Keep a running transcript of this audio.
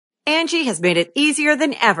Angie has made it easier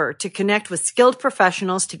than ever to connect with skilled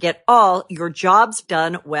professionals to get all your jobs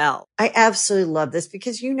done well. I absolutely love this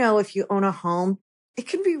because, if you own a home, it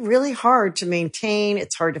can be really hard to maintain.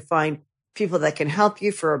 It's hard to find people that can help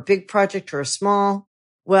you for a big project or a small.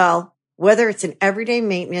 Well, whether it's in everyday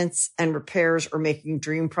maintenance and repairs or making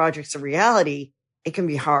dream projects a reality, it can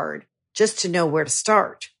be hard just to know where to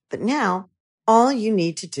start. But now, all you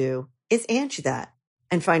need to do is Angie that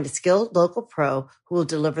and find a skilled local pro who will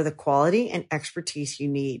deliver the quality and expertise you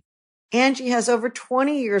need. Angie has over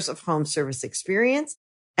 20 years of home service experience,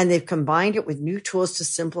 and they've combined it with new tools to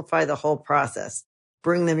simplify the whole process.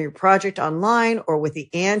 Bring them your project online or with the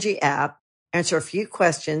Angie app, answer a few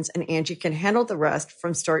questions, and Angie can handle the rest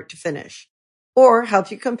from start to finish. Or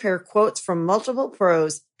help you compare quotes from multiple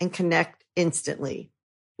pros and connect instantly,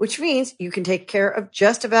 which means you can take care of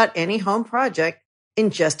just about any home project in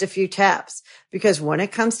just a few taps. Because when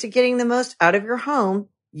it comes to getting the most out of your home,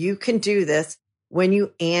 you can do this when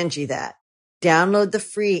you Angie that. Download the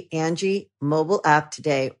free Angie mobile app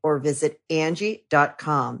today or visit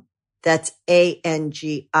Angie.com. That's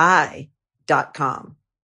ANGI.com.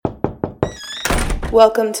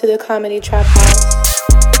 Welcome to the Comedy Trap House.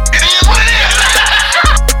 It is what it is.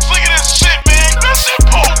 Look at this shit, man. That shit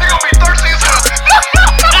poop. They gonna be thirsty as hell.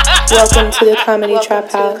 Welcome to the Comedy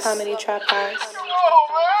Trap House.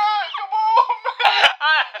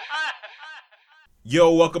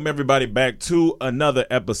 Yo, welcome everybody back to another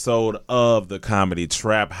episode of the Comedy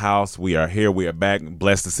Trap House. We are here. We are back.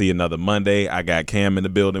 Blessed to see another Monday. I got Cam in the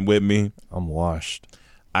building with me. I'm washed.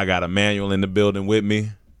 I got Emmanuel in the building with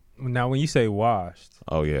me. Now, when you say washed,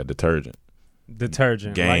 oh yeah, detergent,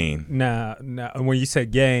 Gain. Like, when you say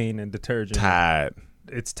Gain and detergent, Tide,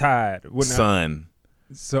 it's Tide. Sun.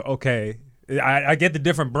 So okay, I get the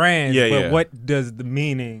different brands, but what does the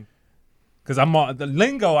meaning? Because I'm on the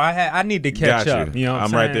lingo. I need to catch up. You know, what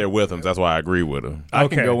I'm right there with him. That's why I agree with him. I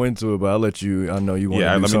can go into it, but I'll let you. I know you want to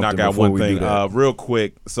do let me something knock out before one we thing do that. real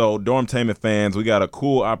quick. So, Dormtainment fans, we got a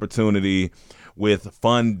cool opportunity with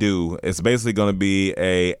Fundoo. It's basically going to be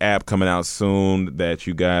a app coming out soon that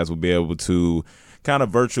you guys will be able to kind of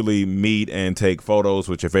virtually meet and take photos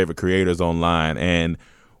with your favorite creators online. And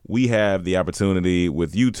we have the opportunity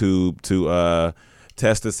with YouTube to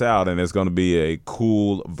test this out, and it's going to be a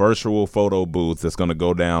cool virtual photo booth that's going to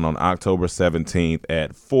go down on October 17th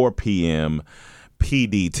at 4 p.m.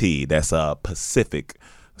 PDT. That's Pacific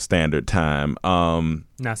Standard Time.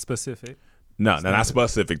 Not specific. No, not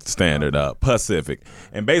specific standard, Pacific.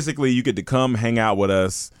 And basically, you get to come hang out with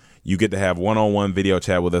us. You get to have one-on-one video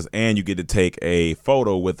chat with us, and you get to take a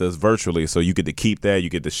photo with us virtually. So you get to keep that. You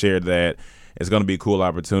get to share that. It's going to be a cool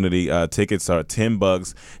opportunity. Tickets are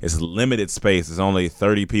 $10. It's limited space. It's only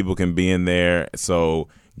 30 people can be in there. So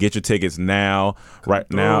get your tickets now.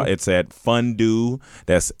 Right now, it's at Fundoo.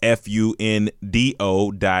 That's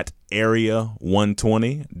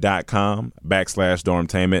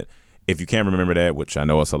FUNDO.area120.com/Dormtainment. If you can't remember that, which I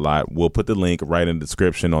know it's a lot, we'll put the link right in the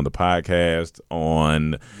description on the podcast,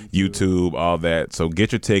 on YouTube, all that. So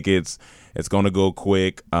get your tickets. It's going to go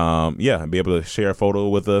quick. And be able to share a photo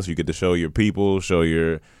with us. You get to show your people, show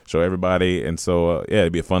everybody. And so,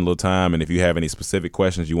 it'd be a fun little time. And if you have any specific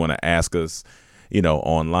questions you want to ask us,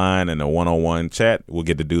 online in a one-on-one chat, we'll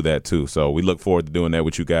get to do that too. So we look forward to doing that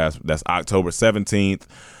with you guys. That's October 17th,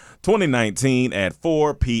 2019 at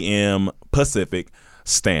 4 p.m. Pacific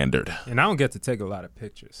Standard. And I don't get to take a lot of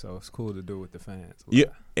pictures, so it's cool to do with the fans. Yeah,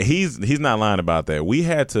 he's not lying about that. We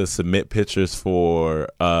had to submit pictures for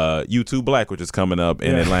U2 Black, which is coming up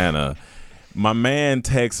in Atlanta. My man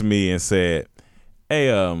texted me and said, "Hey,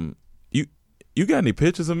 you got any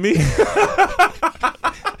pictures of me?"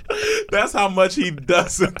 That's how much he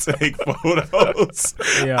doesn't take photos.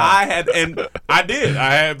 Yeah. I did.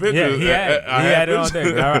 I had pictures. Yeah, he had it on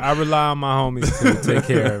deck. I rely on my homies to take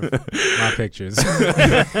care of my pictures.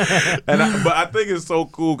 But I think it's so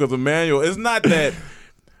cool because Emmanuel, it's not that,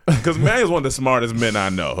 because Emmanuel's one of the smartest men I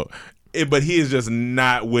know. But he is just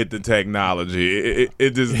not with the technology.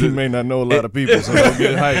 He may not know a lot of people, so don't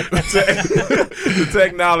get hyped. The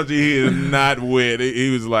technology he is not with. He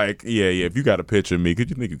was like, yeah, if you got a picture of me, could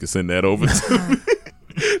you think you could send that over to me?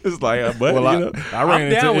 It's like, but I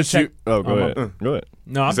ran into issue. Oh, go ahead. Go ahead.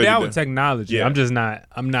 No, I'm down with technology. Yeah. I'm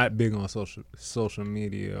not big on social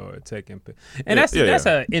media or taking pictures. And that's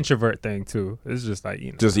an introvert thing too. It's just like,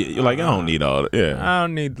 you're like, I don't need all that. Yeah. I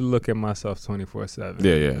don't need to look at myself 24/7.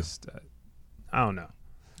 Yeah. I don't know.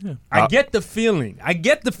 Yeah. I get the feeling.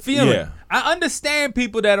 Yeah. I understand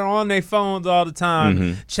people that are on their phones all the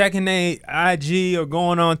time, checking their IG or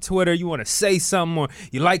going on Twitter. You want to say something, or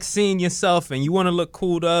you like seeing yourself and you want to look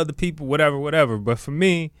cool to other people, whatever. But for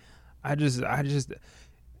me, I just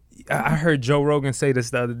I heard Joe Rogan say this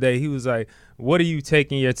the other day. He was like, what are you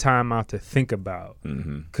taking your time out to think about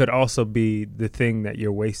could also be the thing that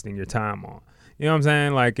you're wasting your time on. You know what I'm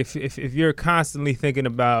saying? Like if you're constantly thinking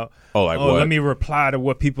about, what? Let me reply to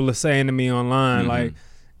what people are saying to me online. Like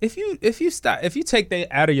if you take that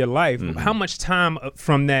out of your life, how much time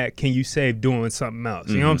from that can you save doing something else?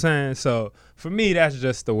 You know what I'm saying? So for me, that's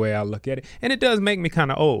just the way I look at it, and it does make me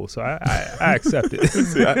kind of old. So I accept it.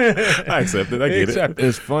 I accept it. I get it.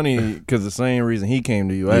 It's funny because the same reason he came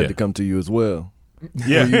to you, I had to come to you as well.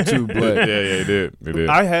 Yeah, you too, but he did.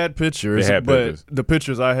 I had pictures, but the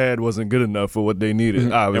pictures I had wasn't good enough for what they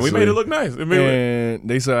needed. Obviously. And we made it look nice. And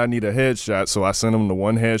they said I need a headshot, so I sent them the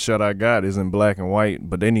one headshot I got is in black and white,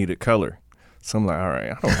 but they needed color. So I'm like, all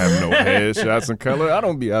right, I don't have no headshots in color. I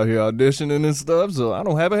don't be out here auditioning and stuff, so I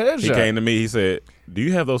don't have a headshot. He came to me. He said, "Do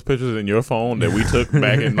you have those pictures in your phone that we took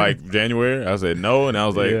back in like January?" I said, "No," and I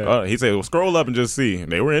was like, oh. He said, "Well, scroll up and just see."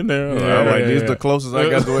 And they were in there. I'm like, "This is the closest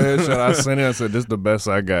I got to a headshot." I sent it. I said, "This is the best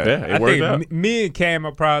I got." Yeah, it worked out. I think me and Cam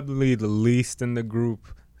are probably the least in the group.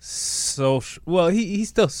 Social. Well, he's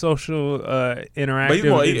still social interactive.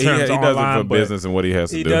 But he does online, it for business and what he has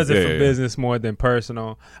to do. He does it for business more than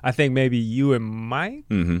personal. I think maybe you and Mike.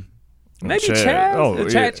 Maybe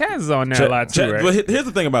Chaz. Chaz is on there a lot too, right? But here's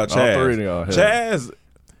the thing about Chaz. All three of y'all. Chaz,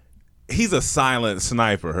 he's a silent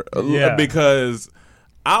sniper. Yeah. Because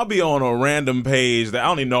I'll be on a random page that I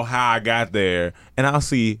don't even know how I got there, and I'll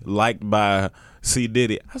see liked by C.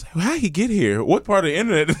 Diddy. I was like, well, how he get here? What part of the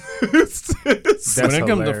internet? When it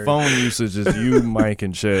comes to phone usage, it's you, Mike,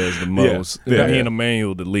 and Chaz the most. Me and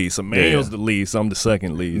Emmanuel the least. Emmanuel's the least. I'm the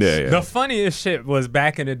second least. The funniest shit was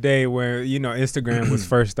back in the day where, Instagram was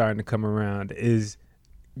first starting to come around is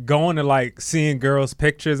going to like seeing girls'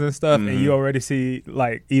 pictures and stuff, and you already see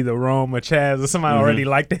like either Rome or Chaz or somebody already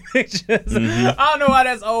liked the pictures. I don't know why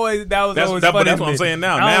that was always funny. But that's what I'm saying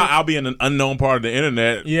now. Now I'll be in an unknown part of the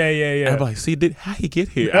internet. Yeah. And I'll be like, see, how he get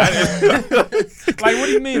here? Like, what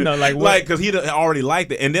do you mean though? Like, what? Like, because he already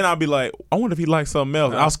liked it, and then I'll be like, I wonder if he liked something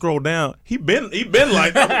else. I'll scroll down. He been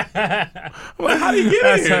like that. I'm like, how do you get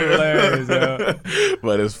That's here? Hilarious, yo.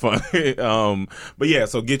 But it's funny. But yeah,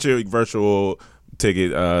 so get your virtual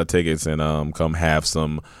tickets and come have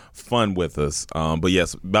some fun with us. But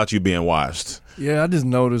yes, about you being washed. Yeah, I just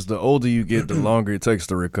noticed the older you get, the longer it takes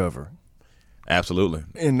to recover. Absolutely.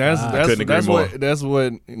 And that's what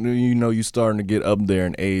you're starting to get up there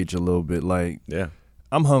in age a little bit. Like,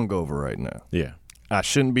 I'm hungover right now. Yeah. I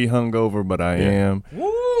shouldn't be hungover, but I am.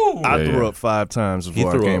 Woo! I threw up 5 times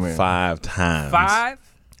before I came in. 5 times. 5?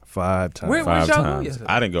 5 times. Where'd y'all go yesterday?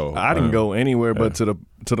 I didn't go. I didn't go anywhere but to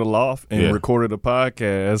the loft and recorded a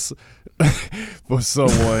podcast for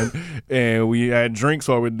someone, and we had drinks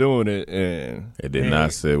while we're doing it, and it did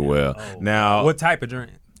not sit well. Now, what type of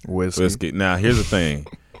drink? Whiskey. Now, here's the thing: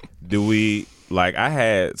 I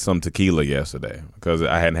had some tequila yesterday because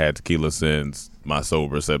I hadn't had tequila since my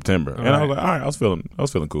sober September, and I was like, all right, I was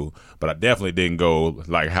feeling cool, but I definitely didn't go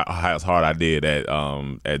like how as hard I did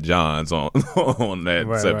at John's on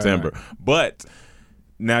that September. Right. But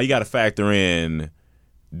now you got to factor in: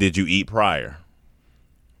 did you eat prior?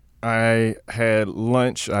 I had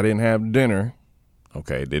lunch. I didn't have dinner.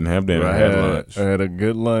 Okay, didn't have dinner. I had lunch. I had a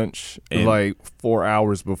good lunch, like 4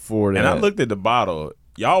 hours before that. And I looked at the bottle.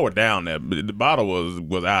 Y'all were down there, but the bottle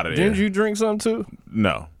was out of there. Didn't you drink something too?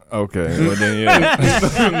 No. Okay, well then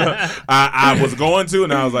I was going to,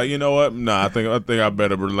 and I was like, you know what? No, I think I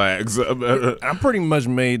better relax. I pretty much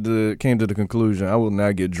came to the conclusion I will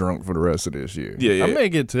not get drunk for the rest of this year. Yeah. I may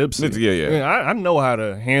get tipsy. Yeah. I know how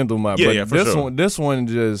to handle my. Yeah, for this sure. one, this one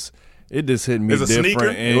just. It just hit me it's a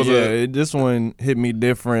different. Sneaker? And this one hit me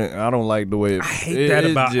different. I don't like the way I hate that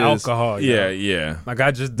about alcohol. Yeah. Like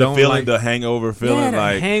I just don't feeling like the hangover feeling.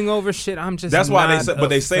 The hangover shit. I'm just. That's why not they say. But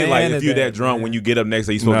they say like if you're that drunk when you get up next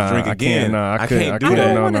day, you're supposed to drink again. I can't do that.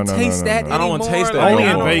 I don't want to taste that. I don't want to taste that. Only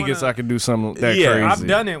in Vegas I can do something that crazy. I've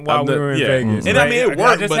done it while we were in Vegas, and I mean it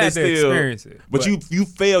worked, but it's still. Experience it. But you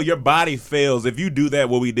fail. Your body fails if you do that.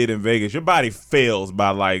 What we did in Vegas, your body fails by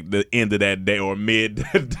like the end of that day or mid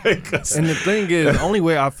that day. And the thing is. The only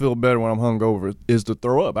way I feel better when I'm hungover is to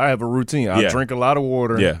throw up. I have a routine. I drink a lot of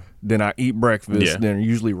water. Then I eat breakfast. Then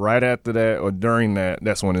usually right after that or during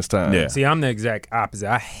that's when it's time. Yeah. See, I'm the exact opposite.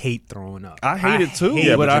 I hate throwing up. I hate it too.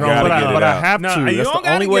 Yeah, but I have to. That's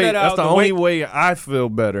the only way. That's the only way I feel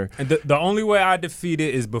better. And the only way I defeat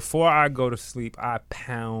it is before I go to sleep. I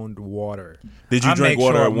pound water. Did you drink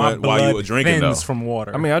water while you were drinking though? From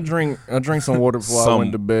water. I mean, I drink some water before I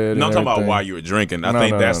went to bed. No, I'm talking about while you were drinking. I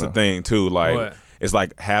think that's the thing too. Like it's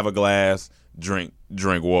like have a glass.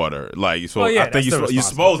 drink water. Like, so Well, yeah, I think that's you're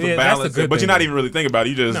supposed to yeah, that's the balance good it, but thing. you're not even really thinking about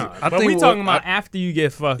it. You just No, I but think we what- talking about after you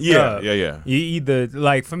get fucked up. yeah. You either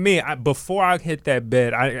like for me, before I hit that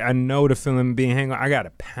bed, I know the feeling of being hanging. I got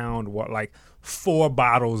to pound water, like 4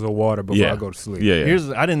 bottles of water before I go to sleep. Yeah.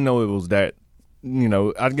 I didn't know it was that.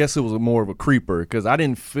 I guess it was more of a creeper because I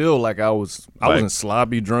didn't feel like I wasn't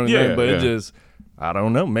sloppy drunk, Yeah, but yeah. it just, I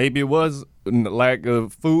don't know. Maybe it was lack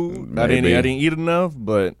of food. I Maybe. didn't eat enough,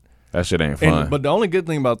 but That shit ain't fun. but the only good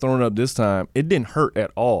thing about throwing up this time, it didn't hurt at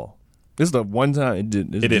all. This is the one time it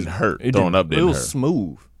didn't. It didn't hurt. Throwing up didn't It was hurt.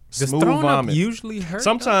 smooth. Does Smooth throwing vomit. up usually hurt?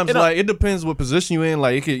 Sometimes, like, it depends what position you in.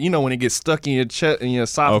 Like, it could, when it gets stuck in your chest, in your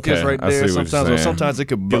esophagus Okay, right I see there. what you're Sometimes, saying. sometimes it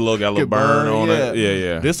could Get a little could burn on it.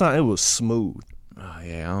 Yeah. This time it was smooth. Oh,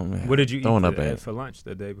 yeah, I don't know. What did you Throwing eat up at for lunch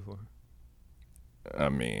the day before? I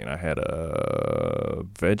mean, I had a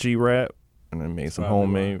veggie wrap and I made some Probably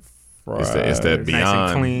homemade fries. It's that Nice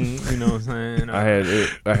Beyond. and clean. You know what I'm saying?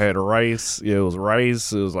 I had rice. Yeah, it was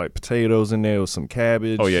rice. It was like potatoes in there. It was some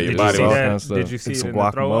cabbage. Oh, yeah, your It body was all was- kind of stuff. Did you see And it some in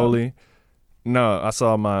the throw up? guacamole? No, I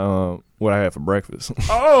saw my what I had for breakfast.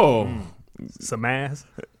 Oh, Some ass.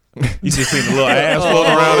 you just seen the little ass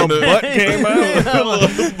floating around in the butt came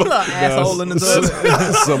out. Little asshole in the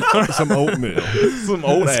toilet. some oatmeal. some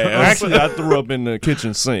old ass. Actually, I threw up in the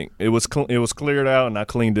kitchen sink. It was cleared out, and I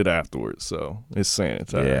cleaned it afterwards, so it's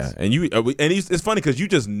sanitized. Yeah, and it's funny because you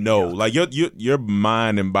just know, like your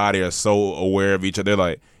mind and body are so aware of each other. They're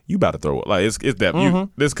like, you about to throw up. Like it's that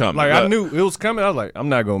this coming. Like I knew it was coming. I was like, I'm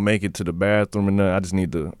not gonna make it to the bathroom and nothing. I just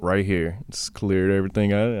need to right here. Just cleared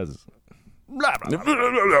everything out. I just-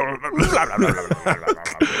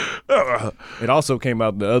 It also came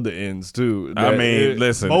out the other ends too. I mean,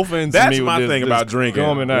 listen. both ends. That's to me my were thing just about drinking.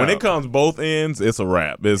 coming out. When it comes both ends, it's a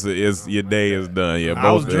wrap. It's your day is done. Yeah, both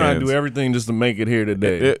I was trying ends. to do everything just to make it here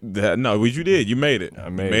today. No, what you did, you made it. I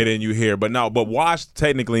You made made it. it, and you here. But washed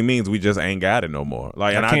technically means we just ain't got it no more.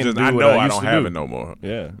 Like, and I I can't just do I what know I I used don't to have do. it no more.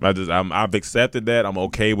 Yeah. I've accepted that. I'm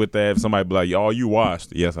okay with that. If somebody be like, "Y'all, you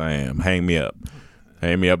washed?" Yes, I am. Hang me up.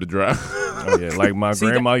 Hang me up to dry. Oh, yeah, like my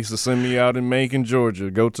grandma used to send me out in Macon, Georgia.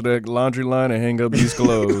 Go to that laundry line and hang up these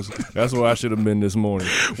clothes. That's where I should have been this morning.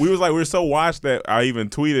 we were so washed that I even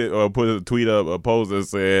tweeted or put a tweet up, a post that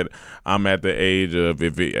said, "I'm at the age of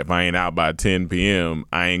if I ain't out by 10 p.m.,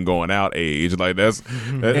 I ain't going out age." Like that's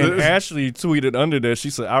And Ashley tweeted under there. She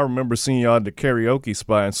said, "I remember seeing y'all at the karaoke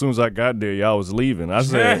spot. And as soon as I got there, y'all was leaving." I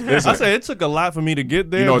said, it took a lot for me to get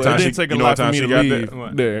there. You know what but time it didn't she- take a you know lot what for time me she to got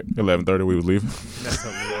leave there? there. 11:30 we was leaving. That's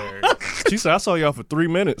hilarious. She said, "I saw y'all for 3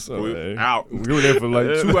 minutes." So, We hey, out. We were there for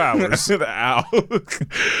like 2 hours. Out. I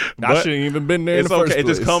But shouldn't even been there in it's the first okay. It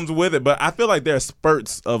place. just comes with it. But I feel like there are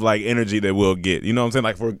spurts of like energy that we'll get. You know what I'm saying?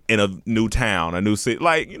 Like for in a new town, a new city.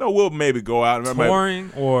 Like, we'll maybe go out. And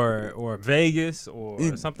Touring or Vegas or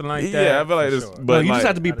something like that. Yeah, I feel like for this. sure. But No, you like, just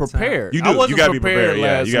have to be out of town. prepared. You do. I wasn't You gotta be prepared. Yeah,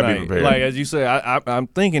 last you gotta be night. prepared. Like as you say, I'm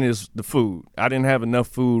thinking it's the food. I didn't have enough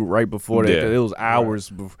food right before that. Yeah. 'Cause it was hours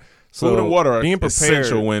before. So food and water are being prepared.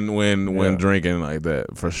 essential when Yeah. drinking like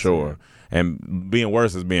that, for sure. And being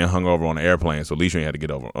worse is being hungover on the airplane. So at least you ain't had to get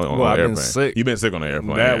over on Well, the I've been airplane. sick. You've been sick on the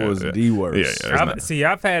airplane. That Yeah, was yeah. the worst. Yeah, yeah. it's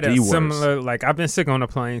not- I've had a The worst. similar, like I've been sick on a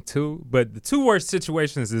plane too, but the two worst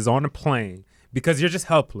situations is on a plane because you're just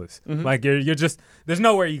helpless. Mm-hmm. Like you're just, there's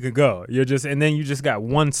nowhere you could go. You're just, and then you just got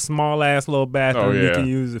one small ass little bathroom Oh yeah, you can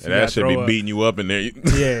use if And you that got should throw be up. beating you up in there.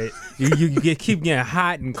 Yeah, you keep getting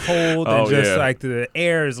hot and cold, and Oh, just yeah. like the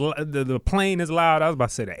air is the plane is loud. I was about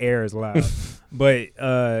to say the air is loud, but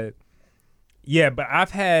yeah. But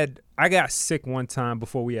I got sick one time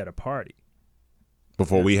before we had a party.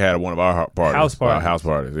 Before we had one of our parties, House parties. Our house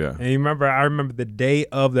parties. Yeah, And I remember the day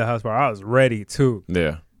of the house party. I was ready too.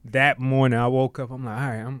 yeah. That morning, I woke up. I'm like, all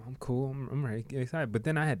right, I'm cool. I'm ready, get excited. But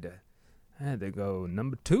then I had to go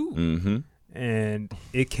number 2, Mm-hmm. and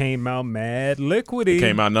it came out mad liquidy.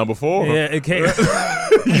 Came out number 4. Yeah, it came.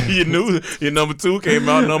 You knew your number 2 came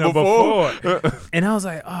out number 4. And I was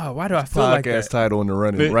like, oh, why do I feel like Podcast that? title in the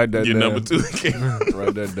running. Write that Your down. number 2 came.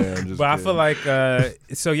 Write that down. Just But I kidding. feel like,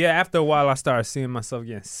 so yeah, after a while, I started seeing myself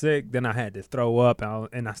getting sick. Then I had to throw up,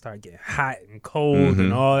 and I started getting hot and cold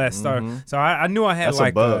and all that stuff. So I knew I had that's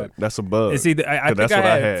like a bug. That's a bug. it's either I think that's I what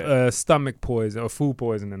I had, had. stomach poison or food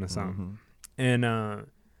poisoning or something. And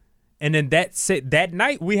then that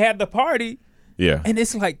night we had the party. Yeah. And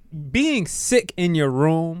it's like being sick in your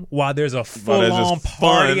room while there's a that's full-on just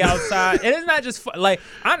party fun. outside. And it's not just fun. Like,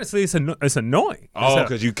 honestly, it's annoying. Oh,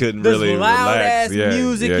 because you couldn't There's really loud relax. ass Yeah,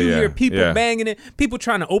 music. yeah, You yeah, hear people yeah. banging it. People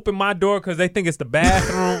trying to open my door because they think it's the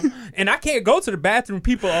bathroom. And I can't go to the bathroom.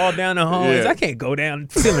 People all down the hallways. Yeah. I can't go down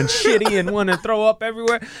feeling shitty and want to throw up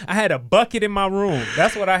everywhere. I had a bucket in my room.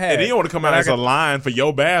 That's what I had. And then you want to come out as a line for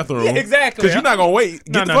your bathroom. Yeah, exactly. Because you're not going to wait.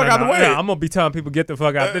 Get the fuck out the way. I'm gonna be telling people get the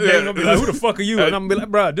fuck out. They're gonna be like, "Who the fuck are you?" And I'm gonna be like,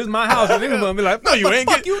 "Bro, this is my house." And they're gonna be like, No, you ain't.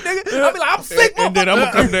 Fuck you, nigga. I'll be like, "I'm sick." And then I'm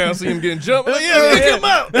gonna come down, see him getting jumped. Like, Yeah, kick him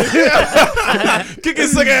out. Kick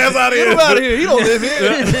his sick ass out of Get here. him out of here. He don't live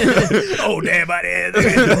here. Oh damn, I did.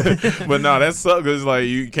 But no, that sucks because like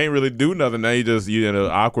you can't really do nothing. Now you're in an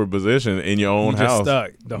awkward position in your own You just house.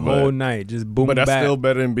 stuck the whole night, just boom. But that's back. still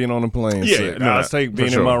better than being on a plane. Yeah, sick. no, I take for being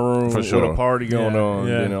sure. in my room For with sure. a party going on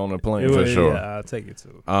Yeah. than on a plane. It For was- sure. Yeah, I'll take it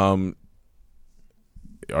too,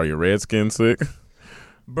 Are your Redskins sick?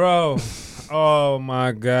 bro. Oh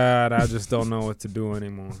my God, I just don't know what to do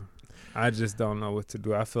anymore. I just don't know what to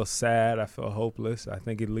do. I feel sad. I feel hopeless. I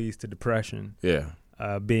think it leads to depression. Yeah.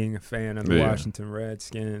 Being a fan of the Yeah. Washington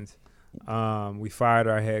Redskins. We fired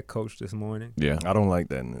our head coach this morning, Yeah. I don't like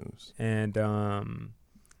that news. and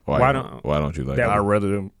Why Why don't you like that that? I'd rather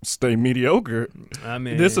them stay mediocre. I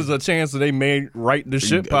mean, This is a chance that they may right the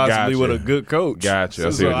ship possibly Gotcha. with a good coach. Gotcha. I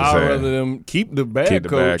see So what you're I'd saying. rather them keep the bad Keep the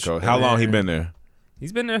bad coach. coach. How long he Yeah. been there?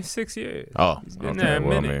 he's been there 6 years. Oh, He's been okay. there a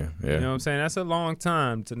Well, I minute. mean, yeah. You know what I'm saying? That's a long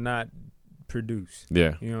time to not produce.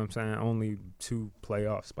 Yeah. You know what I'm saying? Only 2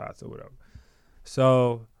 playoff spots or whatever.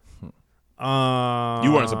 So,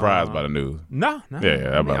 You weren't surprised by the news. No.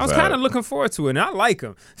 Yeah, I was kind of looking forward to it, and I like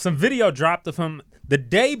him. Some video dropped of him the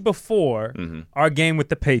day before our game with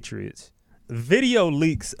the Patriots. Video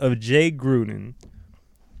leaks of Jay Gruden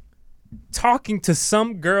talking to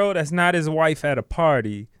some girl that's not his wife at a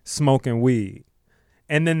party smoking weed.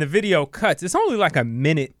 And then the video cuts. It's only like a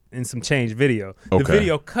minute and some change video. The Okay.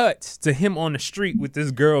 video cuts to him on the street with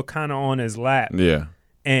this girl kind of on his lap. Yeah.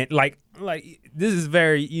 And like this is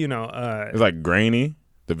very, It's like grainy,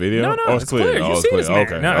 the video? No, Oh, it's clear. You Oh, it's see clear. this man.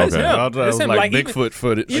 Okay. No, okay. it's him. I thought it It's was him, like like, Bigfoot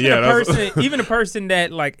footage. Even Yeah, even a person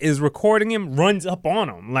that like is recording him runs up on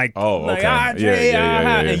him, like, Oh, like, okay. Jay,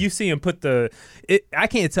 Yeah. and you see him put I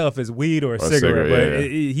can't tell if it's weed or a cigarette, cigarette,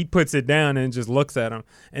 but yeah. he puts it down and just looks at him,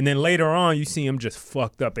 and then later on you see him just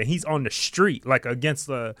fucked up, and he's on the street like against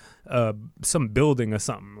some building or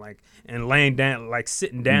something, like, and laying down, like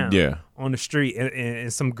sitting down, Yeah. on the street,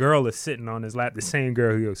 and some girl is sitting on his lap, the same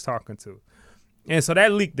girl he was talking to. And so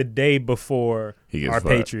that leaked the day before He gets our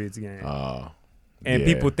fired. Patriots game. yeah. And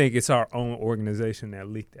people think it's our own organization that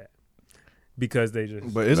leaked that because they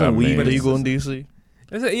just. But I isn't weed mean- legal in D.C.?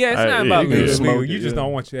 It's not yeah, about you can legal. smoke You it, just yeah.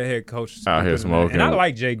 don't want your head coach Out here smoking. And I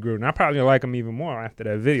like Jay Gruden. I probably like him even more after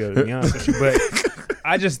that video, to be honest with you. But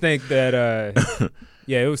I just think that,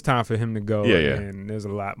 it was time for him to go. Yeah, yeah. And there's a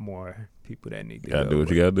lot more people that need to Gotta go. do what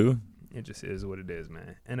you gotta do. It just is what it is,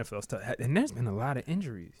 man. NFL's tough. And there's been a lot of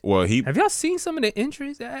injuries. Well, Have y'all seen some of the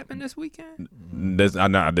injuries that happened this weekend?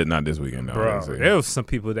 I did not this weekend. No, I Bro, didn't see it. there was some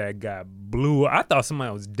people that got blew. I thought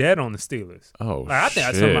somebody was dead on the Steelers. Oh, Like, I think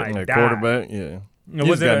shit. somebody Like died. quarterback, yeah. He Was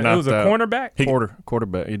just it? got It knocked was a out. cornerback.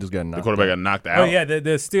 Quarterback. He just got knocked The quarterback out. got knocked out. Oh yeah, the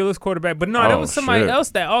Steelers quarterback. But no, there Oh, was somebody shit. else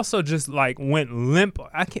that also just like went limp.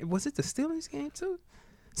 Was it the Steelers game too?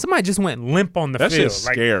 Somebody just went limp on the That field. shit's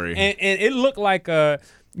scary. And it looked like how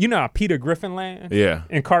Peter Griffin lands. Yeah.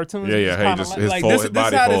 In cartoons. Yeah, It's yeah. Hey, kinda just like, his like fold- this, his this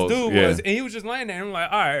body how folds. this dude Yeah. was, and he was just laying there. And I'm like,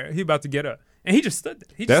 all right, he about to get up, and he just stood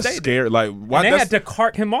there. He just That's stayed there. scary. Like, why? And they That's, had to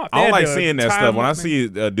cart him off. They I don't had like to seeing that tie stuff. him When I up, see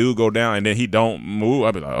a dude go down and then he don't move,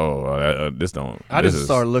 I be like, oh, this don't. I this just is-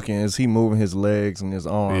 started looking. Is he moving his legs and his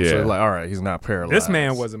arms? So Yeah. it's like, all right, he's not paralyzed. This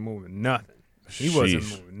man wasn't moving nothing. He wasn't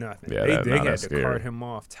Sheesh. moving nothing. Yeah, they that- they nah, had that's to scary. cart him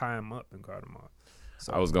off, tie him up, and cart him off.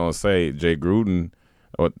 So, I was gonna say Jay Gruden.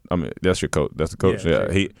 I mean, that's your coach. That's the coach.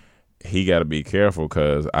 Yeah, Yeah, he got to be careful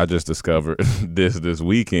because I just discovered this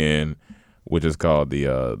weekend, which is called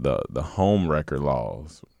the home record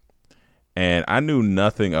laws, and I knew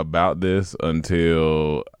nothing about this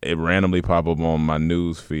until it randomly popped up on my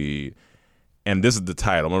news feed, and this is the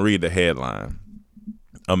title. I'm gonna read the headline: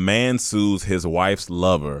 A man sues his wife's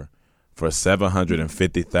lover for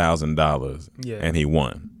 $750,000, Yeah. and he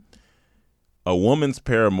won. A woman's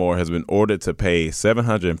paramour has been ordered to pay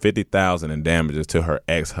 $750,000 in damages to her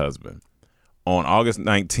ex-husband. On August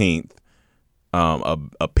 19th,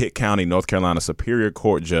 a Pitt County, North Carolina Superior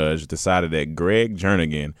Court judge decided that Greg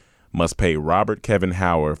Jernigan must pay Robert Kevin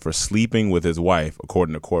Howard for sleeping with his wife,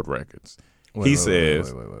 according to court records. He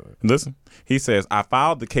says, listen, he says, I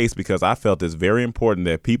filed the case because I felt it's very important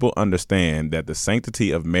that people understand that the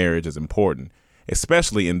sanctity of marriage is important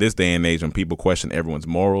especially in this day and age when people question everyone's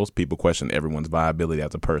morals, people question everyone's viability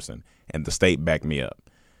as a person. And the state backed me up.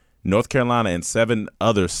 North Carolina and 7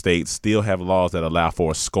 other states still have laws that allow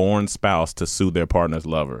for a scorned spouse to sue their partner's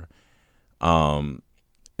lover. Then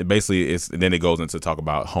it goes into talk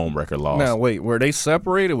about home record laws. Now, wait, were they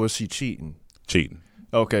separated or was she cheating? Cheating.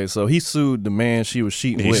 Okay, so he sued the man she was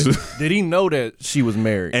cheating with. Did he know that she was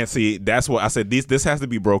married? And see, that's what I said. This has to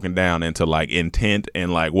be broken down into like intent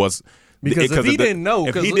and like what's because if he didn't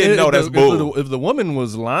know, that's bull. If the woman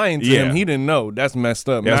was lying to him, he didn't know. That's messed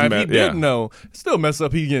up. Now, if he didn't know, it's still messed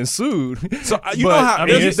up. He getting sued. So you know how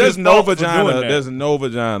there's no vagina. There's no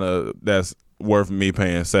vagina that's worth me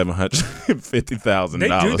paying $750,000. They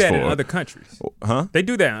do that for. in other countries, huh? They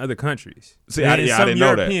do that in other countries. See, I didn't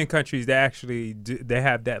know that. European that. countries, they actually they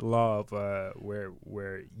have that law of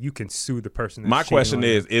where you can sue the person. That's My question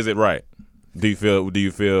is it right? Do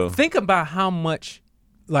you feel? Think about how much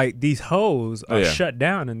like these hoes are shut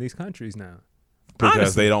down in these countries now. Because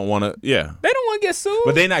honestly, they don't want to. Yeah, they don't want to get sued.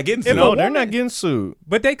 But they're not getting sued. No, they're not getting sued.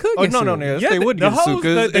 But they could get sued. No, they would get sued.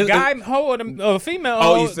 The guy hoe or the female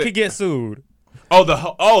hoe could get sued. The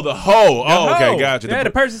hoe. Oh, okay, gotcha. Yeah,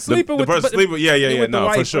 the person sleeping with the person sleeping. Yeah.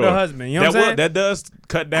 No, for sure. The husband. You know what I'm saying? That does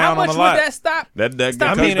cut down on a lot. How much would that stop? That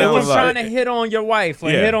I mean, it was trying to hit on your wife or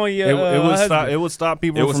hit on your husband. It would stop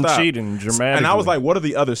people from cheating dramatically. And I was like, what are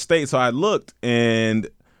the other states? So I looked and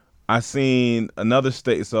I seen another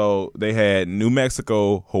state. So they had New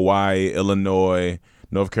Mexico, Hawaii, Illinois,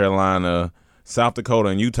 North Carolina, South Dakota,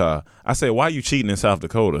 and Utah. I said, why are you cheating in South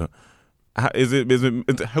Dakota? Is it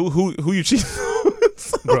who you cheating?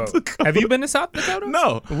 Bro, have you been to South Dakota?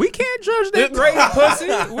 No. We can't judge that grade of pussy.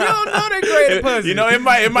 We don't know that grade of pussy. You know, it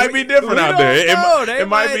might be different out there. It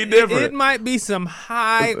might be different. It might be some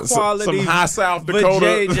high quality, some high South Dakota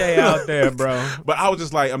JJ out there, bro. But I was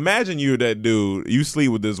just like, imagine you're that dude. You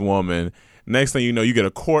sleep with this woman. Next thing you know, you get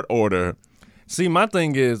a court order. See, my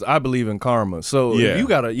thing is, I believe in karma. So if you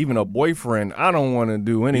got even a boyfriend, I don't want to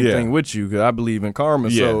do anything with you because I believe in karma.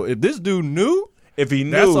 Yeah. So if this dude knew. If he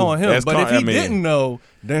knew, that's on him. But if he didn't know,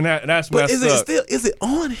 then that's messed up. Is it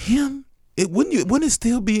on him? Wouldn't it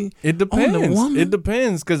still be? It depends. On the woman? It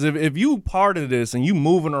depends because if you part of this and you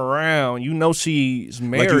moving around, you know she's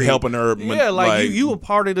married. Like you helping her. Yeah, like you a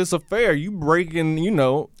part of this affair. You breaking.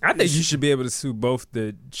 I think you should be able to sue both of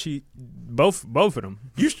them.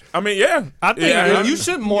 I think you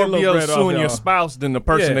should more be able to suing your spouse than the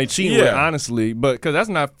person they cheat with. Honestly, but because that's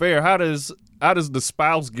not fair. How does the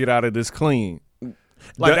spouse get out of this clean?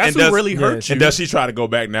 Like that's who really hurt you. And does she try to go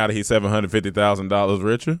back now that he's $750,000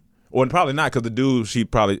 richer? Well, probably not, because the dude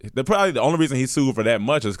the only reason he sued for that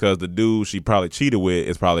much is because the dude she probably cheated with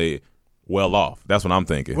is probably well off. That's what I'm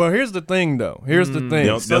thinking. Well, here's the thing, though. Here's the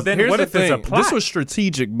thing. So then, what if it's a plot? This was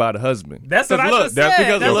strategic by the husband. That's what I just said.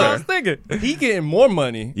 That's what I was thinking. He getting more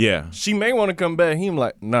money. Yeah. She may want to come back. He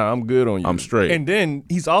like, nah, I'm good on you. I'm straight. And then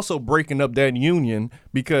he's also breaking up that union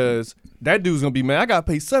because that dude's gonna be mad. I gotta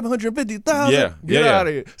pay $750,000. Yeah. Get out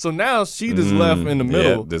of here. So now she just left in the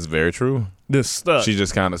middle. Yeah, that's very true. Just stuck. She's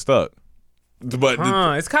just kind of stuck. But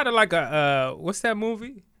it's kind of like a what's that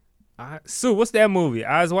movie? Sue, what's that movie?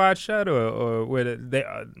 Eyes Wide Shut, or where the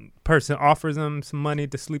person offers them some money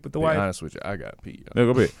to sleep with the wife? Be honest with you, I got pee.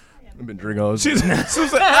 Go pee. I've been drinking all this.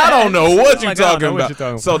 I don't know what you're talking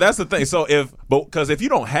about. So that's the thing. So because if you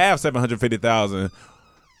don't have $750,000,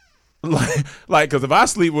 because if I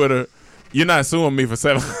sleep with her, you're not suing me for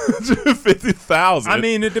 $750,000. I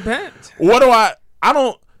mean, it depends. What do I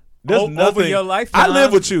don't. There's nothing. Over your lifetime, I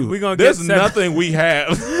live with you. There's nothing we have.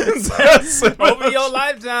 Over your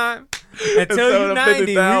lifetime. Until you're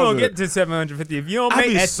 90, we're going to get to 750. If you don't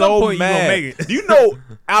make it, at some point, you're going to make it. You know,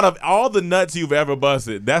 out of all the nuts you've ever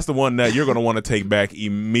busted, that's the one that you're going to want to take back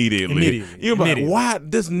immediately. You're like, why?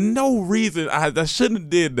 There's no reason. I shouldn't have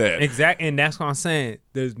did that. Exactly. And that's what I'm saying.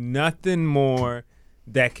 There's nothing more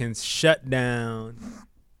that can shut down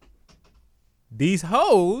these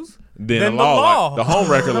hoes than the law. Like the home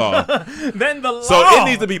record law. Than the law. So it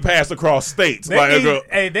needs to be passed across states.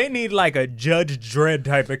 They need like a Judge Dredd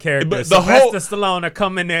type of character. Sylvester Stallone to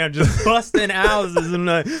come in there and just busting houses and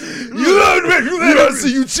like, you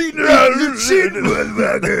see you cheating around. You cheating.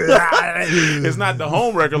 It's not the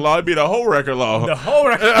home record law. It'd be the whole record law. The whole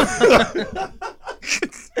record.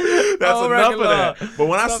 That's enough of that. But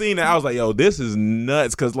when I seen it, I was like, yo, this is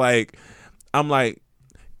nuts. Because I'm like,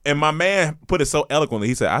 and my man put it so eloquently.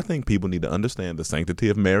 He said, I think people need to understand the sanctity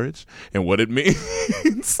of marriage and what it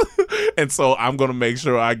means. And so I'm going to make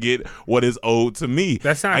sure I get what is owed to me.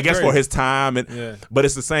 That sounds I guess great. for his time. But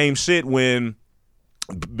it's the same shit when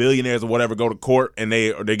billionaires or whatever go to court and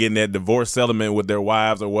they're getting that divorce settlement with their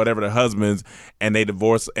wives or whatever, their husbands, and they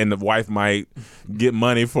divorce, and the wife might get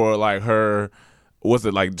money for like her, what's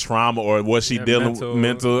it, like trauma, or was she dealing with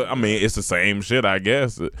mental? I mean, it's the same shit, I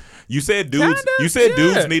guess. You said dudes.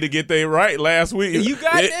 Dudes need to get their right last week. You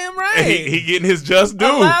goddamn right. He getting his just due.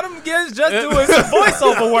 Allow him to get his just due. It's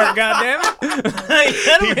voiceover work. Goddamn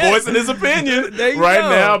it. He voicing his opinion right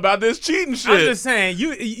now about this cheating shit. I'm just saying,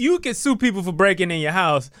 you can sue people for breaking in your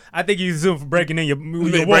house. I think you can sue for breaking in your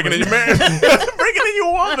woman. Breaking in your marriage. Breaking in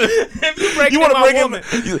your woman. If you want to break woman.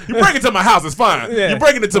 You break into my house, it's fine. Yeah. You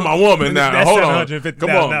breaking into my woman now. That's Hold on. $150,000 Come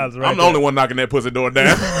on. right I'm the only one knocking that pussy door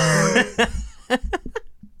down.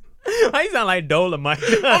 Why you sound like Dolomite?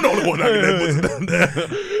 I'm the only one knocking that pussy down.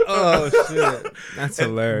 Oh shit, that's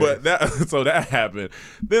hilarious. But that happened.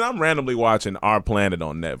 Then I'm randomly watching Our Planet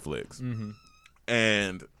on Netflix,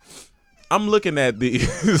 and I'm looking at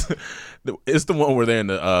it's the one where they're in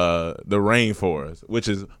the rainforest, which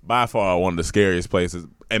is by far one of the scariest places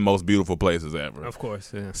and most beautiful places ever. Of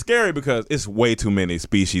course, yeah. Scary because it's way too many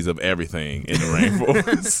species of everything in the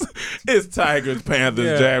rainforest. It's tigers,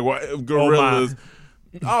 panthers, jaguars, gorillas,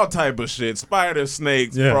 all type of shit. Spiders,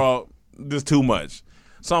 snakes, frog. Just too much.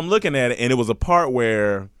 So I'm looking at it, and it was a part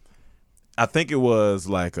where I think it was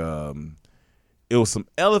like it was some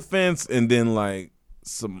elephants and then like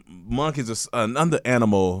some monkeys or another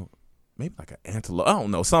animal, maybe like an antelope. I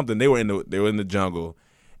don't know, something. They were in the jungle,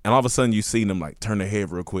 and all of a sudden you see them like turn their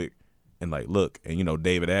head real quick and like look, and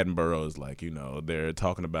David Attenborough is like they're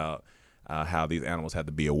talking about how these animals have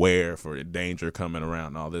to be aware for danger coming around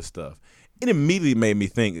and all this stuff. It immediately made me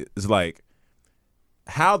think, it's like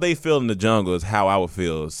how they feel in the jungle is how I would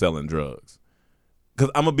feel selling drugs. Because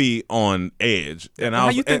I'm going to be on edge. And how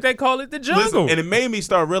you think they call it the jungle? Listen, and it made me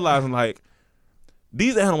start realizing, like,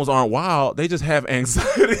 these animals aren't wild. They just have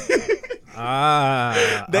anxiety. They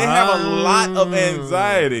have a lot of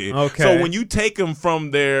anxiety. Okay. So when you take them from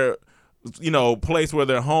their place where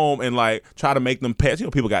they're home and like try to make them pets,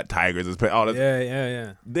 people got tigers as pets, all this.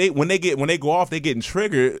 Yeah. When they go off, they getting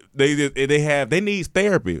triggered. They need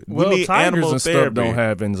therapy. Well, we need tigers animal and therapy. stuff don't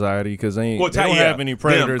have anxiety because they don't have any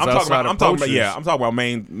predators outside of poachers. I'm talking about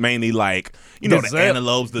mainly like the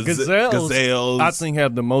antelopes, the gazelles. I think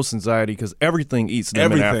have the most anxiety because everything eats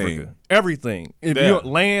them in Africa. Everything. If you're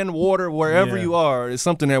land, water, wherever you are, it's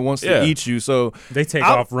something that wants to eat you. So they take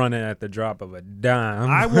off running at the drop of a dime.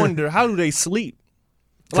 I wonder, how do they sleep?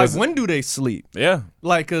 Like, when do they sleep? Yeah.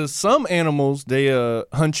 Like, cause some animals, they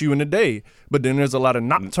hunt you in the day, but then there's a lot of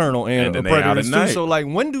nocturnal predators too. So, like,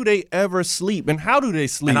 when do they ever sleep, and how do they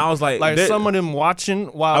sleep? And I was like some of them watching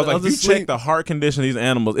while I was like, others if you check sleep. the heart condition of these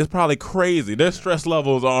animals, it's probably crazy. Their stress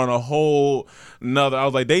levels are on a whole nother. I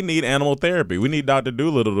was like, they need animal therapy. We need Dr.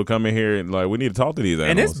 Doolittle to come in here and like, we need to talk to these animals.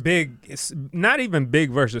 And it's big. It's not even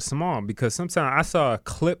big versus small, because sometimes I saw a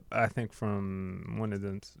clip, I think, from one of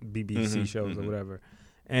the BBC shows or whatever.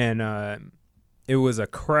 And it was a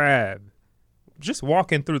crab just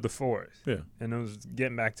walking through the forest. Yeah. And it was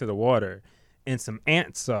getting back to the water. And some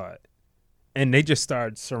ants saw it. And they just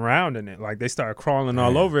started surrounding it. Like, they started crawling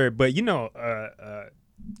all over it. But,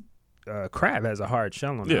 crab has a hard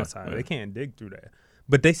shell on the outside. Yeah. They can't dig through that.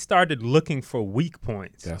 But they started looking for weak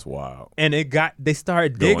points. That's wild. And they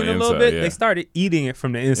started digging a little bit. Yeah. They started eating it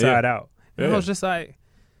from the inside out. And I was just like,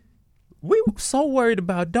 we were so worried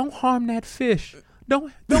about, don't harm that fish.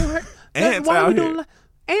 Don't hurt. Ants why out we here. doing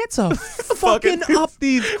ants are fucking up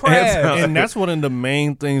these crabs. And that's one of the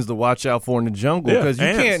main things to watch out for in the jungle, because you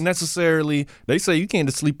can't necessarily. They say you can't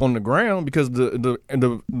just sleep on the ground because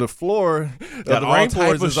the floor of the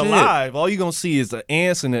rainforest is alive. All you're gonna see is the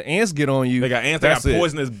ants, and the ants get on you. They got ants. They got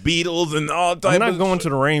poisonous beetles and all types. I'm not going to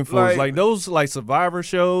the rainforest like those survivor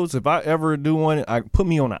shows. If I ever do one, put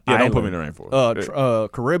me on an island. Don't put me in the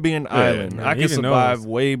rainforest. Caribbean island. I can survive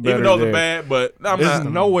way better. Even though they're bad, but it's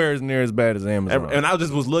nowhere near as bad as Amazon. And I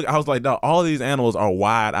just was looking. I was like, dog, all these animals are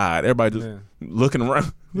wide-eyed. Everybody just looking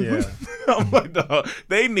around. Yeah. I'm like, dog,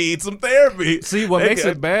 they need some therapy. See, what makes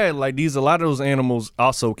it bad, like a lot of those animals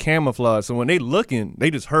also camouflage. So when they looking,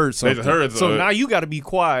 they just heard something. So now you got to be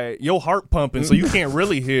quiet. Your heart pumping, so you can't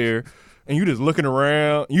really hear. And you just looking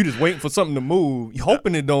around, you just waiting for something to move, you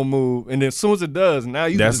hoping it don't move, and then as soon as it does, now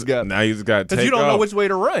you just got to take because you don't know which way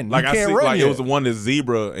to run. Like you can't run like yet. it was the one this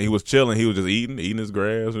zebra, and he was chilling, he was just eating his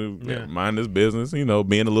grass, minding his business, being a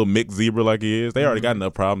little mixed zebra like he is. They already got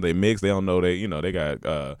enough problems. They mixed. They don't know they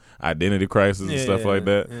got identity crisis and stuff like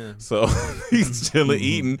that. Yeah. So he's chilling,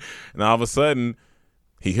 eating, and all of a sudden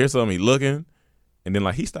he hears something. He looking, and then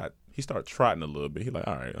like he start trotting a little bit. He like,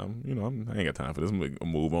 all right, I ain't got time for this. I'm gonna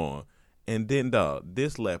move on. And then, dog,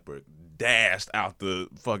 this leopard dashed out the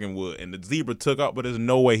fucking wood, and the zebra took off, but there's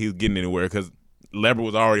no way he was getting anywhere because leopard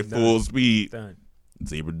was already full speed. Done.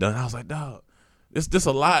 Zebra done. I was like, dog, this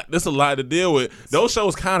a lot. This a lot to deal with. Those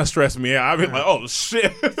shows kind of stress me out. I've been like, oh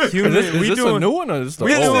shit. Is this a new one or is this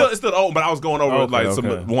the old? It's still old, but I was going over Okay,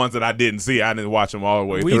 some ones that I didn't see. I didn't watch them all the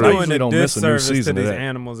way We through. I doing usually a don't miss a new disservice to season of these that.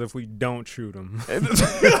 animals if we don't shoot them.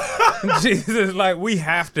 Jesus, like we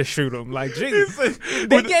have to shoot them. Like Jesus,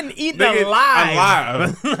 they getting eaten They get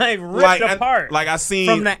alive, like ripped apart. Like I seen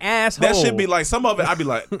from the asshole. That should be like some of it. I'd be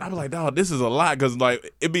like, dog, this is a lot because like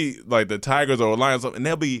it'd be like the tigers or lions, and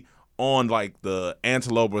they'll be on like the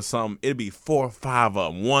antelope or something. It'd be 4 or 5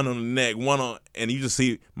 of them, one on the neck, one on, and you just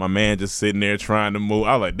see my man just sitting there trying to move.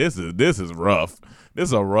 I was like, this is rough. This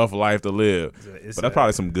is a rough life to live. But that's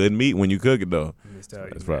probably some good meat when you cook it though.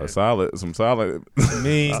 It's probably solid. Some solid.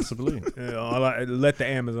 Me, Possibly. let the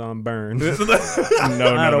Amazon burn. No,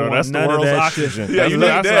 I don't want that's the none of world's that shit. oxygen. Yeah, you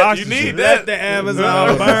That's need the that. oxygen. You need Let the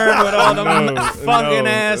Amazon burn with all them fucking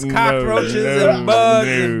ass cockroaches and bugs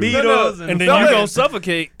and beetles And and then fuck you it. gonna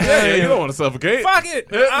suffocate. Yeah, you don't want to suffocate. Fuck it.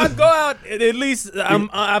 I go out at least.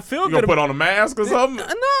 I feel You good. gonna put on a mask or something? No,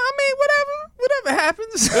 I mean whatever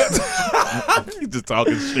happens. You just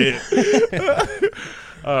talking shit.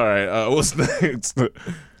 All right, what's next?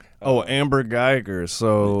 Oh, Amber Geiger.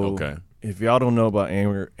 So Okay. if y'all don't know about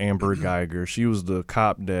Amber Geiger, she was the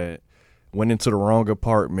cop that went into the wrong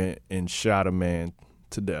apartment and shot a man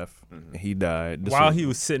to death. He died. This While was he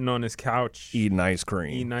was sitting on his couch eating ice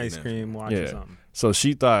cream. eating ice cream, watching something. So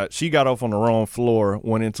she thought she got off on the wrong floor,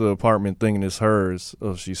 went into the apartment thinking it's hers,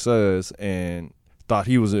 or she says, and thought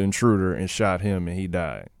he was an intruder and shot him, and he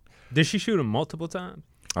died. Did she shoot him multiple times?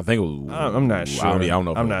 I think it was. I'm not sure. I don't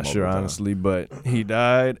know. If I'm it was not sure, multiple honestly, but he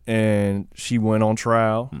died, and she went on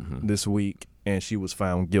trial this week, and she was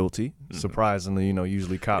found guilty. Surprisingly,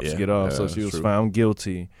 usually cops Yeah, get off, so yeah, she that's was true. found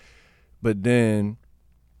guilty. But then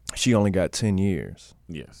she only got 10 years.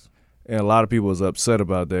 times. Yes. And a lot of people was upset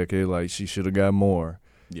about that, 'cause like she should have got more.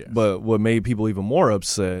 Yes. But what made people even more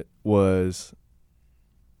upset was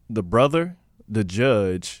the brother, the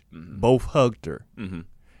judge, both hugged her. Mhm.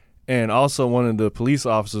 And also one of the police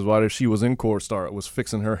officers, while she was in court, was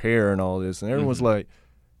fixing her hair and all this. And everyone was like,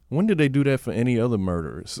 when did they do that for any other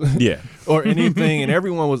murderers? Yeah. Or anything? And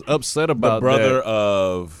everyone was upset The about brother that.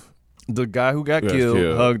 of The guy who got who got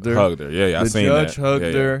killed hugged her. Yeah, I The seen judge that. hugged Yeah,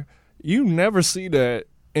 yeah. her. You never see that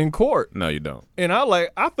in court. No, you don't. And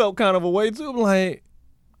I felt kind of a way too. I'm like,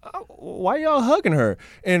 why y'all hugging her?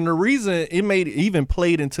 And the reason it even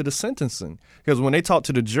played into the sentencing, because when they talked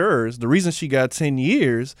to the jurors, the reason she got 10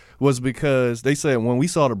 years was because they said when we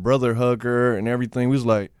saw the brother hug her and everything, we was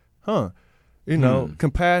like,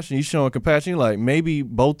 compassion. He's showing compassion. Like maybe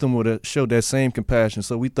both of them would have showed that same compassion.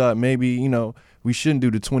 So we thought maybe, we shouldn't do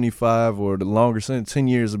the 25 or the longer sentence. 10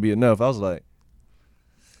 years would be enough. I was like,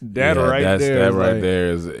 that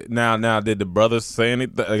there is now. Did the brother say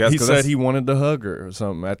anything? I guess He 'cause said that's- he wanted to hug her or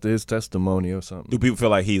something after his testimony or something. Do people feel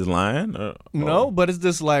like he's lying? No, but it's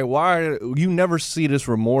just like, why you never see this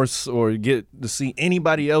remorse or get to see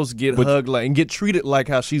anybody else get hugged and get treated like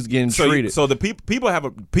how she's getting treated. So the people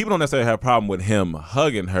don't necessarily have a problem with him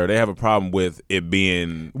hugging her. They have a problem with it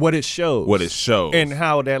being what it shows, and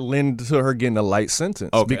how that led to her getting a light sentence.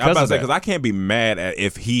 Okay, because of that. because I can't be mad at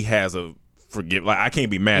if he has a like I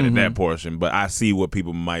can't be mad at that portion, but I see what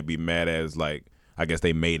people might be mad at is like I guess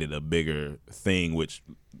they made it a bigger thing, which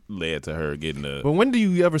led to her getting a. But when do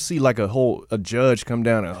you ever see like a judge come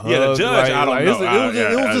down and hug? Yeah, the judge. I don't know.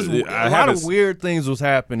 It was just a lot of weird things was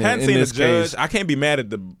happening. Hadn't in seen this the judge. case. I can't be mad at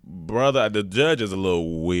the brother. The judge is a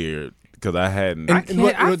little weird because I hadn't. I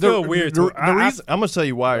feel weird too. The reason, I'm gonna tell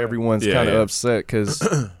you why everyone's kind of yeah. upset because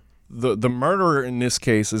the murderer in this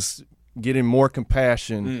case is getting more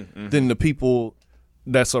compassion than the people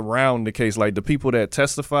that's around the case, like the people that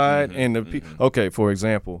testified and the okay, for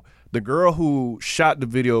example, the girl who shot the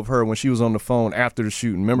video of her when she was on the phone after the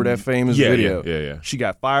shooting. Remember that famous video? Yeah. She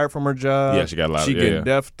got fired from her job. Yeah, she got a lot of- She yeah, getting yeah.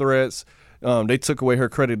 death threats. They took away her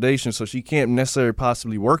accreditation, so she can't necessarily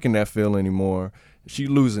possibly work in that field anymore. She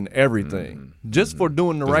losing everything just for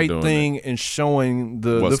doing the Just right doing thing and showing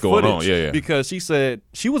the What's footage. going on. Yeah. Because she said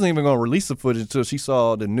she wasn't even going to release the footage until she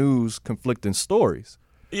saw the news conflicting stories.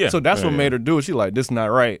 Yeah. So that's what Yeah. made her do it. She like, this is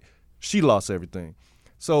not right. She lost everything.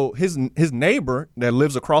 So his neighbor that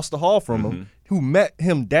lives across the hall from him, who met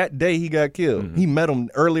him that day he got killed, he met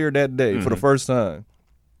him earlier that day for the first time.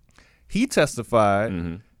 He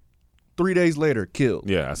testified 3 days later, killed.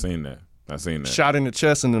 Yeah, I seen that. Shot in the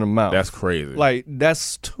chest and in the mouth. That's crazy. Like,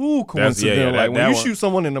 that's too coincidental. that- like, when that you one- shoot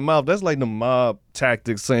someone in the mouth, that's like the mob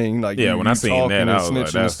tactics saying, like, Yeah, you, when I you seen talking that, and I was like, snitching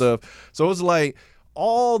and that's- stuff. So it's like,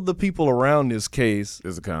 all the people around this case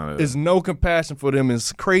It's kind of is no compassion for them.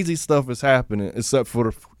 It's crazy stuff is happening, except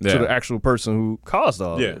for to the actual person who caused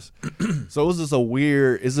all this. So it was just a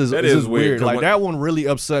weird. It's just weird. Like that one really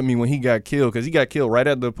upset me when he got killed because he got killed right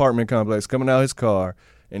at the apartment complex, coming out his car,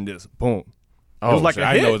 and just boom. It was like a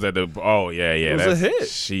hit. I know it was at the. Oh yeah, It was a hit.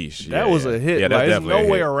 Sheesh. That was a hit. Yeah, like, that's there's no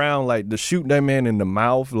way hit. around. Like to shoot that man in the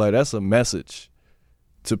mouth. Like that's a message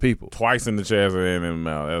to people. Twice in the chest and in the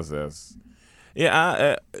mouth. That's.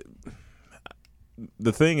 Yeah.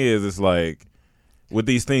 The thing is, it's like with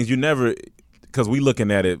these things, you never, because we looking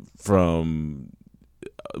at it from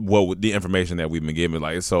the information that we've been given.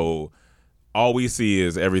 Like so, all we see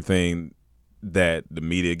is everything that the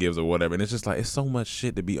media gives or whatever, and it's just like it's so much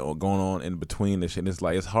shit to be going on in between this shit. And it's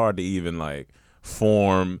like it's hard to even like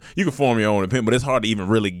form. You can form your own opinion, but it's hard to even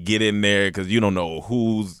really get in there because you don't know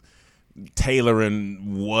who's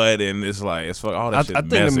tailoring what, and it's like it's all that shit. I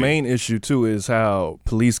think messy. the main issue too is how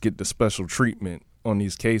police get the special treatment on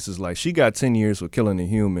these cases. Like she got 10 years for killing a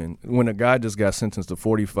human, when a guy just got sentenced to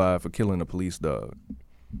 45 for killing a police dog.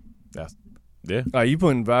 That's yeah. Like you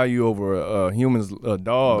putting value over a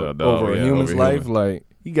dog over a yeah, human's over life. human. Like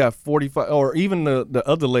he got 45, or even the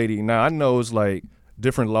other lady. Now I know it's like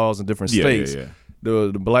different laws in different states. Yeah.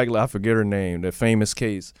 The black, I forget her name, the famous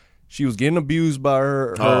case. She was getting abused by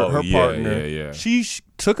her partner. Yeah. She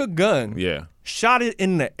took a gun, shot it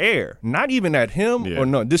in the air, not even at him or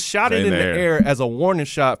no, just shot it in the air as a warning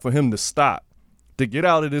shot for him to stop, to get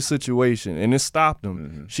out of this situation, and it stopped him.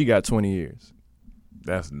 Mm-hmm. She got 20 years.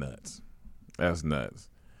 That's nuts. That's nuts.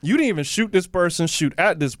 You didn't even shoot this person, shoot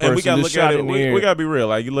at this person. And we gotta look at it. We gotta be real.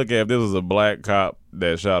 Like you look at if this was a black cop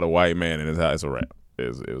that shot a white man in his house, it's a wrap.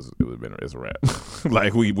 It's a wrap.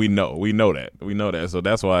 Like we know that. So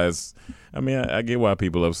that's why it's. I mean, I get why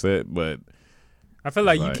people are upset, but I feel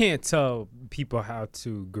like you can't tell people how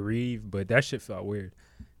to grieve, but that shit felt weird.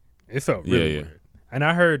 It felt really weird. And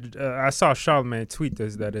I heard, I saw Charlamagne tweet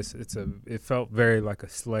this, that it felt very like a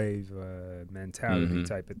slave mentality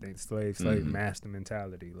type of thing, slave master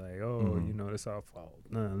mentality. Like, you know, it's our fault.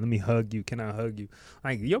 No, let me hug you. Can I hug you?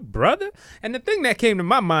 Like your brother. And the thing that came to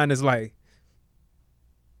my mind is like,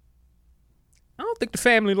 I don't think the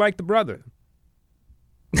family liked the brother.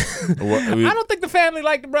 I don't think the family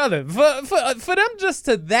liked the brother. For them just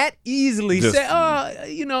to that easily say,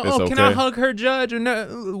 can I hug her, judge? Or no?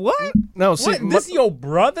 What? No, see, this your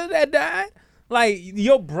brother that died? Like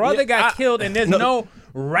your brother got killed, and there's no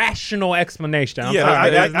rational explanation.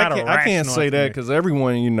 I can't say that because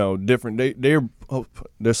everyone, different.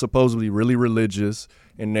 They're supposedly really religious,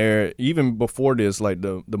 and they're even before this, like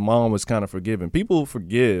the mom was kind of forgiving. People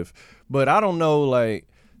forgive, but I don't know. Like,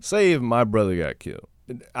 say if my brother got killed,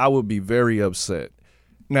 I would be very upset.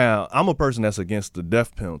 Now, I'm a person that's against the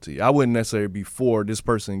death penalty. I wouldn't necessarily be for this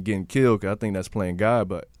person getting killed because I think that's playing God,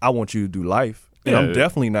 but I want you to do life. And I'm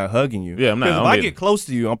definitely not hugging you. Yeah, I'm not. Because if I get close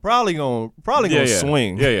to you, I'm probably gonna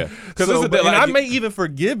swing. Yeah. Because I may even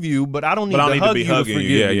forgive you, but I don't need to hug you to forgive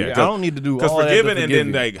you. I don't need to do all that to forgive you. Because forgiving and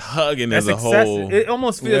then like hugging as a excessive. whole. It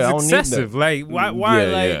almost feels excessive. Like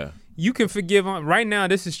why? You can forgive right now.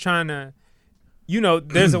 This is trying to.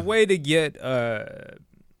 There's a way to get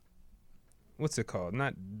what's it called?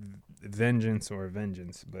 Not vengeance,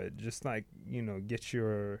 but just like get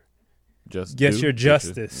your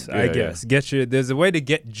justice. I guess there's a way to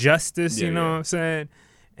get justice. You know what I'm saying?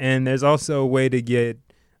 And there's also a way to get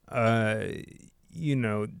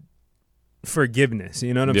forgiveness.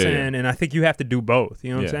 You know what I'm saying? And I think you have to do both.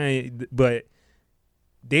 You know what I'm saying? But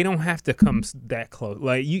they don't have to come that close.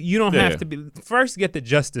 Like you don't have to be first get the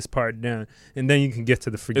justice part done, and then you can get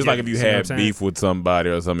to the forgiveness. It's like if you had beef with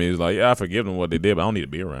somebody or something, it's like I forgive them what they did, but I don't need to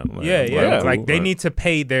be around them. Like they need to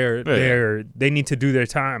pay their they need to do their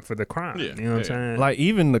time for the crime. You know what I'm saying? Like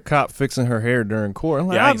even the cop fixing her hair during court.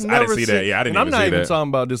 Like, I didn't see that. Yeah, I didn't. And I'm not even talking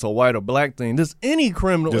about this a white or black thing. Just any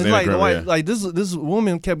criminal. It's like like this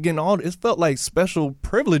woman kept getting all. It felt like special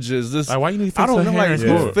privileges. This why you need to fix her hair? Like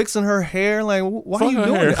who's fixing her hair? Like why are you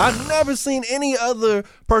doing? I've never seen any other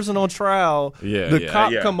person on trial. The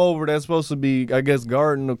cop come over that's supposed to be, I guess,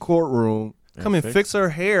 guarding the courtroom. Come and fix her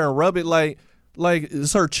hair and rub it like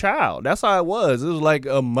it's her child. That's how it was. It was like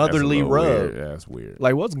a motherly rub. Weird. Yeah, that's weird.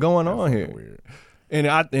 Like what's going on here? Weird. And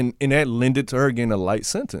that lended to her getting a light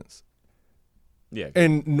sentence. Yeah.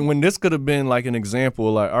 And when this could have been like an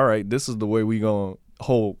example, like, all right, this is the way we gonna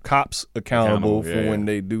hold cops accountable for when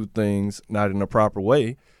they do things not in the proper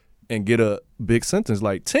way, and get a big sentence.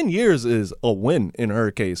 Like 10 years is a win in her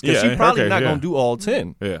case because she's probably not gonna do all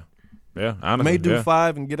 10. Yeah. Yeah, honestly, May do yeah.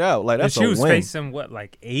 5 and get out. Like that's and she a was win. facing what,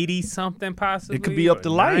 like 80 something possibly. It could be up or to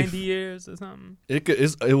life. 90 years or something.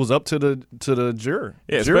 It was up to the juror.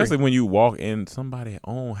 Yeah, jury. especially when you walk in somebody's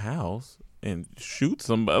own house and shoot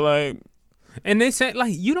somebody. Like, And they said,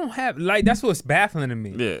 like, you don't have, like, that's what's baffling to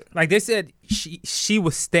me. Yeah. Like, they said she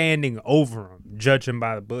was standing over him, judging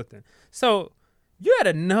by the bulletin. So you had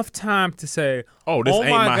enough time to say, Oh, this ain't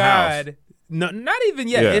my God. house. No, not even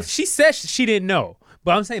yet. Yeah. If she said she didn't know.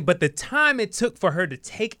 But I'm saying, but the time it took for her to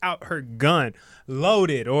take out her gun, load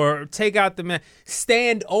it, or take out the man,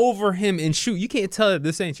 stand over him and shoot. You can't tell her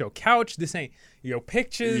this ain't your couch, this ain't your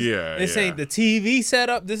pictures, Yeah, this yeah. ain't the TV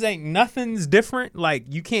setup, this ain't nothing's different. Like,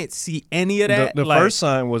 you can't see any of that. The Like, first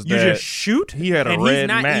sign was you that just shoot. he had a and red he's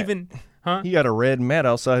not mat. even, huh? He had a red mat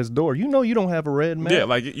outside his door. You know you don't have a red mat. yeah,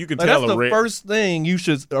 like you can Like, tell that's a the red. first thing you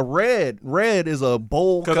should. A red is a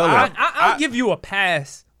bold 'Cause color. I'll give you a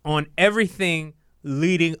pass on everything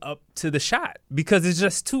leading up to the shot because it's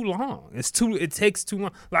just too long. It takes too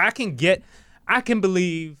long. Like I can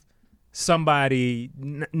believe somebody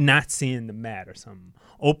not seeing the mat or something.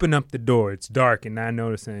 Open up the door, it's dark and not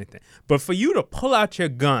noticing anything. But for you to pull out your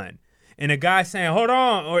gun and a guy saying, "Hold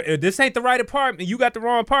on," or "This ain't the right apartment, you got the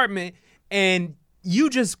wrong apartment," and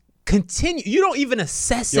you just continue. You don't even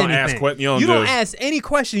assess You don't anything. ask you don't just- ask any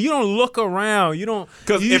question. You don't look around. You don't.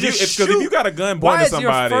 Because you if just if you shoot. got a gun Why pointed at is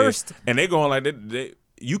your somebody first- and they going like that,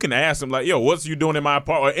 you can ask them like, "Yo, what's you doing in my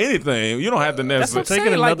apartment?" or anything. You don't have to That's what necessarily. I'm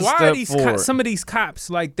Taking saying. Like, another why are step these forward. some of these cops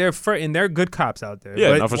like and they're good cops out there?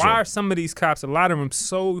 Yeah, but no, for why sure. are some of these cops, a lot of them,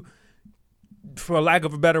 so, for lack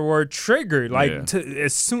of a better word, triggered? Like Yeah.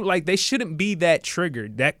 as soon like they shouldn't be that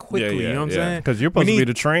triggered that quickly. Yeah, you know what I'm yeah. saying? Because you're We supposed to be need-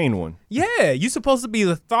 the trained one. Yeah, you're supposed to be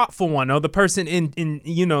the thoughtful one, or the person in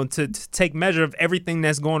to take measure of everything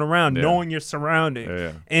that's going around, Yeah. knowing your surroundings.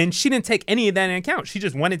 Yeah. And she didn't take any of that into account. She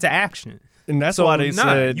just went into action. And that's So why they nah,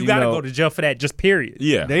 said you gotta know, go to jail for that. Just period.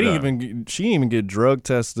 Yeah, They didn't yeah. even. She didn't even get drug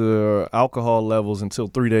tested or alcohol levels until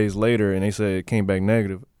 3 days later, and they said it came back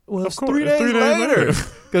negative. Well, it's course, 3 it's days 3 days later, later.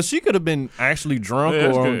 because she could have been actually drunk Yeah,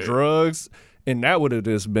 it's or on good. drugs, and that would have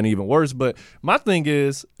just been even worse. But my thing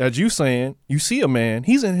is, as you saying, you see a man,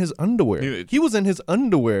 he's in his underwear. He was in his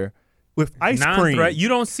underwear with ice cream. Non-threat. You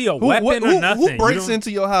don't see a weapon or nothing. Who You breaks don't-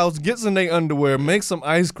 into your house, gets in their underwear, makes some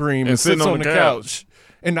ice cream, and sitting sits on on the the couch. couch?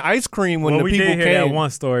 And the ice cream, when Well, the we people did hear came, that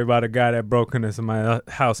one story about a guy that broke into somebody's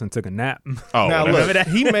house and took a nap. Oh, now that's- look,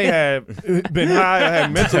 he may have been high or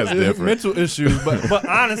had mental That's different. mental issues, but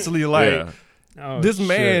honestly, like Yeah. Oh, this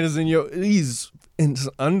man shit. is he's in his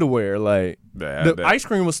underwear. Like That- the ice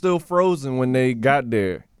cream was still frozen when they got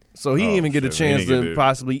there, so he didn't Oh, even get a shit. He chance didn't get to it.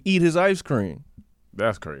 possibly eat his ice cream.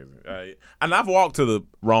 That's crazy. And I've walked to the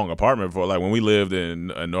wrong apartment before. Like when we lived in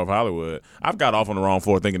North Hollywood, I've got off on the wrong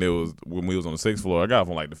floor thinking it was when we was on the 6th floor. I got off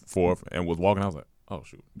on like the 4th and was walking. I was like, "Oh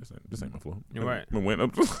shoot, this ain't my floor." You're right. And went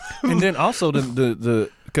up. And then also the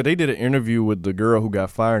because they did an interview with the girl who got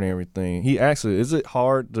fired and everything. He asked her, "Is it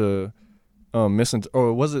hard to or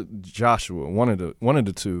was it Joshua? One of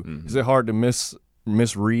the two. Mm-hmm. Is it hard to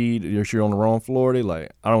misread if you're on the wrong floor?" They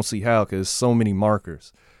like, I don't see how, because so many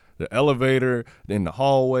markers. The elevator, in the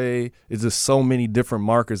hallway, it's just so many different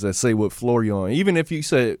markers that say what floor you're on. Even if you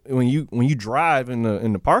said when you drive in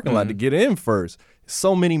the parking lot to get in first,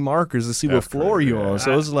 so many markers to see That's what floor crazy, you're yeah. on.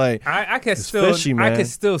 So it's like I could it's still fishy, I man. could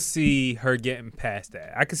still see her getting past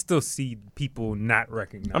that. I could still see people not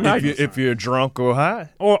recognizing I mean, if you're drunk or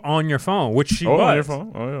high. or on your phone, which she Oh, was. on your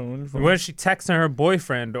phone. Oh, yeah, on your phone. When she texting her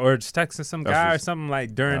boyfriend or just texting some That's guy or just- something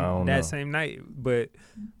like I during don't that know. same night. But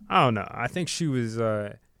I don't know. I think she was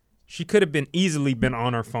she could have been easily been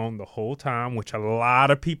on her phone the whole time, which a lot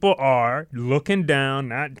of people are, looking down,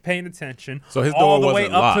 not paying attention. So his all door the way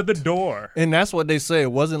wasn't up to locked. the door. And that's what they say.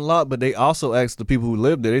 It wasn't locked, but they also asked the people who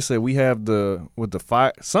lived there. They said we have with the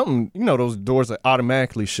fire something, those doors that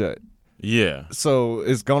automatically shut. Yeah. So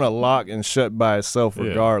it's gonna lock and shut by itself Yeah.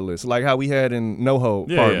 regardless. Like how we had in NoHo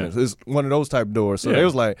Yeah, apartments. yeah. It's one of those type doors. So Yeah. they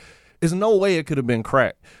was like, there's no way it could have been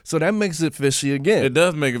cracked. So that makes it fishy again. It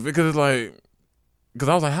does make it because it's like because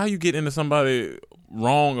I was like, how you get into somebody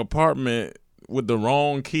wrong apartment with the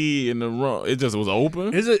wrong key and the wrong? It just was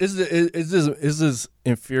open. It's just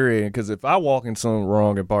infuriating because if I walk in some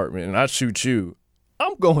wrong apartment and I shoot you,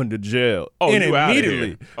 I'm going to jail. Oh, and you outta immediately.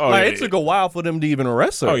 here. Oh, like yeah, it took a while for them to even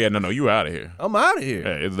arrest her. Oh yeah, no, you out of here. I'm out of here.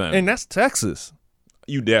 Yeah, it's done. And that's Texas.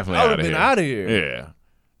 You definitely I out would of have here. been out of here.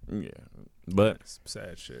 Yeah, but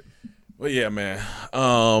Sad shit. well, yeah, man.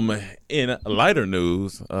 In lighter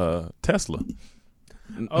news, Tesla.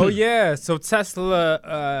 Oh yeah, so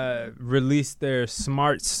Tesla released their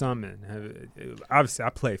smart summon. Obviously, I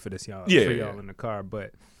play for this, y'all. Yeah, for yeah. y'all in the car,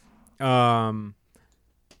 but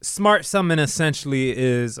Smart Summon essentially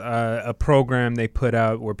is a program they put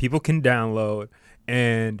out where people can download,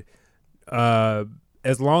 and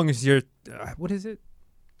as long as you're, what is it?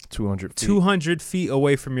 200 feet. 200 feet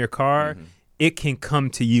away from your car, it can come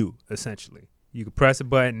to you, essentially. You can press a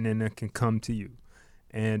button and it can come to you.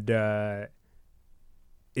 And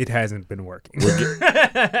it hasn't been working.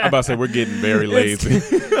 I'm about to say we're getting very lazy.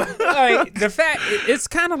 Like, the fact, it's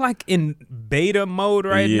kind of like in beta mode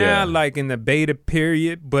right now, like in the beta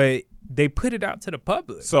period, but they put it out to the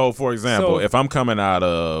public. So, for example, if I'm coming out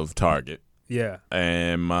of Target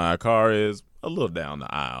and my car is a little down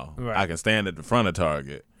the aisle, I can stand at the front of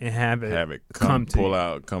Target and have it come to pull you.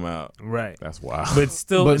 out, come out. Right. That's wild. But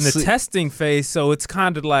still in the testing phase, so it's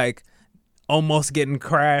kind of like almost getting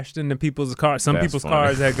crashed into people's cars. Some people's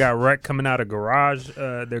cars that got wrecked coming out of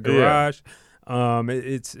their garage.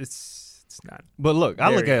 It's not. But look,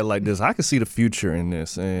 I look at it like this. I can see the future in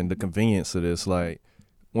this and the convenience of this. Like,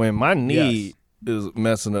 when my knee is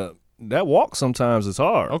messing up, that walk sometimes is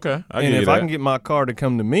hard. Okay. And if I can get my car to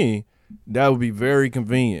come to me, that would be very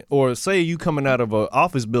convenient. Or say you coming out of an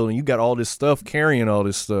office building, you got all this stuff, carrying all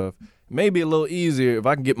this stuff. Maybe a little easier if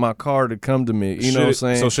I can get my car to come to me. You know what I'm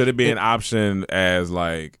saying? So should it be an option as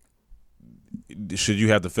like, should you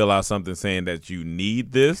have to fill out something saying that you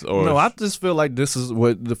need this? Or no, I just feel like this is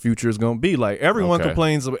what the future is going to be. Like, everyone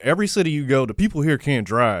complains of every city you go, the people here can't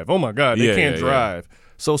drive. Oh my God, they can't drive.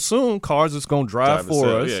 So soon cars is going to drive for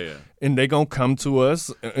us. And they going to come to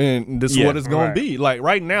us, and this is what it's going to be. Like,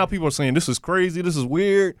 right now, people are saying, this is crazy, this is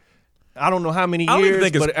weird. I don't know how many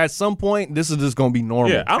years, but at some point, this is just going to be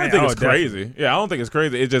normal. Yeah, I don't think it's crazy. Yeah, I don't think it's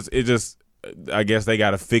crazy. It just I guess they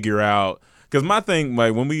got to figure out. Because my thing,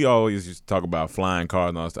 like, when we always used to talk about flying cars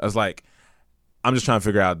and all that stuff, it's like, I'm just trying to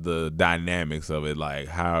figure out the dynamics of it. Like,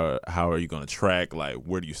 how are you going to track? Like,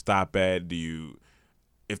 where do you stop at?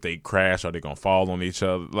 If they crash, are they gonna fall on each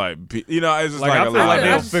other? Like, you know, it's just like I feel like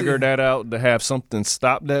they'll I figure that out to have something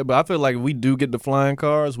stop that. But I feel like if we do get the flying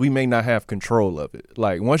cars, we may not have control of it.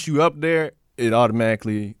 Like, once you up there, it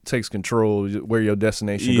automatically takes control where your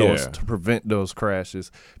destination goes to prevent those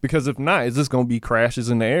crashes. Because if not, it's just gonna be crashes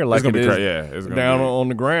in the air, like it is down on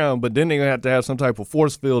the ground. But then they have to have some type of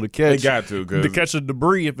force field to catch. They got to catch the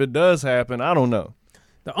debris if it does happen. I don't know.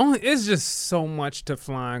 It's just so much to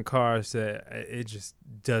flying cars that it just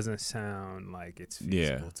doesn't sound like it's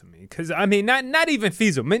feasible to me. Because, I mean, not even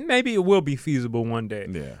feasible. Maybe it will be feasible one day.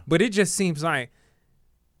 Yeah. But it just seems like,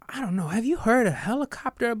 I don't know. Have you heard a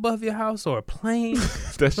helicopter above your house or a plane?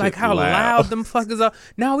 Like how loud them fuckers are.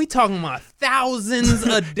 Now we talking about thousands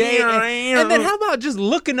a day. And then how about just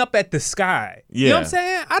looking up at the sky? Yeah. You know what I'm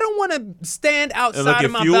saying? I don't want to stand outside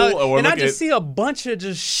of my building and I just see a bunch of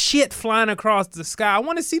just shit flying across the sky. I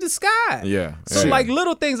want to see the sky. Yeah. So like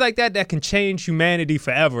little things like that can change humanity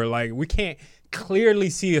forever. Like, we can't clearly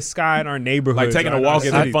see a sky in our neighborhood. Like, taking a walk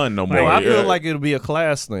isn't fun no more. I feel like it'll be a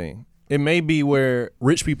class thing. It may be where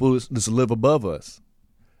rich people just live above us.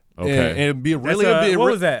 Okay. And it'd be really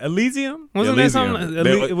what was that? Elysium? Wasn't Elysium. that something?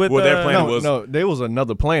 Their planet was no. There was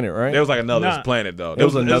another planet, right? There was like another planet though. It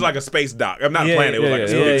was like a space dock. I'm not a planet. It was like a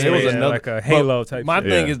space. It was another like a Halo type. My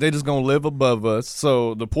thing is they just gonna live above us.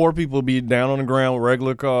 So the poor people be down on the ground with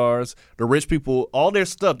regular cars. The rich people, all their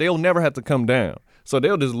stuff, they'll never have to come down. So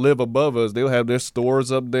they'll just live above us. They'll have their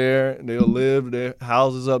stores up there. They'll live their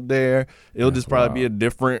houses up there. It'll just probably be a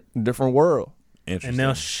different world. And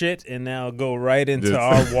they'll shit and they'll go right into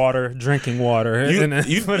our water, drinking water. You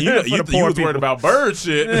was worried about bird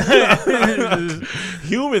shit,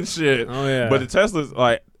 human shit. Oh yeah. But the Tesla's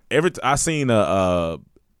like I seen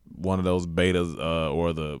one of those betas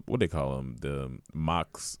or the what they call them, the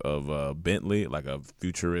mocks of Bentley, like a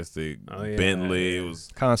futuristic Bentley. It was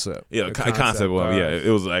concept. Yeah, concept one. Yeah, it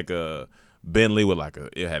was like a Bentley with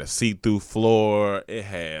it had a see-through floor. It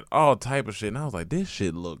had all type of shit, and I was like, this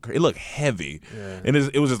shit looked heavy, and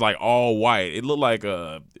it was just like all white. It looked like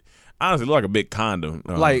honestly, it looked like a big condom.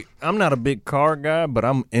 Like, I'm not a big car guy, but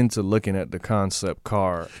I'm into looking at the concept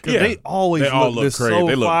car. Because they always look this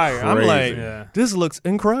crazy. So fire. Crazy. I'm like, this looks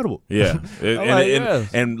incredible. Yeah.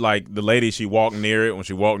 And like the lady, she walked near it. When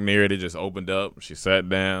she walked near it, it just opened up. She sat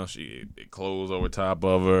down. It closed over top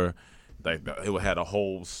of her. Like, it had a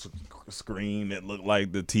whole screen that looked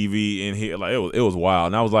like the TV in here. Like, it was wild.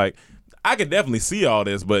 And I was like, I could definitely see all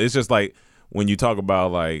this, but it's just like when you talk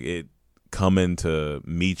about like it coming to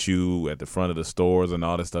meet you at the front of the stores and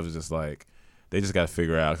all this stuff, is just like they just got to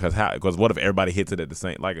figure out because what if everybody hits it at the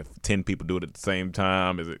same, like if 10 people do it at the same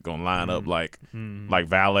time, is it gonna line up like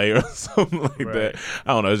valet or something like that?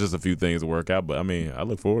 I don't know. It's just a few things to work out, but I mean, I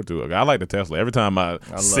look forward to it. I like the Tesla. Every time I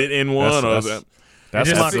sit in one, That's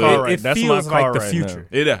It my just- car it- right. it That's my feels like car the right future.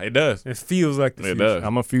 It does. It feels like the It future. does.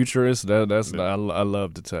 I'm a futurist. I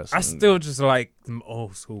love the Tesla. I still just like them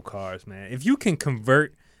old school cars, man. If you can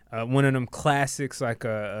convert one of them classics, like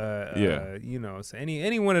so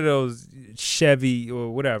any one of those Chevy or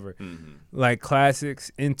whatever, like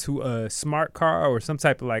classics, into a smart car or some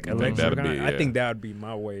type of like electric that'd car, be, I yeah. think that would be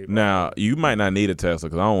my way. Now you might not need a Tesla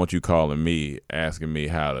because I don't want you calling me asking me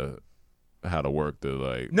how to work the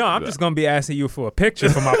like. No, I'm just gonna be asking you for a picture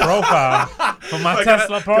for my profile, for my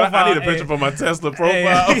Tesla profile. I need a picture for my Tesla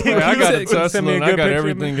profile. Hey, I got a Can you send me Tesla a and I good got picture of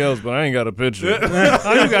everything me? else, but I ain't got a picture.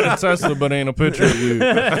 How you got a Tesla but ain't a picture of you?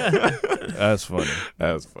 That's funny.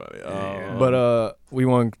 That's funny. But we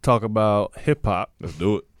want to talk about hip hop. Let's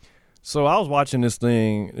do it. So I was watching this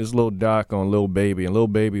little doc on Lil Baby, and Lil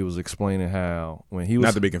Baby was explaining how when he was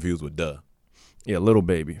Not to be confused with Duh. Lil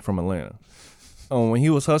Baby from Atlanta. When he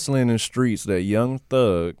was hustling in the streets, that Young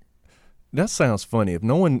Thug. That sounds funny.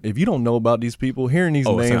 If you don't know about these people, hearing these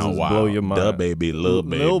It names sound will wild. blow your mind. Duh Baby, Lil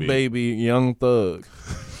Baby. Lil Baby, Young Thug.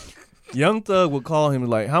 Young Thug would call him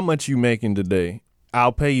like, "How much you making today?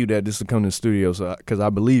 I'll pay you that just to come to the studio, because I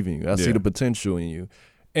believe in you. I see Yeah. the potential in you."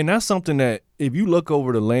 And that's something that if you look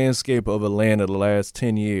over the landscape of Atlanta the last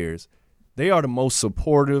 10 years, they are the most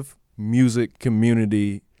supportive music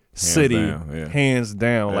community city, down, yeah. hands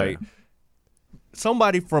down. Yeah. Like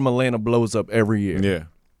somebody from Atlanta blows up every year. Yeah.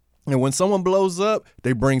 And when someone blows up,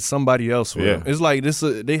 they bring somebody else with Yeah. them. It's like this.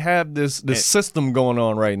 They have this system going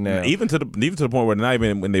on right now. Even to the point where not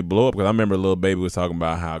even when they blow up, because I remember Lil Baby was talking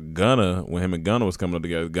about how Gunna, when him and Gunna was coming up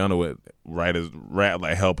together, Gunna would write his rap,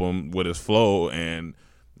 like help him with his flow, and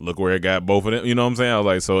look where it got both of them. You know what I'm saying? I was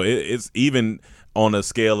like, so it's even on a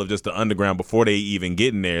scale of just the underground before they even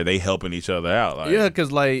get in there, they helping each other out. Like, Yeah,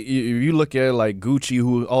 because like if you look at it, like Gucci,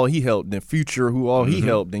 who all he helped, then Future, who all he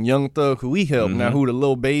helped, then Young Thug, who he helped, now who the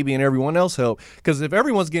Lil Baby and everyone else helped. Because if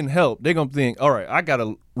everyone's getting help, they're gonna think, all right, I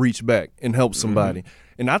gotta reach back and help somebody.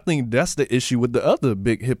 And I think that's the issue with the other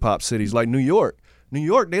big hip hop cities like New York. New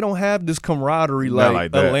York, they don't have this camaraderie Not like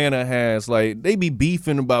like that. Atlanta has. Like they be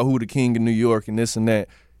beefing about who the king of New York and this and that.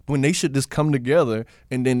 When they should just come together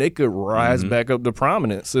and then they could rise back up to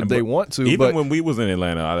prominence if they want to. even But when we was in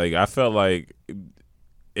Atlanta, I felt like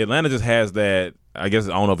Atlanta just has that. I guess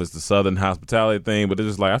I don't know if it's the Southern hospitality thing, but it's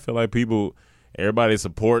just like I feel like everybody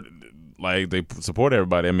support. Like they support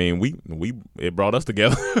everybody. I mean, it brought us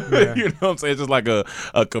together. You know what I'm saying? It's just like a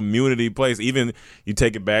community place. Even you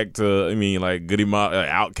take it back to, I mean, like Goody Mob,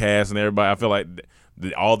 Outkast, and everybody. I feel like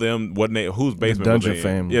all them wasn't they? Whose basement? Dungeon was they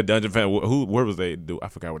in? Family. Yeah, Dungeon Family. Where was they? I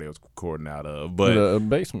forgot where they was recording out of. But the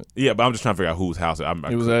basement. yeah, but I'm just trying to figure out whose house.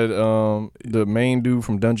 It was at the main dude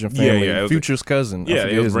from Dungeon Family, it was- Future's cousin. I Yeah,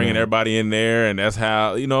 forget it was his bringing name. everybody in there, and that's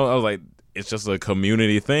how I was like, it's just a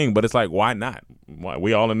community thing. But it's like, why not? Why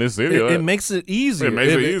we all in this city? It makes it easier. It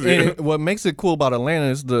makes it easier. and what makes it cool about Atlanta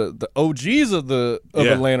is the OGs of Yeah.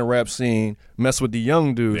 Atlanta rap scene mess with the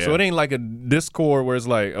young dudes. So Yeah. it ain't like a Discord where it's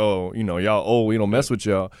like, oh, y'all old, we don't mess with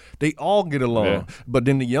y'all. They all get along. Yeah. But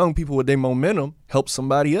then the young people with their momentum help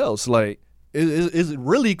somebody else. Like, it's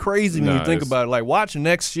really crazy when Nah, you think it's- about it. Like, watch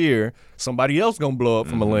next year, somebody else gonna blow up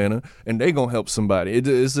from Atlanta, and they gonna help somebody.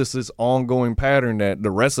 It's just this ongoing pattern that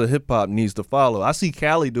the rest of hip hop needs to follow. I see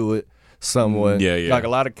Cali do it somewhat. Yeah, yeah. Like a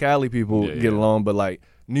lot of Cali people Yeah, get yeah. along, but like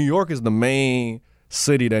New York is the main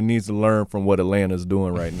city that needs to learn from what Atlanta's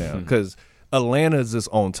doing right now, because Atlanta is just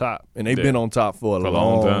on top, and they've Yeah. been on top for a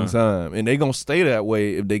long long time, and they gonna stay that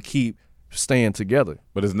way if they keep staying together.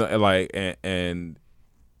 But it's not like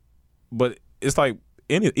but it's like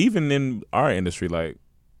even in our industry, like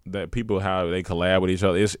that people how they collab with each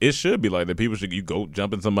other. It should be like that. People should you go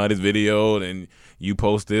jump in somebody's video and you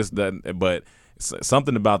post this that. But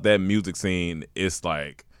something about that music scene, it's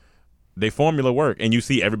like they formula work, and you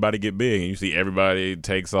see everybody get big, and you see everybody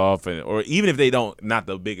takes off, or even if they don't, not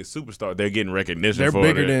the biggest superstar, they're getting recognition. They're for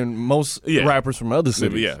bigger their- than most Yeah. rappers from other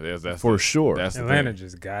cities. Yeah, that's for sure. That's the Atlanta thing.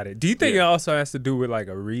 just got it. Do you think Yeah. it also has to do with like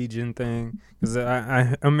a region thing? Because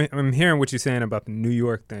I'm hearing what you're saying about the New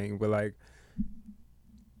York thing, but like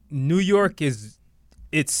New York is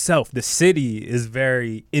itself, the city is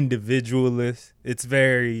very individualist. It's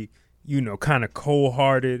very kind of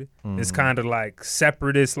cold-hearted. It's kind of like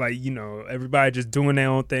separatist, like, everybody just doing their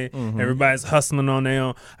own thing. Everybody's hustling on their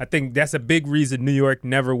own. I think that's a big reason New York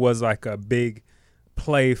never was like a big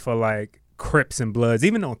play for like Crips and Bloods,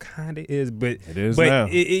 even though it kind of is, but It is but now.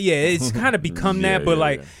 it's kind of become that, but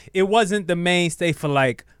like it wasn't the mainstay for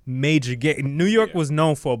like major New York was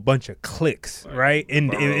known for a bunch of cliques, right? In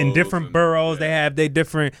different and- boroughs, they have their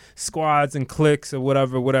different squads and cliques or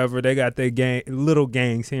whatever. They got their little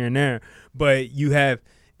gangs here and there. But you have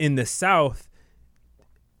in the South,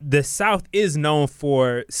 the South is known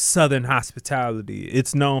for Southern hospitality.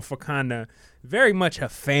 It's known for kind of very much a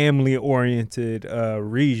family-oriented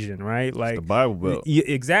region, right? Like the Bible Belt.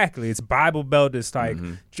 Exactly. It's Bible Belt. It's like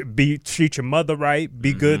treat your mother right,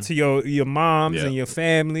 be good to your moms and your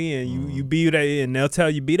family, and you be there, and they'll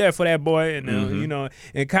tell you be there for that boy, and you know,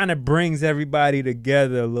 it kind of brings everybody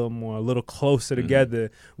together a little closer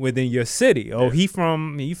together within your city. Oh, you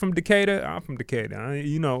from Decatur? I'm from Decatur.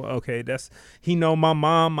 You know, okay, he know my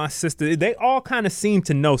mom, my sister. They all kind of seem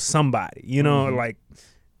to know somebody. You know, like.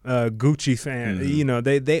 Gucci fan, you know,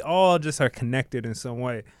 they all just are connected in some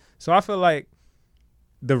way. So I feel like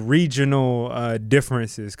the regional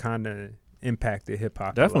differences kind of impacted hip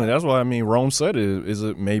hop. Definitely, that's why I mean Rome said it is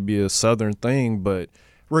it maybe a Southern thing, but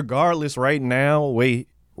regardless, right now, way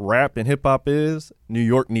rap and hip hop is, New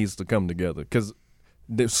York needs to come together because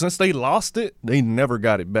since they lost it, they never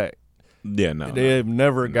got it back. Yeah, no, they have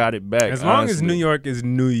never got it back. As long as New York is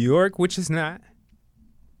New York, which is not.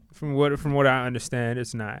 From what I understand,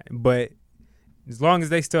 it's not. But as long as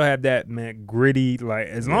they still have that, man, gritty, like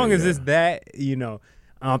as long as it's that, you know,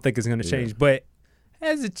 I don't think it's gonna change. But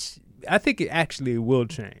I think it actually will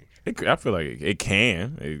change. I feel like it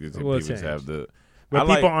can. It will change. But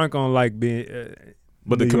people aren't gonna like being.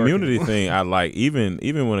 But the community thing, I like. Even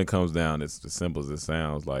when it comes down, it's as simple as it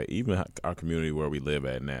sounds. Like even our community where we live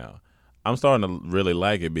at now. I'm starting to really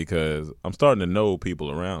like it because I'm starting to know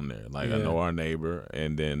people around there. Like I know our neighbor,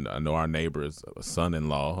 and then I know our neighbor's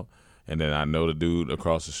son-in-law, and then I know the dude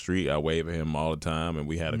across the street. I wave at him all the time, and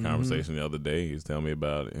we had a conversation the other day. He was telling me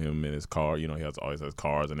about him in his car. You know, he always has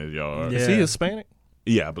cars in his yard. Yeah. Is he Hispanic?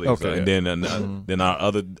 Yeah, I believe so. And then our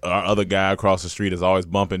other guy across the street is always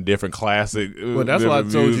bumping different classic. Well, that's why I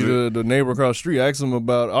told you the neighbor across the street. Ask him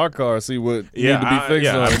about our car, see what need to be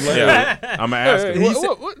fixed on. I'm gonna ask him.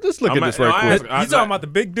 Let's look at this right quick. You talking about the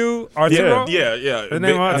big dude, Arturo? Yeah.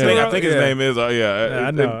 I think his name is. I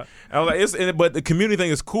know. I was like, but the community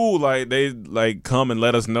thing is cool. Like they like come and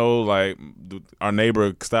let us know. Like our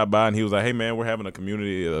neighbor stopped by and he was like, "Hey man, we're having a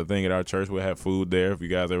community thing at our church. We'll have food there. If you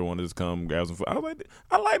guys ever want to just come grab some food." I was like,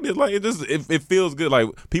 I like this. Like it feels good. Like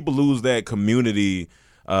people lose that community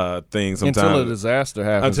thing sometimes until a disaster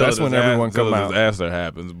happens. That's when everyone comes out. Until a disaster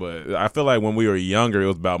happens. But I feel like when we were younger, it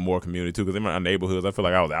was about more community too. Because in our neighborhoods, I feel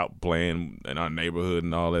like I was out playing in our neighborhood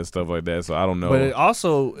and all that stuff like that. So I don't know. But it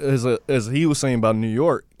also as he was saying about New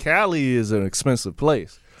York, Cali is an expensive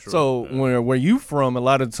place. True. So where you from, a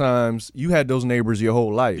lot of times you had those neighbors your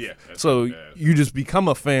whole life. Yeah, so you just become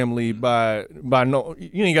a family by no.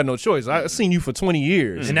 You ain't got no choice. I've seen you for 20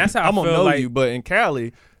 years, and that's how I'm I gonna know like, you. But in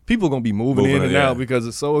Cali, people gonna be moving in and out because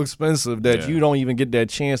it's so expensive that you don't even get that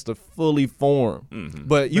chance to fully form.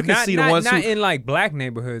 But you can see the ones not in like black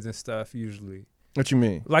neighborhoods and stuff usually. What you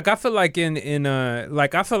mean? Like I feel like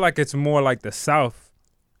I feel like it's more like the South.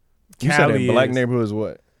 You said in black neighborhoods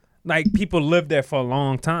what? Like people live there for a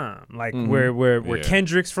long time, like where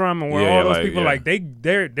Kendrick's from and where all those people like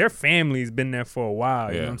their family's been there for a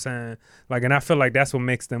while. You know what I'm saying? Like, and I feel like that's what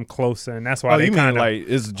makes them closer, and that's why they kind of like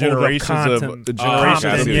it's generations of people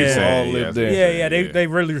all live there. They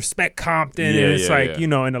really respect Compton, and it's like you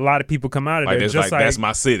know, and a lot of people come out of there just like that's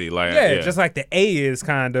my city, like just like the A is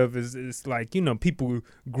kind of is like you know people who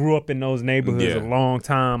grew up in those neighborhoods a long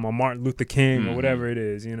time, or Martin Luther King or whatever it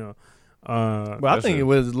is, you know. But I think it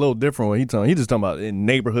was a little different when he just talking about in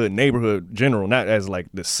neighborhood general, not as like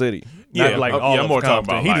the city. Not like all of more Compton.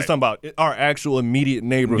 talking about he just talking about our actual immediate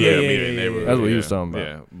neighborhood. Immediate neighborhood. That's what he was talking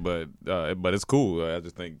about. Yeah, but it's cool. I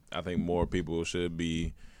think more people should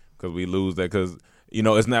be, because we lose that because. You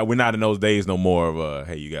know, we're not in those days no more of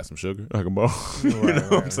hey, you got some sugar I can borrow. You know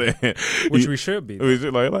what I'm saying? Which we should be. We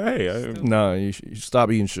should like hey, no, you stop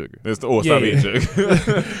eating sugar. Stop eating sugar.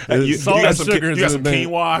 you got some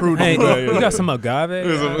quinoa. Hey, you got some agave.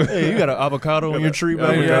 Hey, you got an avocado on your tree,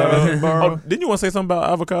 baby. Didn't you want to say something about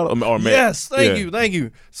avocado? Yes, thank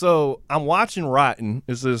you. So I'm watching Rotten.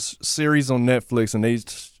 It's this series on Netflix, and they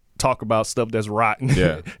talk about stuff that's rotten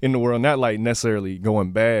in the world, not like necessarily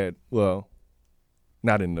going bad. Well.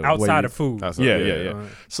 Not in the outside of food. Yeah.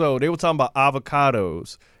 So they were talking about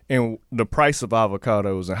avocados and the price of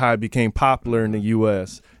avocados and how it became popular in the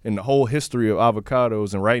U.S. and the whole history of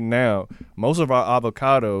avocados. And right now, most of our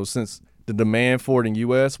avocados, since the demand for it in the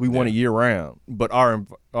U.S., we want it year round. But our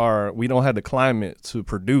we don't have the climate to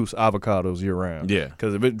produce avocados year round. Yeah.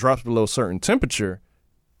 Because if it drops below a certain temperature,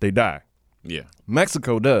 they die. Yeah.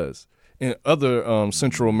 Mexico does. And other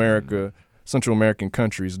Central American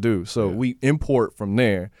countries do. So we import from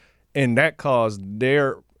there, and that caused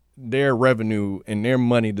their revenue and their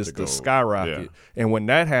money just to skyrocket. And when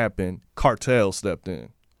that happened, cartels stepped in.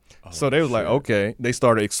 So they was like, okay. They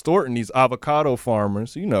started extorting these avocado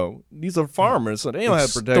farmers. You know, these are farmers, so they don't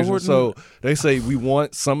have protection. So they say, we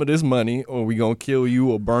want some of this money or we going to kill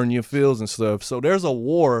you or burn your fields and stuff. So there's a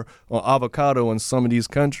war on avocado in some of these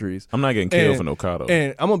countries. I'm not getting killed for no avocado.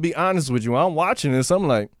 And I'm going to be honest with you. I'm watching this. I'm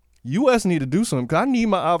like, U.S. need to do something because I need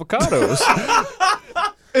my avocados.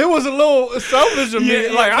 It was a little selfish of me.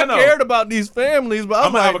 I cared about these families, but I'm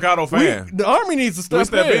an like, avocado fan. The Army needs to step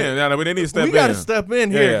in. Yeah, they need to step in. We got to step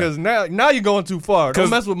in here because now you're going too far. Don't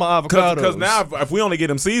mess with my avocados. Because now if we only get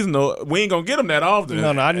them seasonal, we ain't going to get them that often.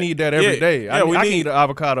 No, I need that every day. I need an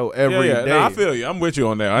avocado every day. No, I feel you. I'm with you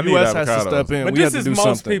on that. I need U.S. avocados. has to step in. But we this have to is do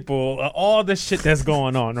most something. people, all the shit that's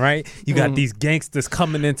going on, right? You got these gangsters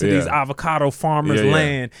coming into these avocado farmers'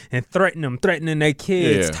 land and threatening their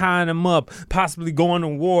kids, tying them up, possibly going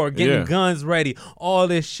to war, getting guns ready, all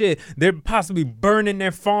this shit. They're possibly burning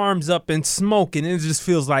their farms up and smoking. It just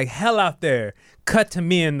feels like hell out there. Cut to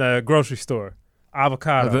me in the grocery store.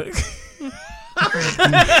 Avocado.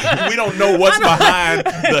 We don't know what's behind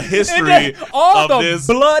the history all of the this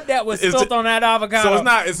blood that was spilled on that avocado.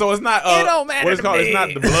 So it's not. It don't matter What it's called? to me. It's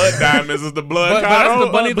not the blood diamonds. It's the blood. But that's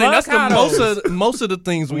the funny thing. blood That's the avocados. most of the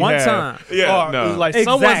things we One have. time. Like Exactly.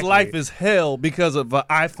 someone's life is hell because of an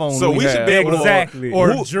iPhone. So we should have, be able to- Exactly.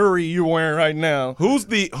 or a jewelry you're wearing right now. Who's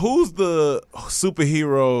the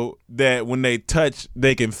superhero that when they touch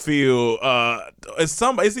they can feel? It's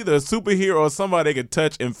either a superhero or somebody they can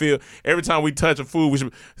touch and feel. Every time we touch a food, we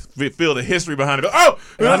should feel the history behind it. Oh,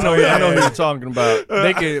 I know who you're talking about.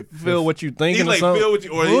 They can feel what you're thinking. He's like or something. feel what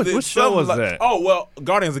you. Or What show was that? Oh well,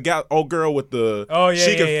 Guardians of the old girl with the. Oh, yeah,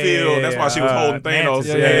 she can yeah, feel. yeah, That's why she was holding Mantis.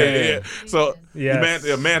 Thanos. Yeah. So Yes.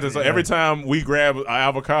 Mantis. So every time we grab an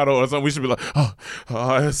avocado or something, we should be like, oh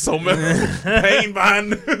there's so much pain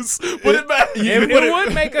behind this. Put it back. It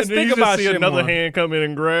would make us And then think you about just see shit another more. hand come in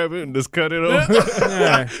and grab it and just cut it off.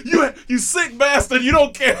 Yeah. You sick bastard. You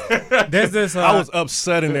don't care. There's this. I was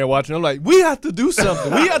upset in there watching. I'm like, we have to do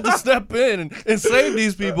something. We have to step in and save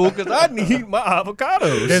these people because I need my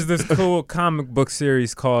avocados. There's this cool comic book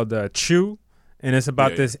series called Chew, and it's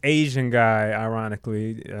about Yeah. this Asian guy,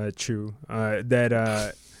 ironically, Chew,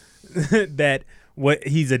 that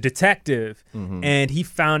he's a detective, and he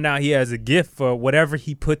found out he has a gift for whatever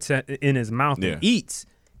he puts in his mouth Yeah. and eats.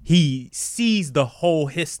 He sees the whole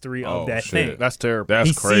history of that shit. thing. That's terrible. That's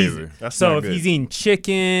He sees crazy. it. That's So not if good. he's eating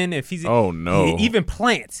chicken, if he's Oh, no. even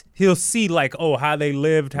plants, he'll see like how they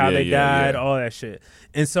lived, how Yeah, they yeah, died, yeah. all that shit.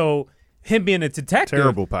 And so him being a detective,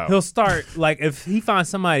 Terrible power. he'll start like if he finds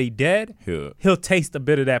somebody dead, he'll taste a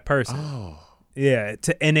bit of that person. Oh. Yeah,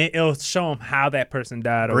 and it'll show him how that person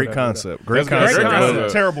died. Or Great whatever. concept. Great That's Great concept.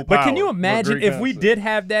 concept. Terrible power. But can you imagine great if we concept. did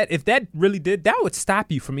have that? If that really did, that would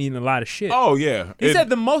stop you from eating a lot of shit. Oh yeah. He said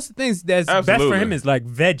the most things that's best for Absolutely. him is like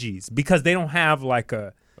veggies because they don't have like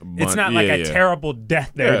a. It's Bun- not like yeah, a yeah. terrible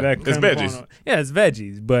death there. Yeah, that it's come veggies. on. Yeah, it's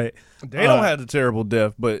veggies, but They don't have the terrible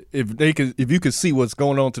death, but if you could see what's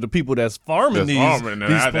going on to the people that's farming these that's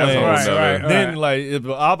plants, right. then like if an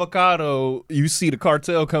avocado, you see the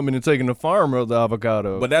cartel coming and taking the farmer of the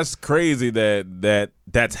avocado. But that's crazy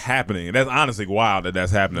that's happening. That's honestly wild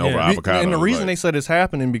that's happening over avocado. And the reason they said it's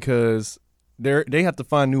happening because they have to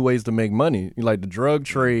find new ways to make money. Like the drug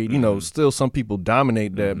trade, still some people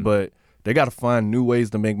dominate that, but they got to find new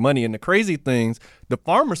ways to make money. And the crazy things, the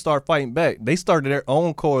farmers start fighting back. They started their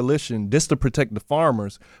own coalition just to protect the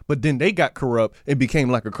farmers, but then they got corrupt and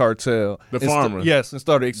became like a cartel. The And farmers. yes, and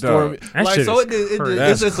started extorting. That Like shit so, is it's crazy.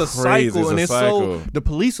 just a That's crazy. cycle, and It's it's a cycle. so the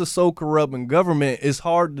police are so corrupt and government it's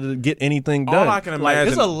hard to get anything All done. I can Like,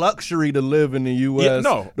 it's imagine- a luxury to live in the U.S. Yeah,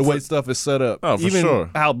 no, the way stuff is set up. Oh, for Even sure.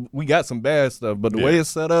 how we got some bad stuff, but the way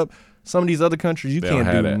it's set up, some of these other countries you They don't can't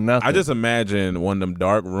have do that. nothing. I just imagine one of them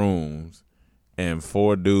dark rooms and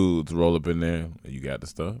 4 dudes roll up in there. You got the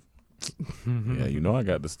stuff? Yeah, you know I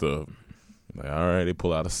got the stuff. Like, all right, they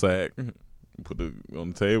pull out a sack, put it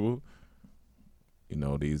on the table.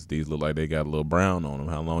 These look like they got a little brown on them.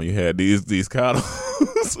 How long you had these cows?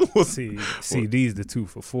 see, these the 2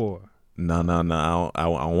 for $4. No. I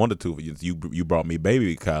wanted to. You brought me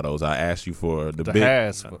baby avocados. I asked you for the big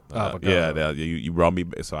Hass avocado. Yeah, you brought me,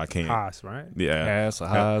 so I can't. Haas, right? Yeah, Hass, a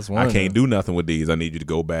Haas, one I of can't them. do nothing with these. I need you to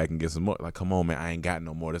go back and get some more. Like, come on, man, I ain't got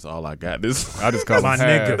no more. That's all I got. This I just call My them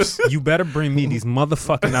Hass. niggas, you better bring me these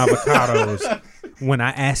motherfucking avocados when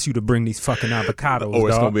I ask you to bring these fucking avocados. or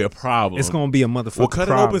it's dog. gonna be a problem. It's gonna be a motherfucking Well, cut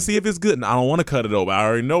problem. it open, see if it's good. And I don't want to cut it open. I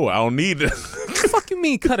already know. I don't need it. What the fuck you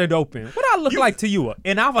mean cut it open? What I look like to you?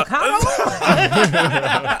 An avocado?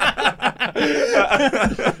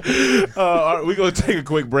 All right, we're gonna take a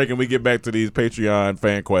quick break and we get back to these Patreon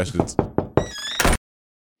fan questions.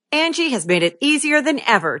 Angie has made it easier than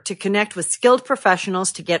ever to connect with skilled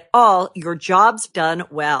professionals to get all your jobs done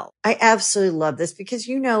well. I absolutely love this because,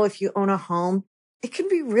 you know, if you own a home, it can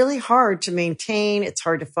be really hard to maintain. It's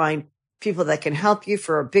hard to find people that can help you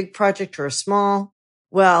for a big project or a small.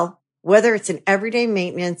 Well, whether it's in everyday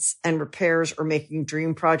maintenance and repairs or making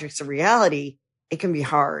dream projects a reality, it can be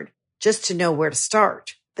hard just to know where to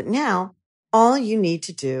start. But now, all you need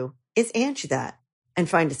to do is Angie that and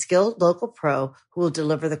find a skilled local pro who will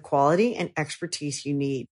deliver the quality and expertise you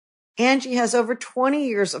need. Angie has over 20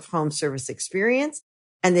 years of home service experience,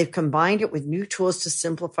 and they've combined it with new tools to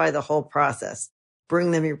simplify the whole process.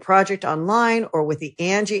 Bring them your project online or with the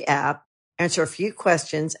Angie app, answer a few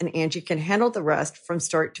questions, and Angie can handle the rest from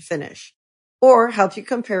start to finish. Or help you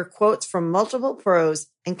compare quotes from multiple pros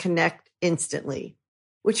and connect instantly,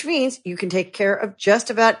 which means you can take care of just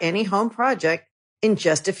about any home project in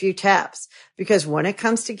just a few taps. Because when it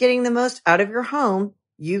comes to getting the most out of your home,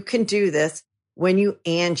 you can do this when you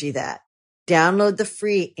Angie that. Download the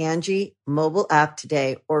free Angie mobile app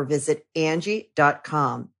today or visit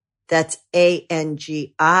Angie.com. That's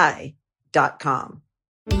ANGI.com.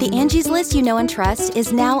 The Angie's List you know and trust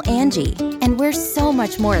is now Angie, and we're so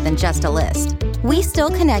much more than just a list. We still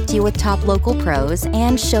connect you with top local pros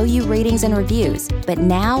and show you ratings and reviews, but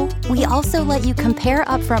now we also let you compare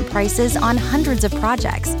upfront prices on hundreds of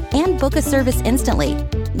projects and book a service instantly.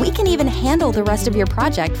 We can even handle the rest of your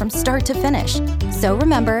project from start to finish. So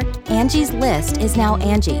remember, Angie's List is now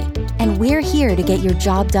Angie, and we're here to get your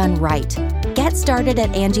job done right. Get started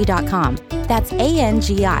at Angie.com. That's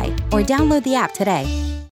ANGI, or download the app today.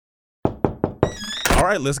 All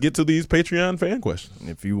right, let's get to these Patreon fan questions.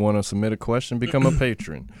 If you want to submit a question, become a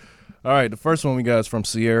patron. All right, the first one we got is from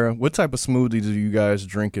Sierra. What type of smoothies do you guys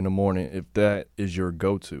drink in the morning if that is your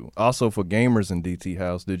go-to? Also, for gamers in DT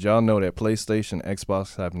House, did y'all know that PlayStation and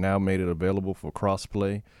Xbox have now made it available for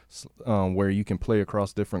cross-play, where you can play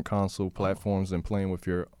across different console platforms and playing with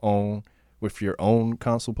your own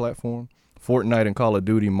console platform? Fortnite and Call of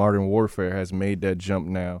Duty Modern Warfare has made that jump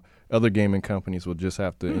now. Other gaming companies will just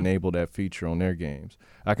have to enable that feature on their games.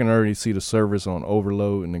 I can already see the servers on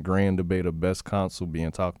overload and the grand debate of best console being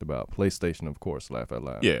talked about. PlayStation, of course, laugh out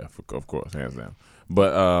loud. Yeah, of course, hands down.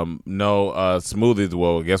 But no, smoothies,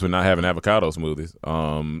 well, I guess we're not having avocado smoothies.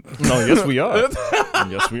 No, yes, we are.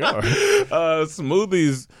 Yes, we are.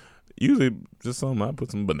 Smoothies, usually just something, I put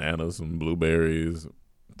some bananas, some blueberries,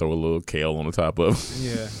 throw a little kale on the top of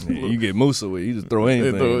it. Yeah. You get Musa with it. You just throw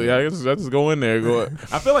anything. I just go in there.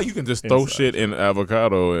 I feel like you can just throw shit in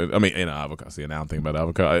avocado. In avocado. See, now I'm thinking about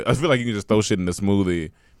avocado. I feel like you can just throw shit in the smoothie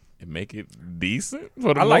and make it decent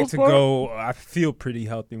for the I like most to part. go. I feel pretty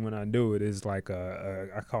healthy when I do it. It's like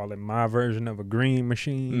I call it my version of a green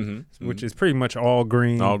machine, which is pretty much all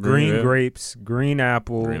green. Green yeah. grapes, green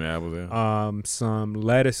apple, yeah. some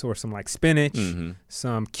lettuce or some like spinach,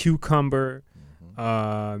 some cucumber.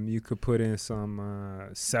 You could put in some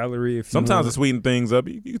celery if Sometimes you to want. sweeten things up,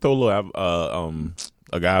 you can throw a little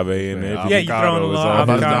agave in there. Yeah, you throw in a little I'm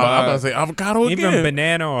about avocado. to say avocado Even again.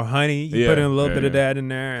 banana or honey, you put in a little bit of that in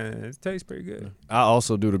there, and it tastes pretty good. I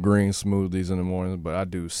also do the green smoothies in the morning, but I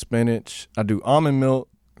do spinach. I do almond milk,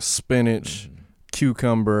 spinach,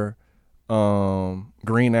 cucumber,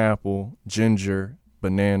 green apple, ginger,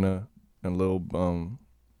 banana, and a little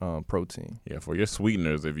protein. Yeah, for your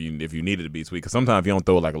sweeteners, if you need it to be sweet, because sometimes if you don't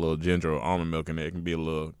throw like a little ginger or almond milk in there, it can be a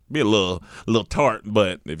little tart.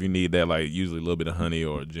 But if you need that, like usually a little bit of honey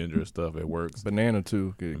or ginger stuff, it works. Banana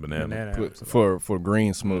too. Banana. For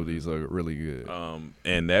green smoothies are really good.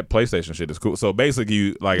 And that PlayStation shit is cool. So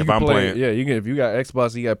basically, if I'm play, playing, yeah, you can. If you got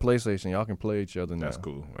Xbox, you got PlayStation, y'all can play each other now. that's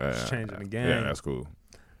cool. It's changing the game. Yeah, that's cool.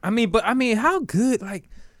 I mean, how good? Like,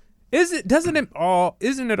 isn't it all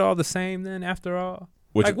the same then? After all.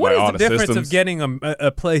 What is all the difference systems? of getting a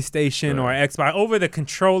PlayStation or Xbox over the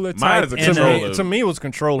controller type? Mine is a controller. To me, it was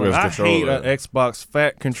controller. It was I controller. hate an Xbox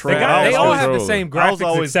fat controller. They all have the controller. same I was graphics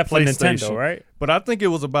always except for PlayStation. Nintendo, right? But I think it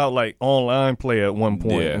was about like online play at one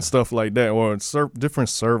point and stuff like that, or different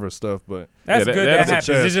server stuff. But That's good that that's a happens.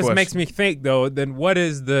 It chess just question. makes me think though. Then what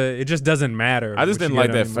is it just doesn't matter. I just what didn't you like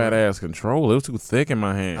get that anymore. fat ass controller. It was too thick in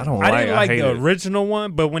my hand. I don't I like. didn't like hate the it. original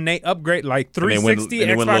one, but when they upgrade like And they went- 360, and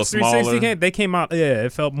they went a little Xbox 360 smaller. came, they came out. Yeah,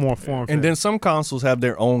 it felt more form. And then some consoles have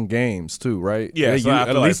their own games too, right? Yeah, so I at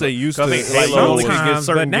feel least like they used to. 'cause I think Like, you Halo only could get sometimes,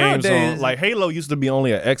 certain but games on. nowadays- Like Halo used to be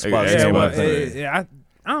only an Xbox Yeah, game. well, I think.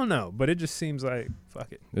 I don't know, but it just seems like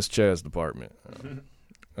fuck it. It's Chaz department.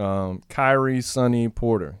 Kyrie Sonny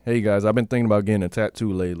Porter. Hey guys, I've been thinking about getting a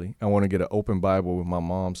tattoo lately. I want to get an open Bible with my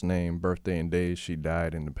mom's name, birthday, and days she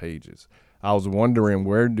died in the pages. I was wondering,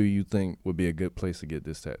 where do you think would be a good place to get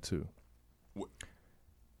this tattoo?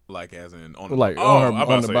 Like as in on the like oh, on I'm her about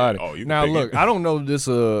on to the say, body. Oh, you can Now pick look, it. I don't know if this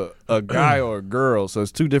a guy or a girl, so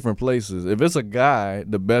it's two different places. If it's a guy,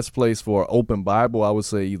 the best place for an open Bible, I would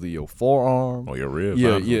say either your forearm, Oh, your ribs.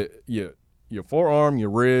 yeah, honestly. your forearm, your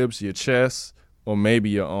ribs, your chest, or maybe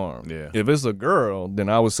your arm. Yeah. If it's a girl, then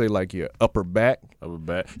I would say like your upper back. Upper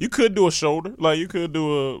back. You could do a shoulder. Like you could do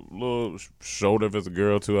a little shoulder if it's a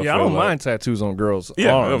girl too. I don't mind tattoos on girls'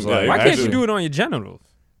 Yeah, arms. yeah, like, Why can't actually- you do it on your genitals?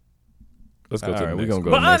 Let's go All to right, the we're next gonna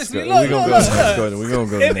go. But to the next honestly, que- we gonna go to the next look. question. We're gonna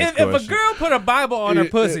go to the If, next if a question. girl put a Bible on her Yeah,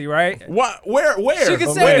 pussy, right? What? Where? She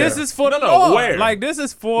can say Where? this is for the no, Lord. Where? Like this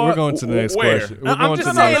is for. We're going to the next Where? question. We're I'm going just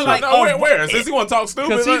to the saying, next like, question. where? Since you want to talk stupid,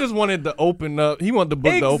 Because he like- just wanted to open up. He wanted the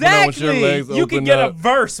book to open up with your legs Exactly. You open can get a up.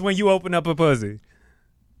 verse when you open up a pussy.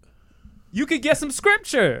 You could get some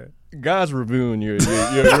scripture. God's reviewing your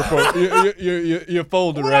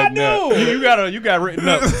folder What right I now. do? You got written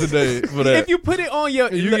up today for that. If you put it on your,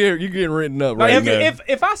 you getting written up like, right now.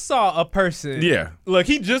 if I saw a person, yeah. Look,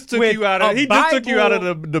 he just took With you out a of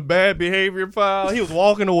Bible- the bad behavior file. He was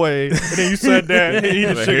walking away, and then you sat down, and he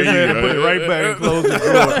just shook his head and put it right back and closed the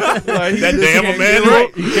door. Like, That damn can't man get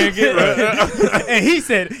right. He can't get right. and he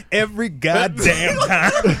said every goddamn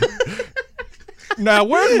time. Now,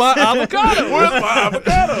 where's my avocado? Where's my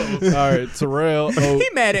avocado? All right, Terrell. Oh, He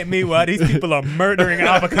mad at me while these people are murdering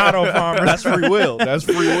avocado farmers. that's free will. That's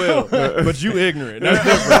free will. But you ignorant. That's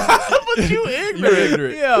different. But you ignorant. You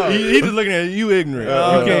ignorant. Yeah. He just looking at you ignorant.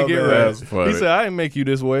 Oh, you can't get man, right. that's funny. He said, I didn't make you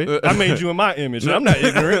this way. I made you in my image. I'm not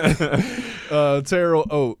ignorant.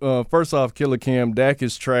 Terrell, first off, Killer Cam, Dak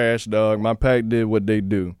is trash, dog. My pack did what they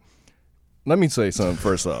do. Let me say something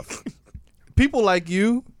first off. People like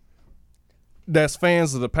you that's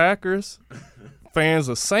fans of the Packers, fans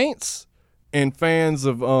of Saints, and fans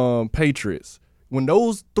of Patriots. When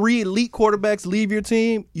those three elite quarterbacks leave your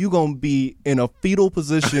team, you're going to be in a fetal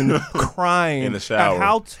position crying In the shower. at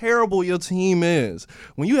how terrible your team is.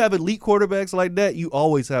 When you have elite quarterbacks like that, you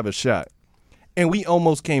always have a shot. And we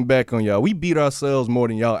almost came back on y'all. We beat ourselves more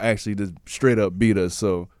than y'all actually just straight up beat us.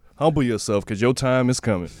 So humble yourself because your time is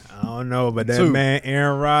coming. I don't know, but that Two. man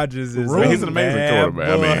Aaron Rodgers is Man, he's an amazing quarterback.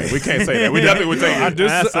 I mean, we can't say that. We definitely would take it.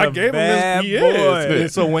 That's I a gave him bad this. He boy. is.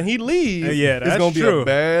 And so when he leaves, Yeah, it's that's going to be true. a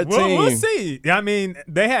bad Well, team. we'll see. I mean,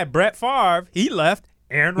 they had Brett Favre. He left.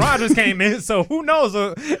 Aaron Rodgers came in. So who knows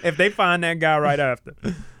if they find that guy right after.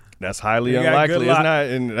 That's highly They got unlikely. good It's luck. not,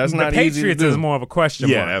 and that's The not easy to Patriots do. is more of a question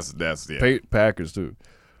Yeah, mark. that's yeah. Packers too.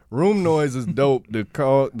 Room noise is dope. The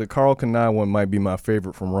Carl Kanai one might be my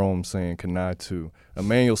favorite from Rome, saying Kanai too.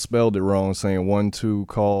 Emmanuel spelled it wrong, saying 1-2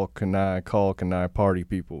 call Kanai party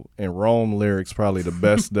people. And Rome lyrics probably the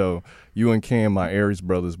best though. You and Cam, my Aries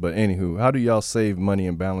brothers. But anywho, how do y'all save money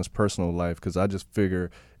and balance personal life? Because I just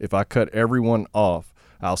figure if I cut everyone off,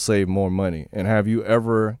 I'll save more money. And have you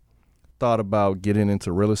ever thought about getting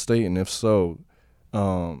into real estate? And if so,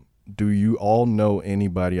 do you all know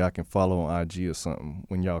anybody I can follow on IG or something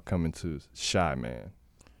when y'all come into Shy Man?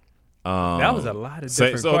 That was a lot of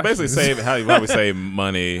different So basically, questions. how do we save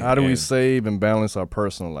money? How do we and- save and balance our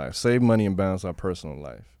personal life? Save money and balance our personal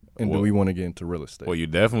life. And do Well- we want to get into real estate? Well, you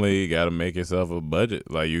definitely got to make yourself a budget.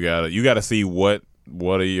 Like you gotta see what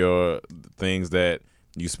are your things that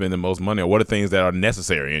you spend the most money on. What are things that are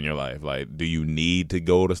necessary in your life? Like, do you need to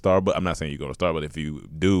go to Starbucks? I'm not saying you go to Starbucks. But if you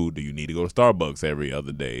do you need to go to Starbucks every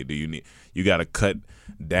other day? You got to cut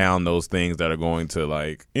down those things that are going to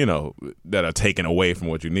that are taken away from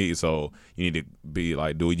what you need. So you need to be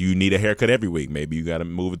like, do you need a haircut every week? Maybe you got to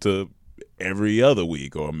move it to every other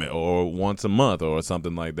week or once a month or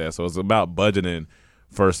something like that. So it's about budgeting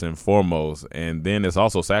first and foremost, and then it's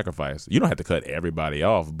also sacrifice. You don't have to cut everybody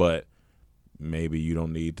off, but maybe you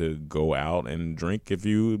don't need to go out and drink if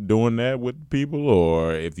you doing that with people,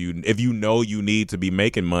 or if you know you need to be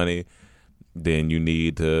making money, then you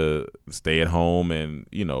need to stay at home and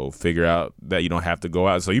figure out that you don't have to go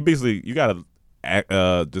out. So you gotta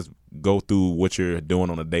just go through what you're doing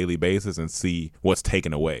on a daily basis and see what's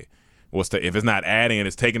taken away. If it's not adding and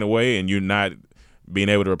it's taken away and you're not being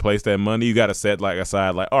able to replace that money, you got to set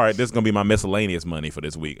aside all right, this is gonna be my miscellaneous money for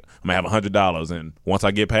this week. I'm gonna have $100, and once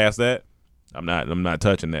I get past that, I'm not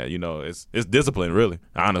touching that. It's discipline, really.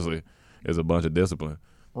 Honestly, it's a bunch of discipline.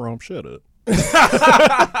 Rom, shut up.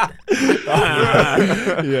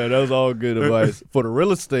 Yeah, that was all good advice. For the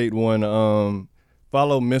real estate one,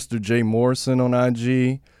 follow Mr. J Morrison on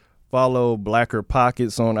IG. Follow Blacker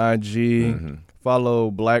Pockets on IG. Follow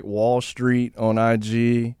Black Wall Street on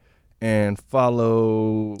IG. And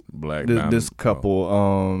follow Black this Diamond.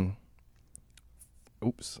 couple.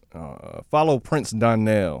 Follow Prince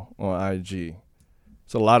Donnell on IG.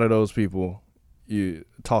 So a lot of those people you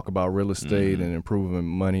talk about real estate and improving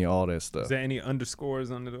money, all that stuff. Is there any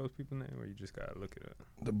underscores under those people's name, or you just gotta look it up?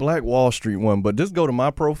 The Black Wall Street one, but just go to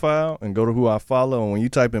my profile and go to who I follow, and when you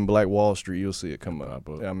type in Black Wall Street, you'll see it come up.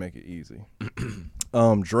 I'll make it easy.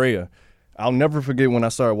 Drea, I'll never forget when I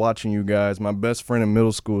started watching you guys. My best friend in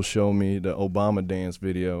middle school showed me the Obama dance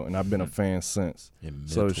video, and I've been a fan since.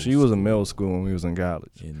 So she was in middle school when we was in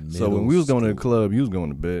college. So when we was going to the club, you was going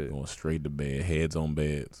to bed. Going straight to bed, heads on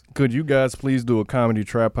beds. Could you guys please do a comedy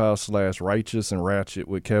trap house / Righteous and Ratchet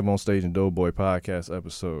with Kev on Stage and Doughboy podcast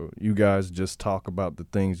episode? You guys just talk about the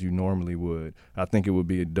things you normally would. I think it would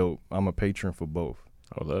be a dope. I'm a patron for both.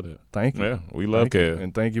 I love that. Thank you. Yeah, we love Kev.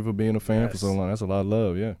 And thank you for being a fan for so long. That's a lot of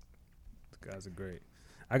love, yeah. Guys are great.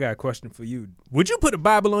 I got a question for you. Would you put a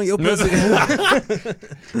Bible on your pussy?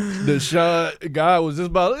 The shot guy was just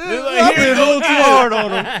about, I've been a little too hard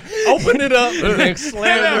on him. Open it up and then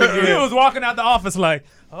slam it again. He was walking out the office like,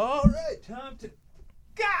 all right, time to,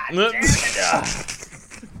 God damn it.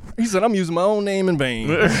 He said, I'm using my own name in vain.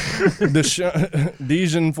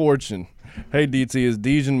 Dejan Fortune. Hey, DT, it's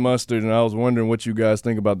Dejan Mustard, and I was wondering what you guys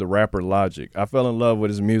think about the rapper Logic. I fell in love with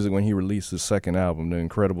his music when he released his second album, The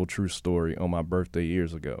Incredible True Story, on my birthday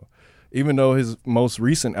years ago. Even though his most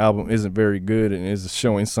recent album isn't very good and is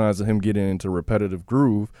showing signs of him getting into repetitive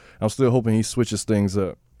groove, I'm still hoping he switches things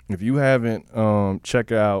up. If you haven't,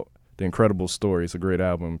 check out The Incredible Story. It's a great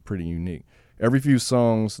album, pretty unique. Every few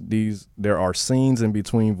songs, there are scenes in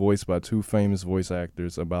between voiced by two famous voice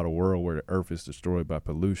actors about a world where the Earth is destroyed by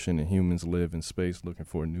pollution and humans live in space looking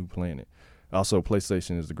for a new planet. Also,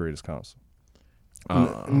 PlayStation is the greatest console.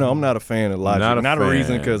 No, I'm not a fan of Logic. Not a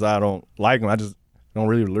reason because I don't like him. I just don't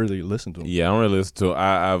really listen to him. Yeah, I don't really listen to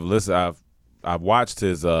him. I've watched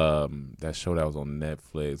his that show that was on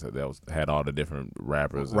Netflix that had all the different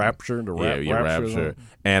rappers. Rapture.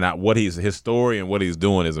 And his story and what he's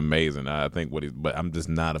doing is amazing. I think but I'm just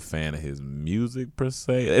not a fan of his music per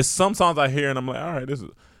se. It's some songs I hear and I'm like, all right, this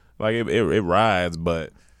is like it rides,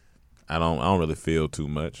 but I don't really feel too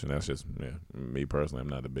much, and that's just me personally. I'm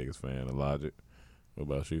not the biggest fan of Logic. What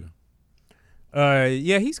about you?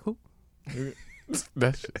 Yeah, he's cool.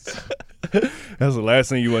 That's the last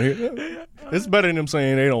thing you want to hear. It's better than them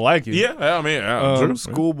saying they don't like it. Yeah, I mean,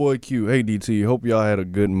 Schoolboy Q. Hey, DT, hope y'all had a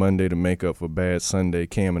good Monday to make up for bad Sunday,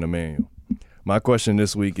 Cam and Emmanuel. My question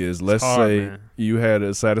this week is, let's say you had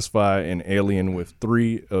to satisfy an alien with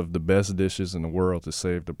 3 of the best dishes in the world to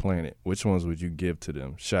save the planet. Which ones would you give to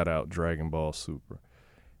them? Shout out Dragon Ball Super.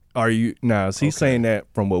 Is he saying that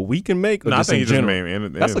from what we can make or just in general?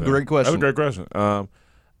 That's a great question. That's a great question.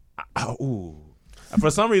 For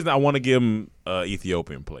some reason, I want to give him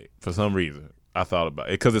Ethiopian plate. For some reason, I thought about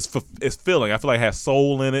it because it's filling. I feel like it has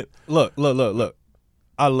soul in it. Look.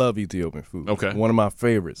 I love Ethiopian food. Okay, one of my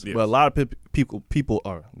favorites. Yes. But a lot of people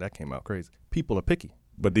are. That came out crazy. People are picky.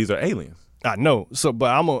 But these are aliens. I know. So,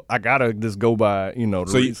 but I gotta just go by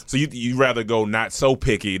So you rather go not so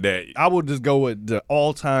picky that I would just go with the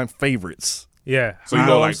all-time favorites. Yeah. So you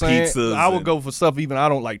go like pizzas. I would go for stuff even I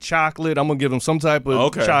don't like chocolate. I'm gonna give them some type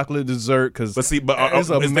of chocolate dessert because is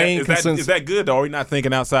that good though? Or are we not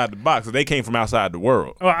thinking outside the box? They came from outside the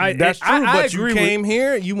world. That's true. But you came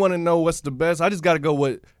here. You want to know what's the best. I just got to go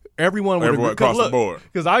with everyone would agree. Across the board.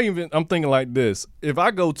 Because I'm thinking like this. If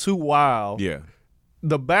I go too wild,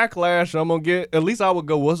 the backlash I'm gonna get. At least I would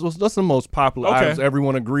go. What's the most popular items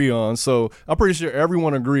everyone agree on? So I'm pretty sure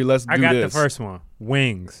everyone agree. Let's do this. I got the first one.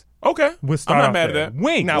 Wings. Okay, we'll I'm not mad at that.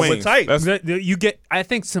 Wings. Now with type, you get. I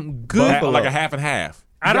think some good, like a half and half.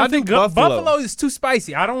 I don't think buffalo is too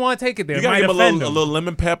spicy. I don't want to take it there. You gotta give a little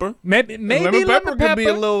lemon pepper. Maybe lemon pepper could be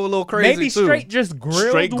a little crazy. Maybe too. straight just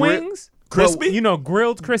grilled wings. Crispy,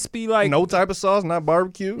 grilled crispy, like no type of sauce, not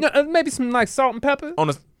barbecue. No, maybe some like salt and pepper.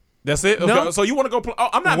 That's it. Okay. No. So you want to go?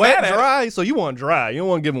 I'm not wet, mad at dry. So you want dry? You don't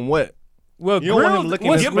want to give them wet. Well, you don't want him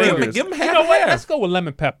licking his fingers. Give him half. You know what? Let's go with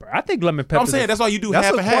lemon pepper. I think lemon pepper. I'm saying that's why you do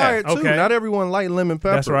half and half. Too. Okay. Not everyone like lemon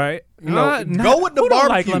pepper. That's right. Go with the barbecue.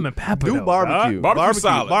 Like lemon pepper, do barbecue. Barbecue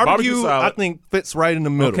solid. Barbecue I think fits right in the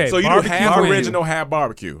middle. Okay. So you do half original, half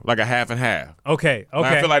barbecue, like a half and half. Okay.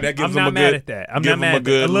 I feel like that gives them a good. I'm not mad at that. I'm not mad at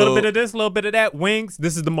that. A little bit of this, a little bit of that. Wings.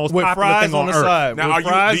 This is the most popular thing on earth.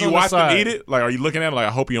 Now, do you watch them eat it? Like, are you looking at it like,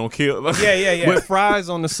 I hope you don't kill? Yeah. With fries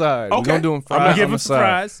on the side. We're gonna do them fries. I'm gonna give them some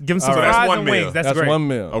fries. Give them some fries and wings. That's great. That's one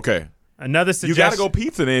meal. Okay. Another suggestion. You got to go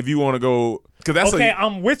pizza then if you want to go.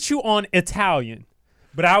 I'm with you on Italian,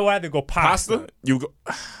 but I would rather go pasta. You go.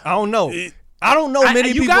 I don't know. I don't know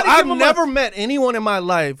many people. I've never met anyone in my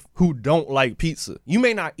life who don't like pizza. You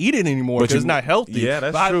may not eat it anymore because it's not healthy. Yeah,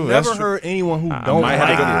 that's but true. I've never heard anyone who don't like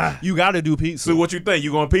it. You got to do pizza. So what you think?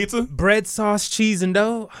 You going pizza? Bread, sauce, cheese, and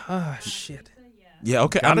dough? Oh, shit. Yeah,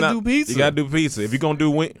 okay. Gotta do pizza. You gotta do pizza. If you're gonna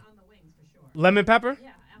do wing, Lemon pepper?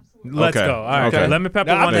 Let's Okay. go. All right. Okay. Lemon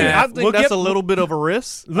pepper, Now, one I and a half. think We'll that's get a little bit of a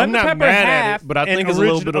risk. I'm lemon not pepper mad half, at it, but I and think it's a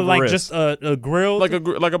little bit of a like risk. just a grilled like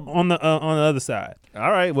a on the other side.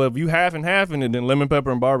 All right, well, if you half and half in it, then lemon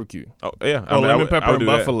pepper and barbecue. oh yeah, Or lemon pepper I would and do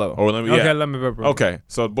that. buffalo. Or lemon, yeah. Okay, lemon pepper. Okay,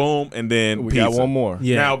 so boom, and then We pizza. got one more.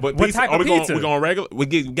 Yeah. Now, but What pizza, type are of we pizza? going regular? We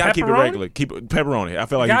gotta keep it Pepperoni? regular. Keep it pepperoni. I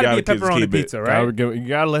feel like Gotta you be a gotta pepperoni keep pizza, it. right? You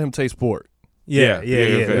gotta let him taste pork. Yeah.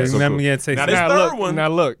 okay, so Let me cool. get taste. Now this Now third look, one. now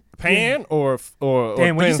look, pan or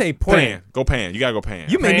Damn, when you pan- say pork, Pan. Go pan. You gotta go pan.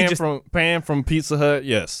 you made me pan just pan from Pizza Hut,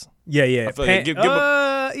 yes. yeah. I feel like give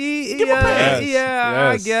a yeah, pass. I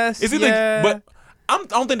Yes. guess. It's either, yeah. but I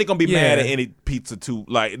don't think they're gonna be mad Yeah. at any pizza too.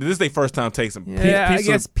 Like this is their first time tasting pizza. Yeah, I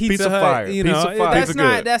Pizza- guess Pizza Hut, fire. you know, Pizza fire. that's Pizza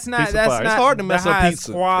not good. that's not Pizza that's fire. It's not hard to mess the up highest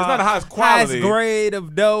pizza. qua- It's not the highest quality. highest grade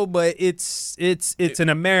of dough, but it's an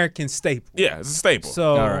American staple. Yeah, it's a staple.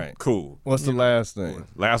 So All right. Cool. What's the last thing?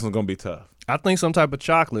 Last one's gonna be tough. I think some type of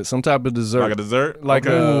chocolate, some type of dessert. Like a dessert. Like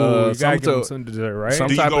Okay. Ooh, you some gotta give them to- some dessert, right? some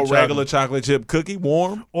Do you type go of regular chocolate chip cookie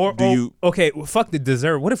warm? or do you okay, well, fuck the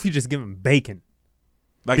dessert. What if you just give them bacon?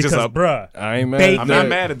 like Because just a? bruh, I ain't mad. Bacon. at I'm that. not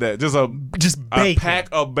mad at that. Just a bacon. pack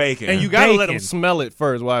of bacon. And you gotta let Bacon. him smell it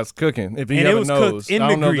first while it's cooking. If he And it have a was cooked nose, in I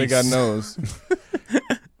the don't know if they got grease. nose.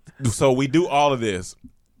 so we do all of this,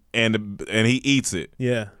 and he eats it.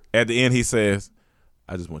 Yeah. At the end, he says,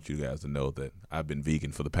 "I just want you guys to know that I've been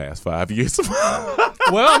vegan for the past 5 years."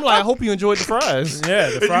 Well, I'm like, I hope you enjoyed the fries. Yeah,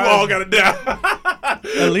 the You fries. all gotta die.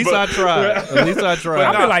 At least I tried. At least I tried.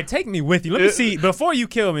 I'll be like, take me with you. Let me see before you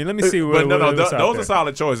kill me. Let me see what. But no, what's out those there. are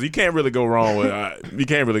solid choices. You can't really go wrong with. You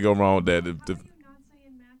can't really go wrong with that.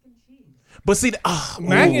 But see,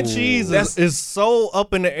 Mac and cheese is so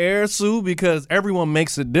up in the air, Sue, because everyone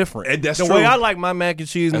makes it different. And that's the true. way I like my mac and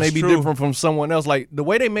cheese That's may be true. different from someone else. Like the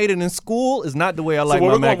way they made it in school is not the way I like so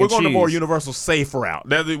my we're mac going, we're and going cheese. the more universal safe route.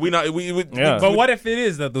 That we Yeah. But what if it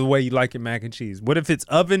is the way you like your mac and cheese? What if it's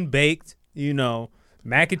oven baked? You know,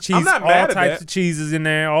 mac and cheese, I'm not all mad at types that. of cheeses in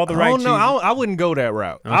there, all the right Oh cheese. no, I wouldn't go that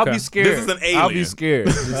route. I'll Okay. be scared. This is an I'll be alien. scared.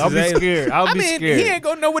 I'll is be alien. scared. I'll I be mean, scared. he ain't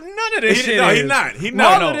gonna know what none of this He- shit no, is. he not. He All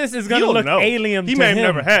not. of this is gonna You'll look know. alien He to may have him.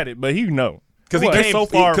 never had it, but he know. because he Well, came so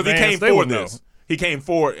far because he came advanced, they for would this. know. He came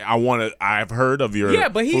for. I've heard of your. Yeah,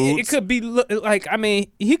 but it foods. could be like, I mean,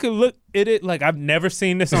 he could look at it like I've never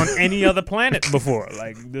seen this on any other planet before.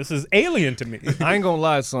 Like, this is alien to me. I ain't gonna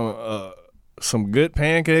lie, some good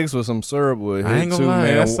pancakes with some syrup would hit I ain't gonna too, lie,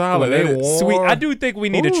 man. that's solid. When they That is warm, Sweet. I do think we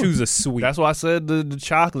need to Ooh. choose a sweet. That's why I said the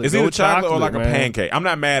chocolate. Is Go it chocolate or like a man. pancake? I'm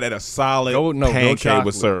not mad at a solid Go pancake chocolate.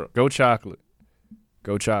 with syrup. Go chocolate.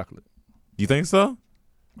 Go chocolate. You think so?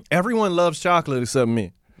 Everyone loves chocolate except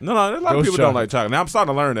me. No, a lot Go of people don't chocolate. like chocolate. Now I'm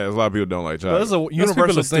starting to learn that a lot of people don't like But chocolate. it's a people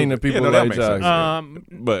universal are thing that stupid. people Yeah, no, that like makes sense.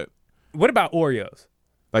 chocolate. But What about Oreos?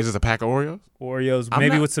 like just a pack of Oreos. Oreos, I'm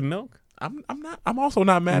maybe not- with some milk. I'm also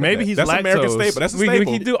not mad. Maybe at that. he's that's American lactose. staple. That's a We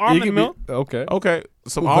staple. can do You almond could be- milk, Okay. Okay,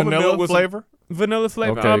 some almond Vanilla milk with some- flavor. vanilla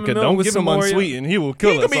flavor, Okay, almond 'cause milk. don't get give some him Oreo. unsweetened. He will He kill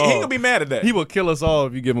ain't us gonna be, he all. gonna be mad at that. He will kill us all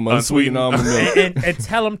if you give him unsweetened almond milk. and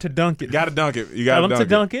tell him to dunk it. You gotta dunk it. You Tell gotta him to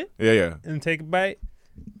dunk it Yeah, yeah. and take a bite.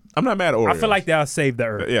 I'm not mad at Oreos. I feel like that'll save the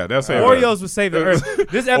earth. Yeah, that's Oreos will save the earth.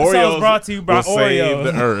 This episode Oreos is brought to you by will save Oreos.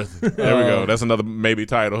 the earth. There we go. That's another maybe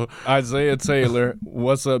title. Isaiah Taylor,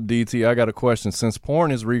 what's up, DT? I got a question. Since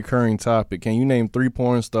porn is a recurring topic, can you name 3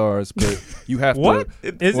 porn stars? But you have What?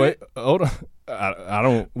 to Is wait. it? Hold on. I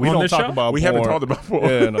don't. We On don't this talk show? about. We porn. haven't talked about porn.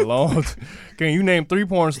 Yeah, in a long. Can you name 3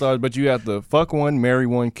 porn stars? But you have to fuck one, marry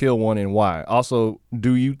one, kill one, and why? Also,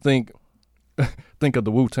 do you think of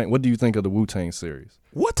the Wu-Tang? What do you think of the Wu-Tang series?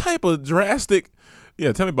 What type of drastic?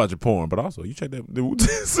 Yeah, tell me about your porn. But also, you check that the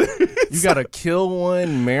series. You got to kill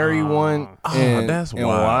one, marry one, and that's and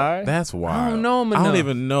wild. why? That's wild. I don't know him I don't enough.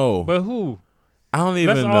 even know. But who? I don't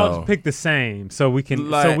even Let's know. all pick the same, so we can, so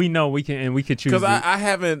Like- we know we can, and we can choose. Because the- I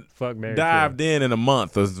haven't fuck, marry, dived in a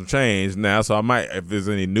month or some change now, so I might if there's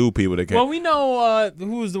any new people that can. Well, we know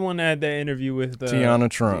who was the one that had that interview with Tiana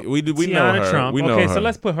Trump. we know Tiana her. Trump. We know okay, her. so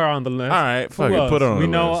let's put her on the list. All right, fuck Who it, else? put her on We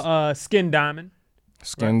the know list. Skin Diamond.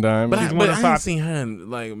 Skin Diamond. But She's I, one but of I the ain't pop- seen her.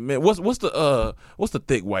 Like, man, what's the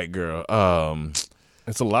thick white girl?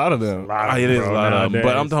 It's a lot of them. It is a lot of them.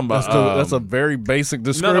 But I'm talking about That's a very basic no,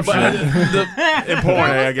 description. but in porn,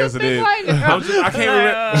 I guess it is. I can't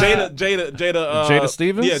remember Jada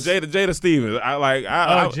Stevens? Yeah, Jada Stevens.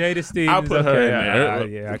 Jada Stevens. I put her in okay,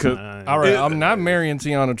 there. yeah, I Cause- can, All right, I'm not marrying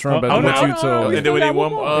Tiana Trump as Oh, what no, you no, told no, me. and then we got need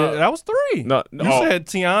one one more. more. That was 3. No, You no. said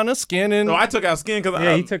Tiana, Skin, and No, I took out Skin because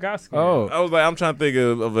Yeah, he took our skin. oh, I was like, I'm trying to think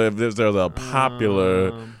of if there's a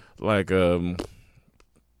popular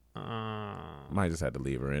might just have to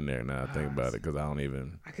leave her in there now. I think about it because I don't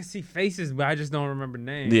even. I can see faces, but I just don't remember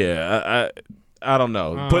names. Yeah, I don't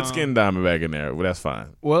know. Put Skin Diamond back in there. Well, that's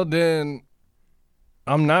fine. Well, then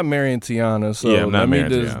I'm not marrying Tiana, so Yeah, I'm not let me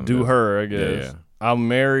marrying just Tiana, do yeah. her, I guess. Yeah. I'll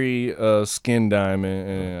marry Skin Diamond,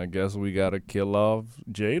 and I guess we got to kill off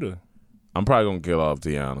Jada. I'm probably going to kill off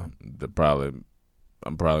Tiana. I'm probably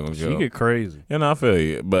going to She kill. get crazy. You know, I feel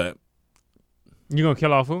you. But You gonna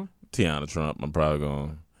kill off who? Tiana Trump, I'm probably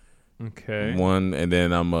going Okay. one, and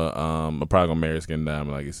then I'm probably going to marry Skin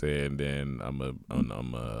Diamond, like you said, and then I'm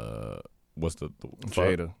what's the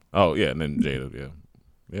Jada. Oh, yeah, and then Jada, yeah.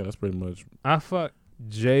 Yeah, that's pretty much. I fuck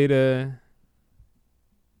Jada.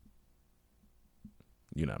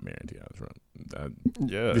 You're not marrying Tiana Trump.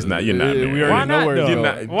 Yeah. It's not- you're not married. We already Why know not? where Though? You're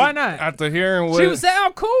not- Why not? After hearing what... She would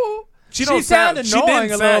sound cool. She sound annoying She didn't a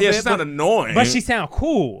little sound, bit, she sound annoying. But she sound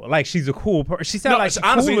cool. Like she's a cool person. She sound like she's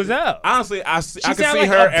honestly, cool as hell. Honestly, I can sound see like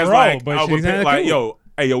her a as bro, like, but I she would sound think like, cool.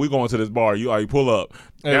 yo, we going to this bar. You pull up.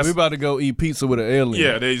 Hey, we about to go eat pizza with an alien.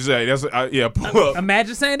 Yeah, they say that's pull up.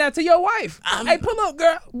 Imagine saying that to your wife. Hey, pull up,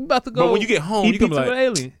 girl. We about to go. But when you get home, eat you can be pizza like, with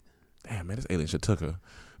alien. damn man, this alien should took her.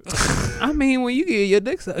 I mean, when you get your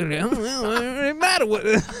dick sucked, it don't matter what.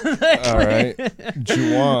 All right.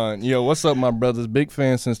 Juwan. Yo, what's up, my brothers? Big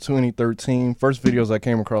fan since 2013. First videos I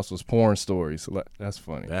came across was porn stories. That's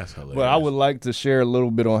funny. That's hilarious. But I would like to share a little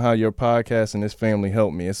bit on how your podcast and this family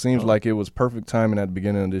helped me. It seems like it was perfect timing at the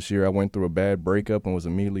beginning of this year. I went through a bad breakup and was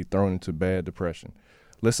immediately thrown into bad depression.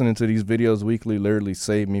 Listening to these videos weekly literally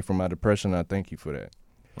saved me from my depression. I thank you for that.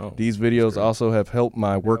 Oh, These videos also have helped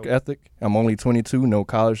my work ethic. I'm only 22, no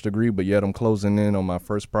college degree, but yet I'm closing in on my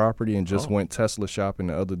first property and just went Tesla shopping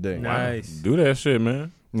the other day. Nice. do that shit,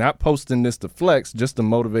 man. Not posting this to flex, just to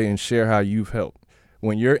motivate and share how you've helped.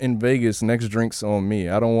 When you're in Vegas, next drink's on me.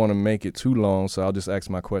 I don't want to make it too long, so I'll just ask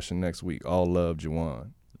my question next week. All love,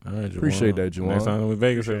 Juwan. All right, Juwan. Appreciate that, Juwan. Next time I'm in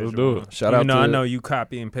Vegas, let's do it. Shout out to I know you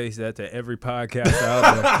copy and paste that to every podcast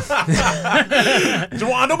out there.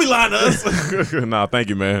 Juwan, don't be lying to us. Nah, thank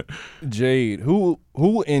you, man. Jade. Who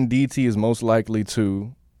in DT is most likely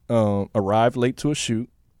to arrive late to a shoot,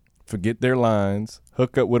 forget their lines,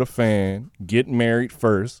 hook up with a fan, get married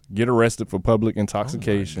first, get arrested for public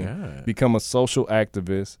intoxication, God. become a social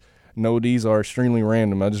activist? No, these are extremely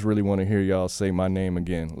random. I just really want to hear y'all say my name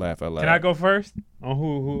again. Laugh out loud. Can I go first? On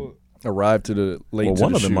who? Arrive to the late Well, to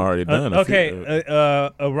one the of them shoot. already done.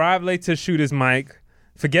 Arrive late to shoot is Mike.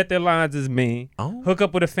 Forget their lines is me. Oh. Hook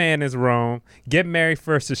up with a fan is Rome. Get married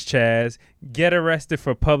first is Chaz. Get arrested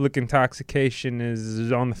for public intoxication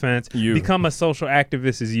is on the fence. You. Become a social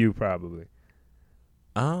activist is you probably.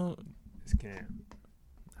 It's Cam.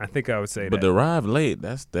 I think I would say But that. to arrive late,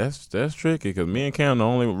 that's tricky because me and Cam the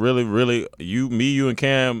only really you and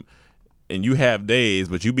Cam, and you have days,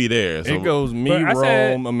 but you be there. So, It goes me, But I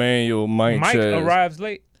said Rome, Emmanuel, Mike Chaz. arrives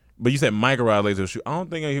late. But you said Mike arrived late to a shoot. I don't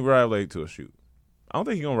think he arrived late to a shoot. I don't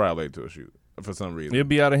think he's gonna arrive late to a shoot for some reason. It'll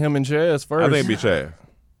be out of him and Chaz first. I think it'd be Chaz.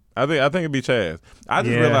 I think it'd be Chaz. I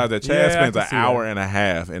just Yeah. realized that Chaz Yeah, I spends can an see hour that. and a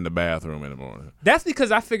half in the bathroom in the morning. That's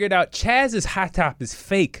because I figured out Chaz's hot top is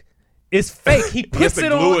fake. It's fake. He puts to it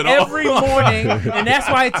glue on it on. every morning, and that's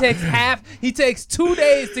why he takes 2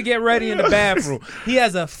 days to get ready in the bathroom. He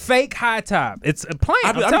has a fake high top. It's a plane.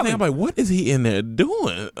 I'm telling thinking, like, what is he in there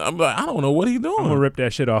doing? I'm like, I don't know what he's doing. I'm gonna rip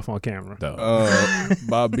that shit off on camera.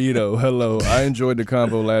 Bobito, hello. I enjoyed the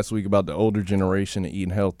convo last week about the older generation and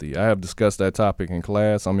eating healthy. I have discussed that topic in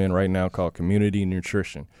class I'm in right now called Community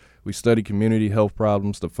Nutrition. We study community health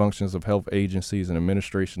problems, the functions of health agencies, and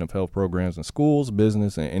administration of health programs in schools,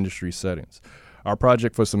 business, and industry settings. Our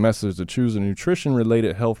project for semester is to choose a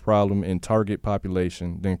nutrition-related health problem in target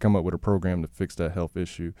population, then come up with a program to fix that health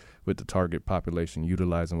issue with the target population,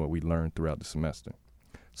 utilizing what we learned throughout the semester.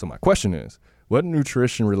 So my question is, what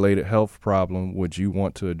nutrition-related health problem would you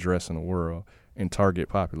want to address in the world in target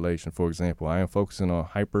population? For example, I am focusing on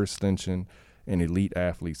hyperextension and elite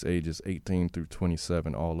athletes ages 18 through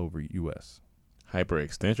 27 all over U.S.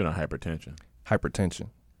 Hyperextension or hypertension? Hypertension.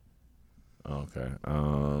 Okay.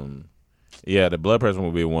 Yeah, the blood pressure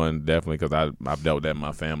would be one definitely because I've dealt with that in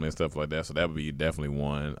my family and stuff like that. So that would be definitely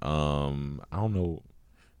one. I don't know.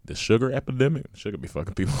 The sugar epidemic. Sugar be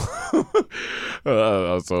fucking people.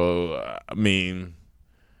 I mean,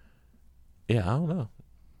 yeah, I don't know.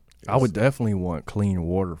 I would definitely want clean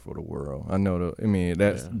water for the world. I know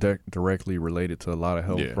that's directly related to a lot of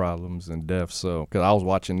health problems and deaths. So, because I was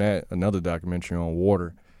watching another documentary on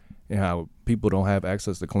water and how people don't have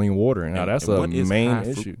access to clean water, and how that's a main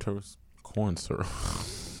issue. Fructose corn syrup,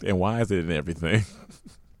 and why is it in everything?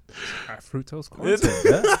 High fructose corn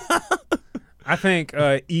syrup. I think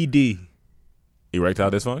ED.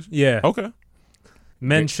 Erectile dysfunction. Yeah. Okay.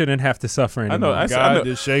 Men shouldn't have to suffer anymore. know. I God know.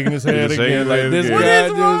 just shaking his head Just shaking again. his Like head this again. What guy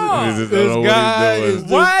is wrong? He just don't this know what he's guy doing. is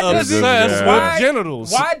just Why does it- obsessed why- with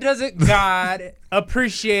genitals. Why doesn't God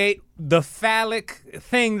appreciate the phallic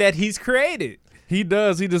thing that He's created? He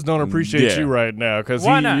does. He just don't appreciate Yeah. you right now because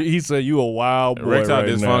Why not? he said you a wild boy Erectile right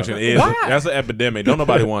dysfunction now. is Why? that's an epidemic. Don't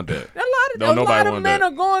nobody want that. Don't A nobody lot of want men that.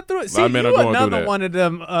 are going through it. A lot of men are going through another that. one of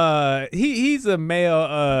them. He's a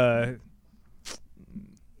male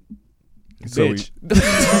So bitch.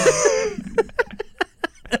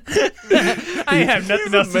 I ain't have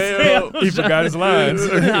nothing else to say. he forgot his lines.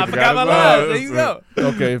 I forgot my lines. There you go.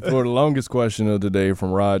 Okay, for the longest question of the day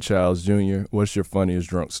from Rod Childs Jr., what's your funniest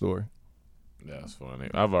drunk story? That's funny.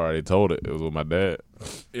 I've already told it. It was with my dad.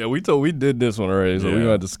 Yeah, we did this one already, so Yeah. we're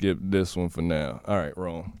gonna have to skip this one for now. All right,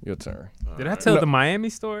 Ron, your turn. Did I tell the Miami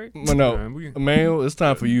story? No, we- Emmanuel, it's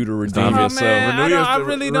time for you to redeem time for- yourself. man, Renew I your-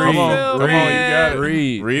 really Come don't on, feel come on, you bad. got it.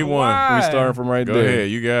 Read. Read one. Why? We starting from right Go there. ahead,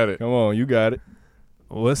 you got it. Come on, you got it.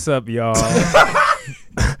 What's up, y'all?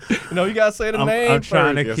 No, you gotta say the name. I'm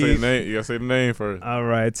trying You to gotta say the keep. name. You gotta say the name first. All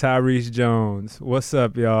right, Tyrese Jones. What's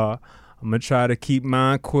up, y'all? I'm going to try to keep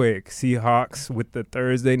mine quick. Seahawks with the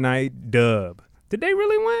Thursday night dub. Did they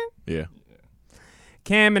really win? Yeah.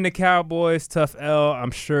 Cam and the Cowboys, tough L.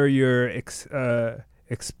 I'm sure you're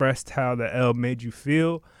expressed how the L made you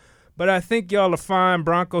feel. But I think y'all are fine.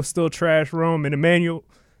 Broncos still trash Rome. And Emmanuel,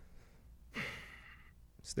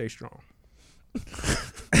 stay strong.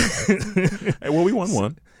 Hey, well, we won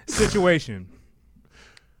one. Situation.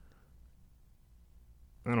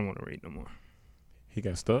 I don't want to read no more. He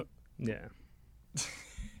got stuck. Yeah.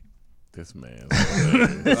 This man.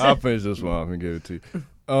 I'll finish this one off and give it to you.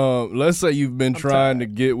 Let's say you've been trying to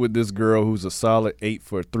get with this girl who's a solid 8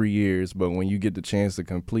 for 3 years, but when you get the chance to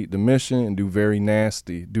complete the mission and do the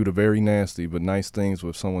very nasty but nice things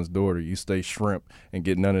with someone's daughter, you stay shrimp and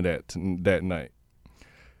get none of that that night.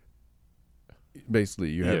 Basically,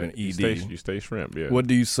 you have an ED. You stay shrimp. Yeah. What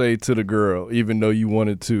do you say to the girl, even though you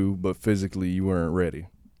wanted to, but physically you weren't ready?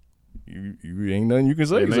 You ain't nothing you can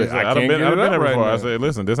say. You say, I I've can't been get it up there right before. now. I said,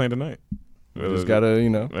 listen, this ain't the night. You just gotta, I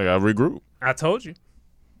gotta regroup. I told you.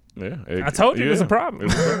 Yeah. I told you there's a problem.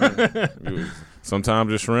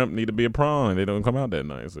 Sometimes the shrimp need to be a prawn and they don't come out that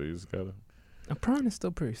night. So you just gotta. A prawn is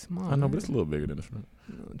still pretty small. I know, but it's a little bigger than the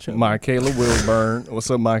shrimp. Michaela Wilburn. What's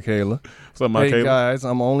up, Michaela? What's up, Mike? Hey guys,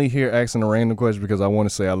 I'm only here asking a random question because I want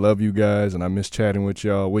to say I love you guys and I miss chatting with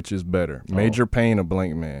y'all. Which is better, Major Pain or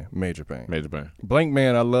Blank Man? Major Pain. Major Pain. Blank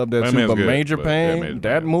Man, I love that Blank too. Man's But good, Major but Pain, yeah, Major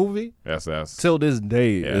that Pain. movie, That's till this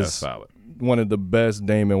day yeah, that's is solid. one of the best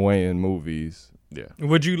Damon Wayans movies. Yeah.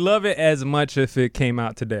 Would you love it as much if it came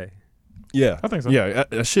out today? Yeah, I think so. Yeah,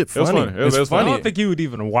 that shit was funny. funny. It was It's funny. I funny. don't think you would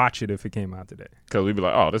even watch it if it came out today. Because we'd be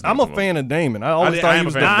like, oh, this. I'm a fan of Damon. I always thought he am a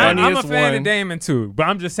was the fan of Damon. I'm funniest a fan one. of Damon too, but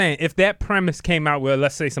I'm just saying if that premise came out with,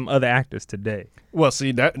 let's say, some other actors today. Well,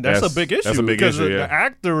 see, that's a big issue. That's a big because issue, the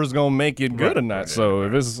actor is gonna make it good Right, or not. right, So right.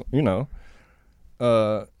 if it's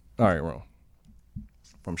all right, Ron.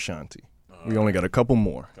 From Shanti, we only got a couple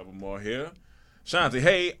more. Couple more here. Shanti,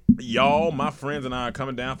 hey, y'all, my friends and I are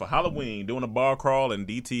coming down for Halloween, doing a bar crawl in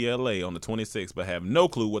DTLA on the 26th, but have no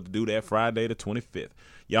clue what to do that Friday the 25th.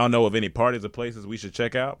 Y'all know of any parties or places we should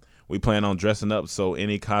check out? We plan on dressing up, so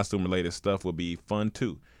any costume-related stuff will be fun,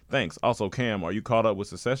 too. Thanks. Also, Cam, are you caught up with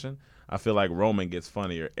Succession? I feel like Roman gets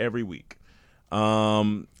funnier every week.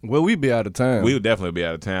 Well, we'd be out of town. We would definitely be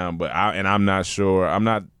out of town, but I'm not sure. I'm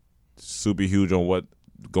not super huge on what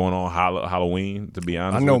going on Halloween, to be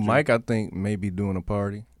honest. I know with you. Mike. I think maybe doing a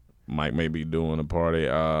party. Mike may be doing a party.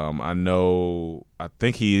 I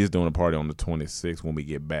think he is doing a party on the 26th when we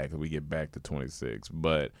get back. We get back to 26th.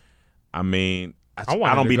 But, I mean, I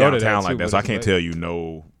wanted don't to be go to downtown that like too, that, but so I it's can't late. tell you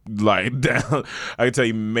no. Like, down. I can tell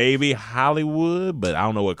you maybe Hollywood, but I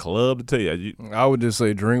don't know what club to tell you. I would just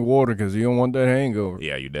say drink water because you don't want that hangover.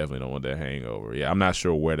 Yeah, you definitely don't want that hangover. Yeah, I'm not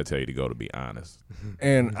sure where to tell you to go, to be honest.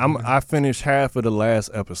 And I finished half of the last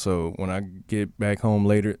episode. When I get back home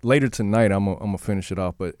later tonight, I'm gonna finish it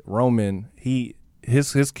off. But Roman,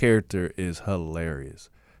 his character is hilarious.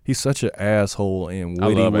 He's such an asshole and I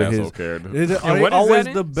witty love with asshole his characters. And what is always that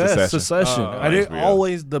in? the best. Succession. They're HBO.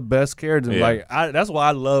 always the best characters. Yeah. Like that's why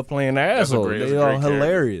I love playing the asshole. that's They a are great character.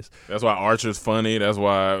 hilarious. That's why Archer's funny. That's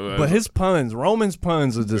why. But his puns, Roman's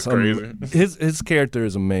puns, are just crazy. his character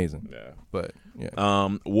is amazing. Yeah. But yeah,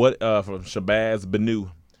 What from Shabazz Banu?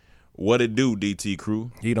 What it do, DT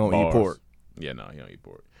crew? he don't Bars. eat pork. Yeah, no, he don't eat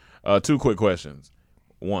pork. 2 quick questions.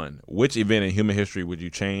 1, which event in human history would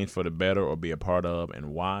you change for the better or be a part of,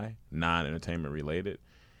 and why? Non-entertainment related.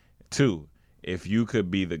 2, if you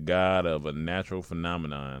could be the god of a natural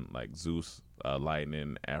phenomenon like Zeus,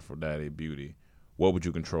 lightning, Aphrodite, beauty, what would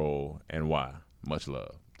you control and why? Much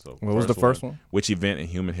love. So What was the first one? Which event in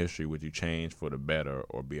human history would you change for the better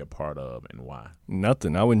or be a part of, and why?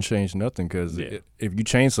 Nothing. I wouldn't change nothing because if you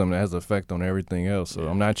change something, that has an effect on everything else. So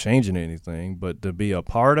I'm not changing anything. But to be a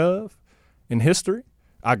part of in history,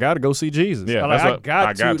 I got to go see Jesus. Yeah, I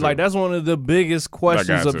got to. Like, that's one of the biggest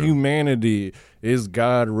questions of to. humanity. Is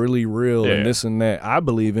God really real and this and that? I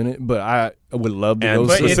believe in it, but I would love to go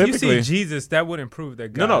But see if you specifically- see Jesus, that wouldn't prove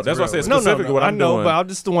that God No, that's what I said. No, Specifically what I I'm know, doing. but I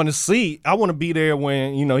just want to see. I want to be there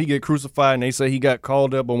when he get crucified and they say he got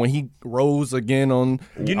called up, or when he rose again on.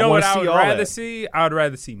 You know what I would all rather that. see? I would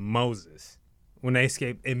rather see Moses when they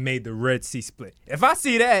escaped and made the Red Sea split. If I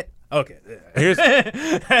see that, okay. Here's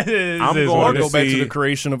I'm Or going to go back to see the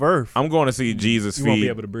creation of Earth. I'm going to see Jesus You won't be feed.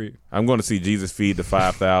 able to breathe. I'm going to see Jesus feed the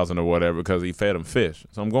 5,000 or whatever because he fed them fish.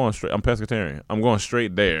 So I'm going straight. I'm pescatarian. I'm going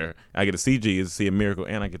straight there. I get to see Jesus, see a miracle,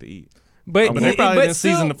 and I get to eat. But But they probably didn't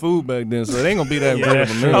still- season the food back then, so they ain't gonna be that Yeah, good of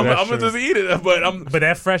that's a true. meal. I'm That's gonna just eat it, but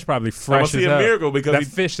that fresh probably fresh see as a hell. miracle because that he-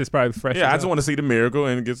 fish is probably fresh. yeah, as I just hell. want to see the miracle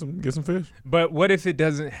and get some fish. But what if it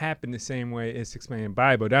doesn't happen the same way it's explained in the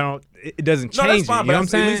Bible? It doesn't No, change that's fine. it. You know what I'm At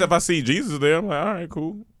saying? least if I see Jesus there, I'm like, all right,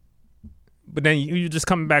 cool. But then you just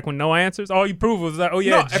coming back with no answers. All you prove was like, oh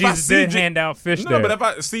yeah, No, if I Jesus see did Je- hand out fish No, there. but if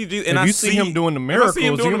I see Jesus and If I you see him doing the if I see him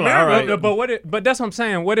miracles, doing you're the like, all miracle, right. But that's what I'm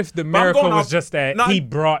saying. What if the I'm miracle going was off- just that no, he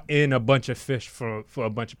brought in a bunch of fish for a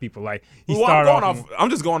bunch of people? Like he Well, I'm started going off. off. I'm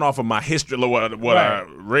just going off of my history, what I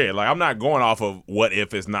read. Like I'm not going off of what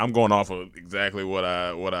if it's not. I'm going off of exactly what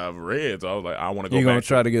I've read. So I was like, I want to go. You gonna back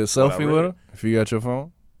try to get a what I selfie read. with him if you got your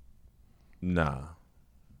phone? Nah.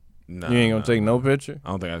 You ain't gonna take no picture.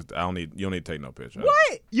 I don't think I don't need. You don't need to take no picture.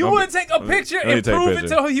 What? You I'm- wouldn't take a picture I need and to take a prove it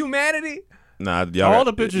picture. to humanity? Nah, y'all All got-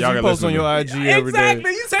 the pictures y'all you gotta post listen on to your me. IG every day.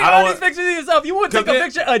 Exactly. You take I all don't these want- pictures of yourself. You wouldn't take a then-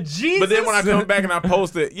 picture of Jesus. But then when I come back and I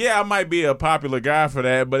post it, yeah, I might be a popular guy for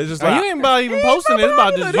that. But it's just like you ain't about even posting it. It's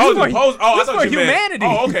about just This Oh, is you. for- post. Oh, I this thought for you meant humanity.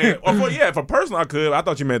 Oh, okay. Well, for personal, I could. I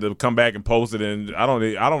thought you meant to come back and post it, and I don't.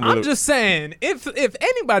 Really, I'm just saying, if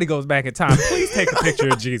anybody goes back in time, please take a picture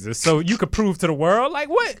of Jesus so you could prove to the world. Like,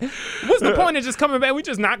 what's the point of just coming back? We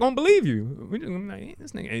just not gonna believe you. We just gonna be like,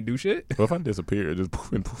 this nigga ain't do shit. Well, if I disappear, just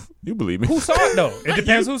poof and poof, you believe me? Who saw it though? It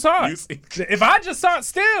depends who saw You it. see. If I just saw it,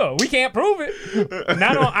 still we can't prove it.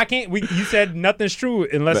 Not on. I can't. You said nothing's true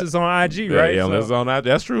unless it's on IG, Yeah, right? yeah, So- unless it's on that.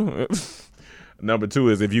 That's true. Number two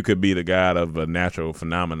is if you could be the god of a natural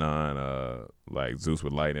phenomenon, like Zeus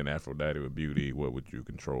with light and Aphrodite with beauty, what would you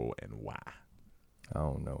control and why? I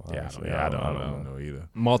don't know. Yeah, honestly. I don't know either.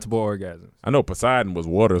 multiple orgasms. I know Poseidon was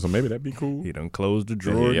water, so maybe that'd be cool. He done closed the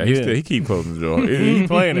drawer. Yeah, again. he keep closing the drawer. He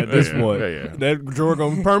playing at this Yeah, point. yeah. That drawer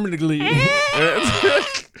gonna permanently.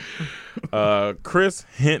 Chris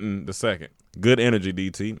Hinton II. Good energy,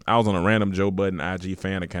 DT. I was on a random Joe Budden IG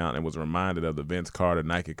fan account and was reminded of the Vince Carter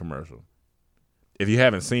Nike commercial. If you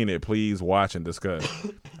haven't seen it, please watch and discuss.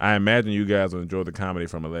 I imagine you guys will enjoy the comedy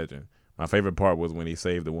from a legend. My favorite part was when he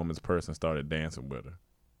saved the woman's purse and started dancing with her.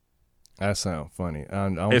 That sound funny. I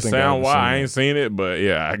don't It think sound wild. I I ain't seen it, but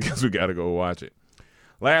yeah, I guess we got to go watch it.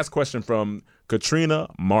 Last question from Katrina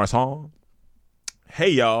Marson. Hey,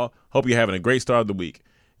 y'all. Hope you're having a great start of the week.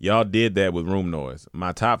 Y'all did that with Room Noise.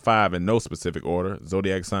 My top 5 in no specific order: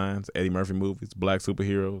 Zodiac Signs, Eddie Murphy movies, Black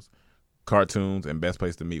superheroes, cartoons, and Best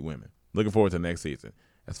Place to Meet Women. Looking forward to next season.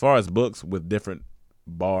 As far as books with different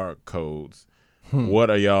bar codes, what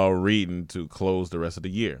are y'all reading to close the rest of the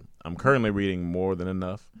year? I'm currently reading More Than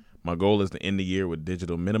Enough. My goal is to end the year with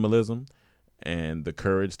Digital Minimalism and The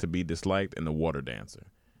Courage to Be Disliked and The Water Dancer.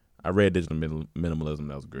 I read Digital Minimalism.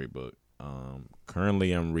 That was a great book.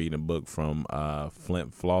 Currently, I'm reading a book from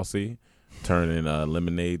Flint Flossie, turning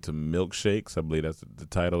lemonade to milkshakes. I believe that's the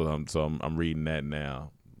title. So I'm reading that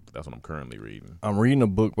now. That's what I'm currently reading. I'm reading a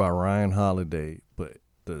book by Ryan Holiday, but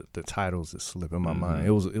the titles is slipping my mind.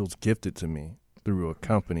 It was gifted to me through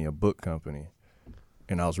a book company,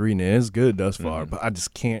 and I was reading it. It's good thus far, but I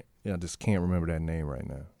just can't remember that name right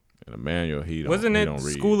now. And Emmanuel, Wasn't he it don't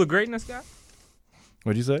read. School of Greatness guy?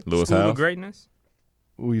 What'd you say? Lewis School House? of Greatness.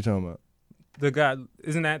 What are you talking about? The guy,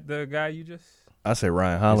 isn't that the guy you just? I say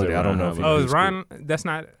Ryan Holiday. I don't know if he Oh, did is school. Ryan? That's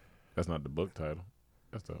not. That's not the book title.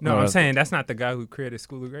 That's the, No, No, I'm that's- saying that's not the guy who created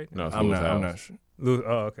School of Greatness. no, it's I'm Lewis not. House. I'm not sure.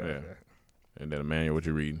 Oh, okay. Yeah. okay. And then Emmanuel, what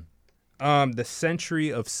you reading? The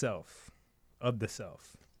Century of Self, of the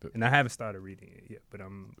Self, and I haven't started reading it yet, but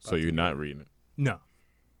I'm. So you're not reading it. No.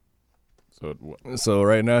 So what? So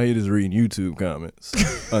right now he just reading YouTube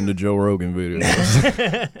comments under Joe Rogan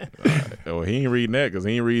videos. Oh, he ain't reading that because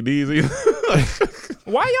he ain't read these either.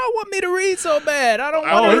 Why y'all want me to read so bad? I don't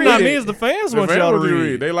Oh, want it's to read. not it. me. It's the fans The want fans y'all to want you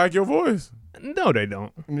read. They like your voice. No, they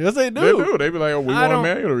don't. Yes, they They do. do. They be like, oh, we I want don't-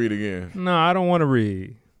 Emmanuel to read again. No, I don't want to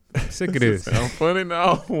read. I'm sick of this. Sound funny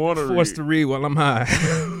now? I want to Forced to read while I'm high.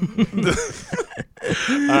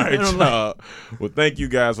 All right, y'all. Well, thank you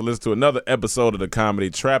guys for listening to another episode of the Comedy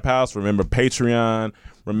Trap House. Remember Patreon.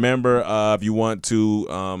 Remember, if you want to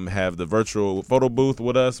have the virtual photo booth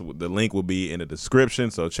with us, the link will be in the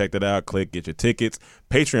description. So check that out. Click, get your tickets.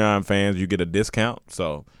 Patreon fans, you get a discount.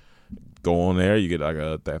 So go on there. You get like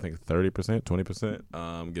I think 30%,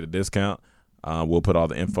 20%. Get a discount. We'll put all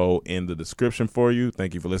the info in the description for you.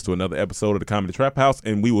 Thank you for listening to another episode of the Comedy Trap House,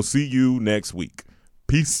 and we will see you next week.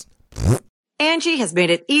 Peace. Angie has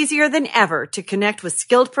made it easier than ever to connect with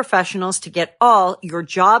skilled professionals to get all your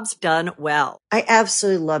jobs done well. I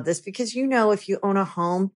absolutely love this because, you know, if you own a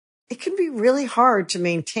home, it can be really hard to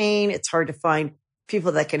maintain. It's hard to find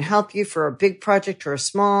people that can help you for a big project or a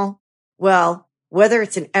small. Well, whether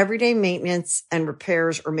it's in everyday maintenance and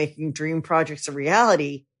repairs or making dream projects a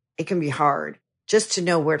reality, it can be hard just to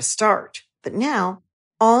know where to start. But now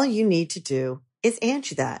all you need to do is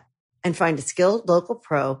Angie that and find a skilled local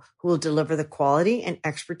pro who will deliver the quality and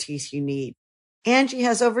expertise you need. Angie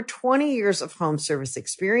has over 20 years of home service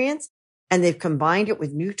experience, and they've combined it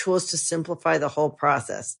with new tools to simplify the whole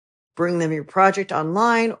process. Bring them your project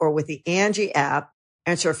online or with the Angie app,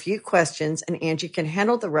 answer a few questions, and Angie can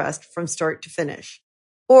handle the rest from start to finish.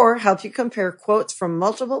 Or help you compare quotes from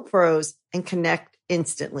multiple pros and connect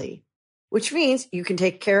instantly, which means you can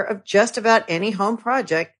take care of just about any home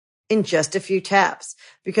project in just a few taps.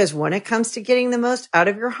 Because when it comes to getting the most out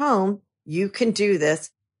of your home, you can do this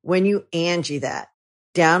when you Angie that.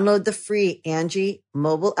 Download the free Angie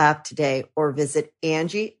mobile app today or visit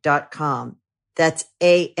Angie.com. That's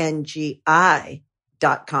ANGI.com.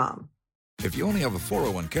 If you only have a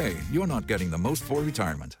 401k, you're not getting the most for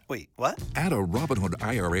retirement. Wait, what? Add a Robinhood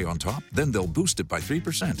IRA on top, then they'll boost it by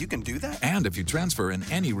 3%. You can do that? And if you transfer in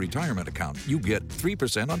any retirement account, you get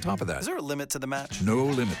 3% on top of that. Is there a limit to the match? No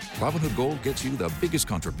limit. Robinhood Gold gets you the biggest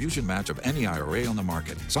contribution match of any IRA on the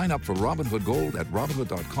market. Sign up for Robinhood Gold at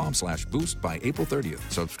Robinhood.com/boost by April 30th.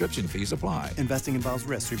 Subscription fees apply. Investing involves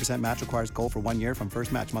risk. 3% match requires gold for 1 year from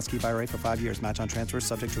first match. Must keep IRA for 5 years. Match on transfers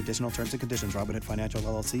subject to additional terms and conditions. Robinhood Financial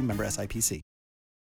LLC, member SIPC.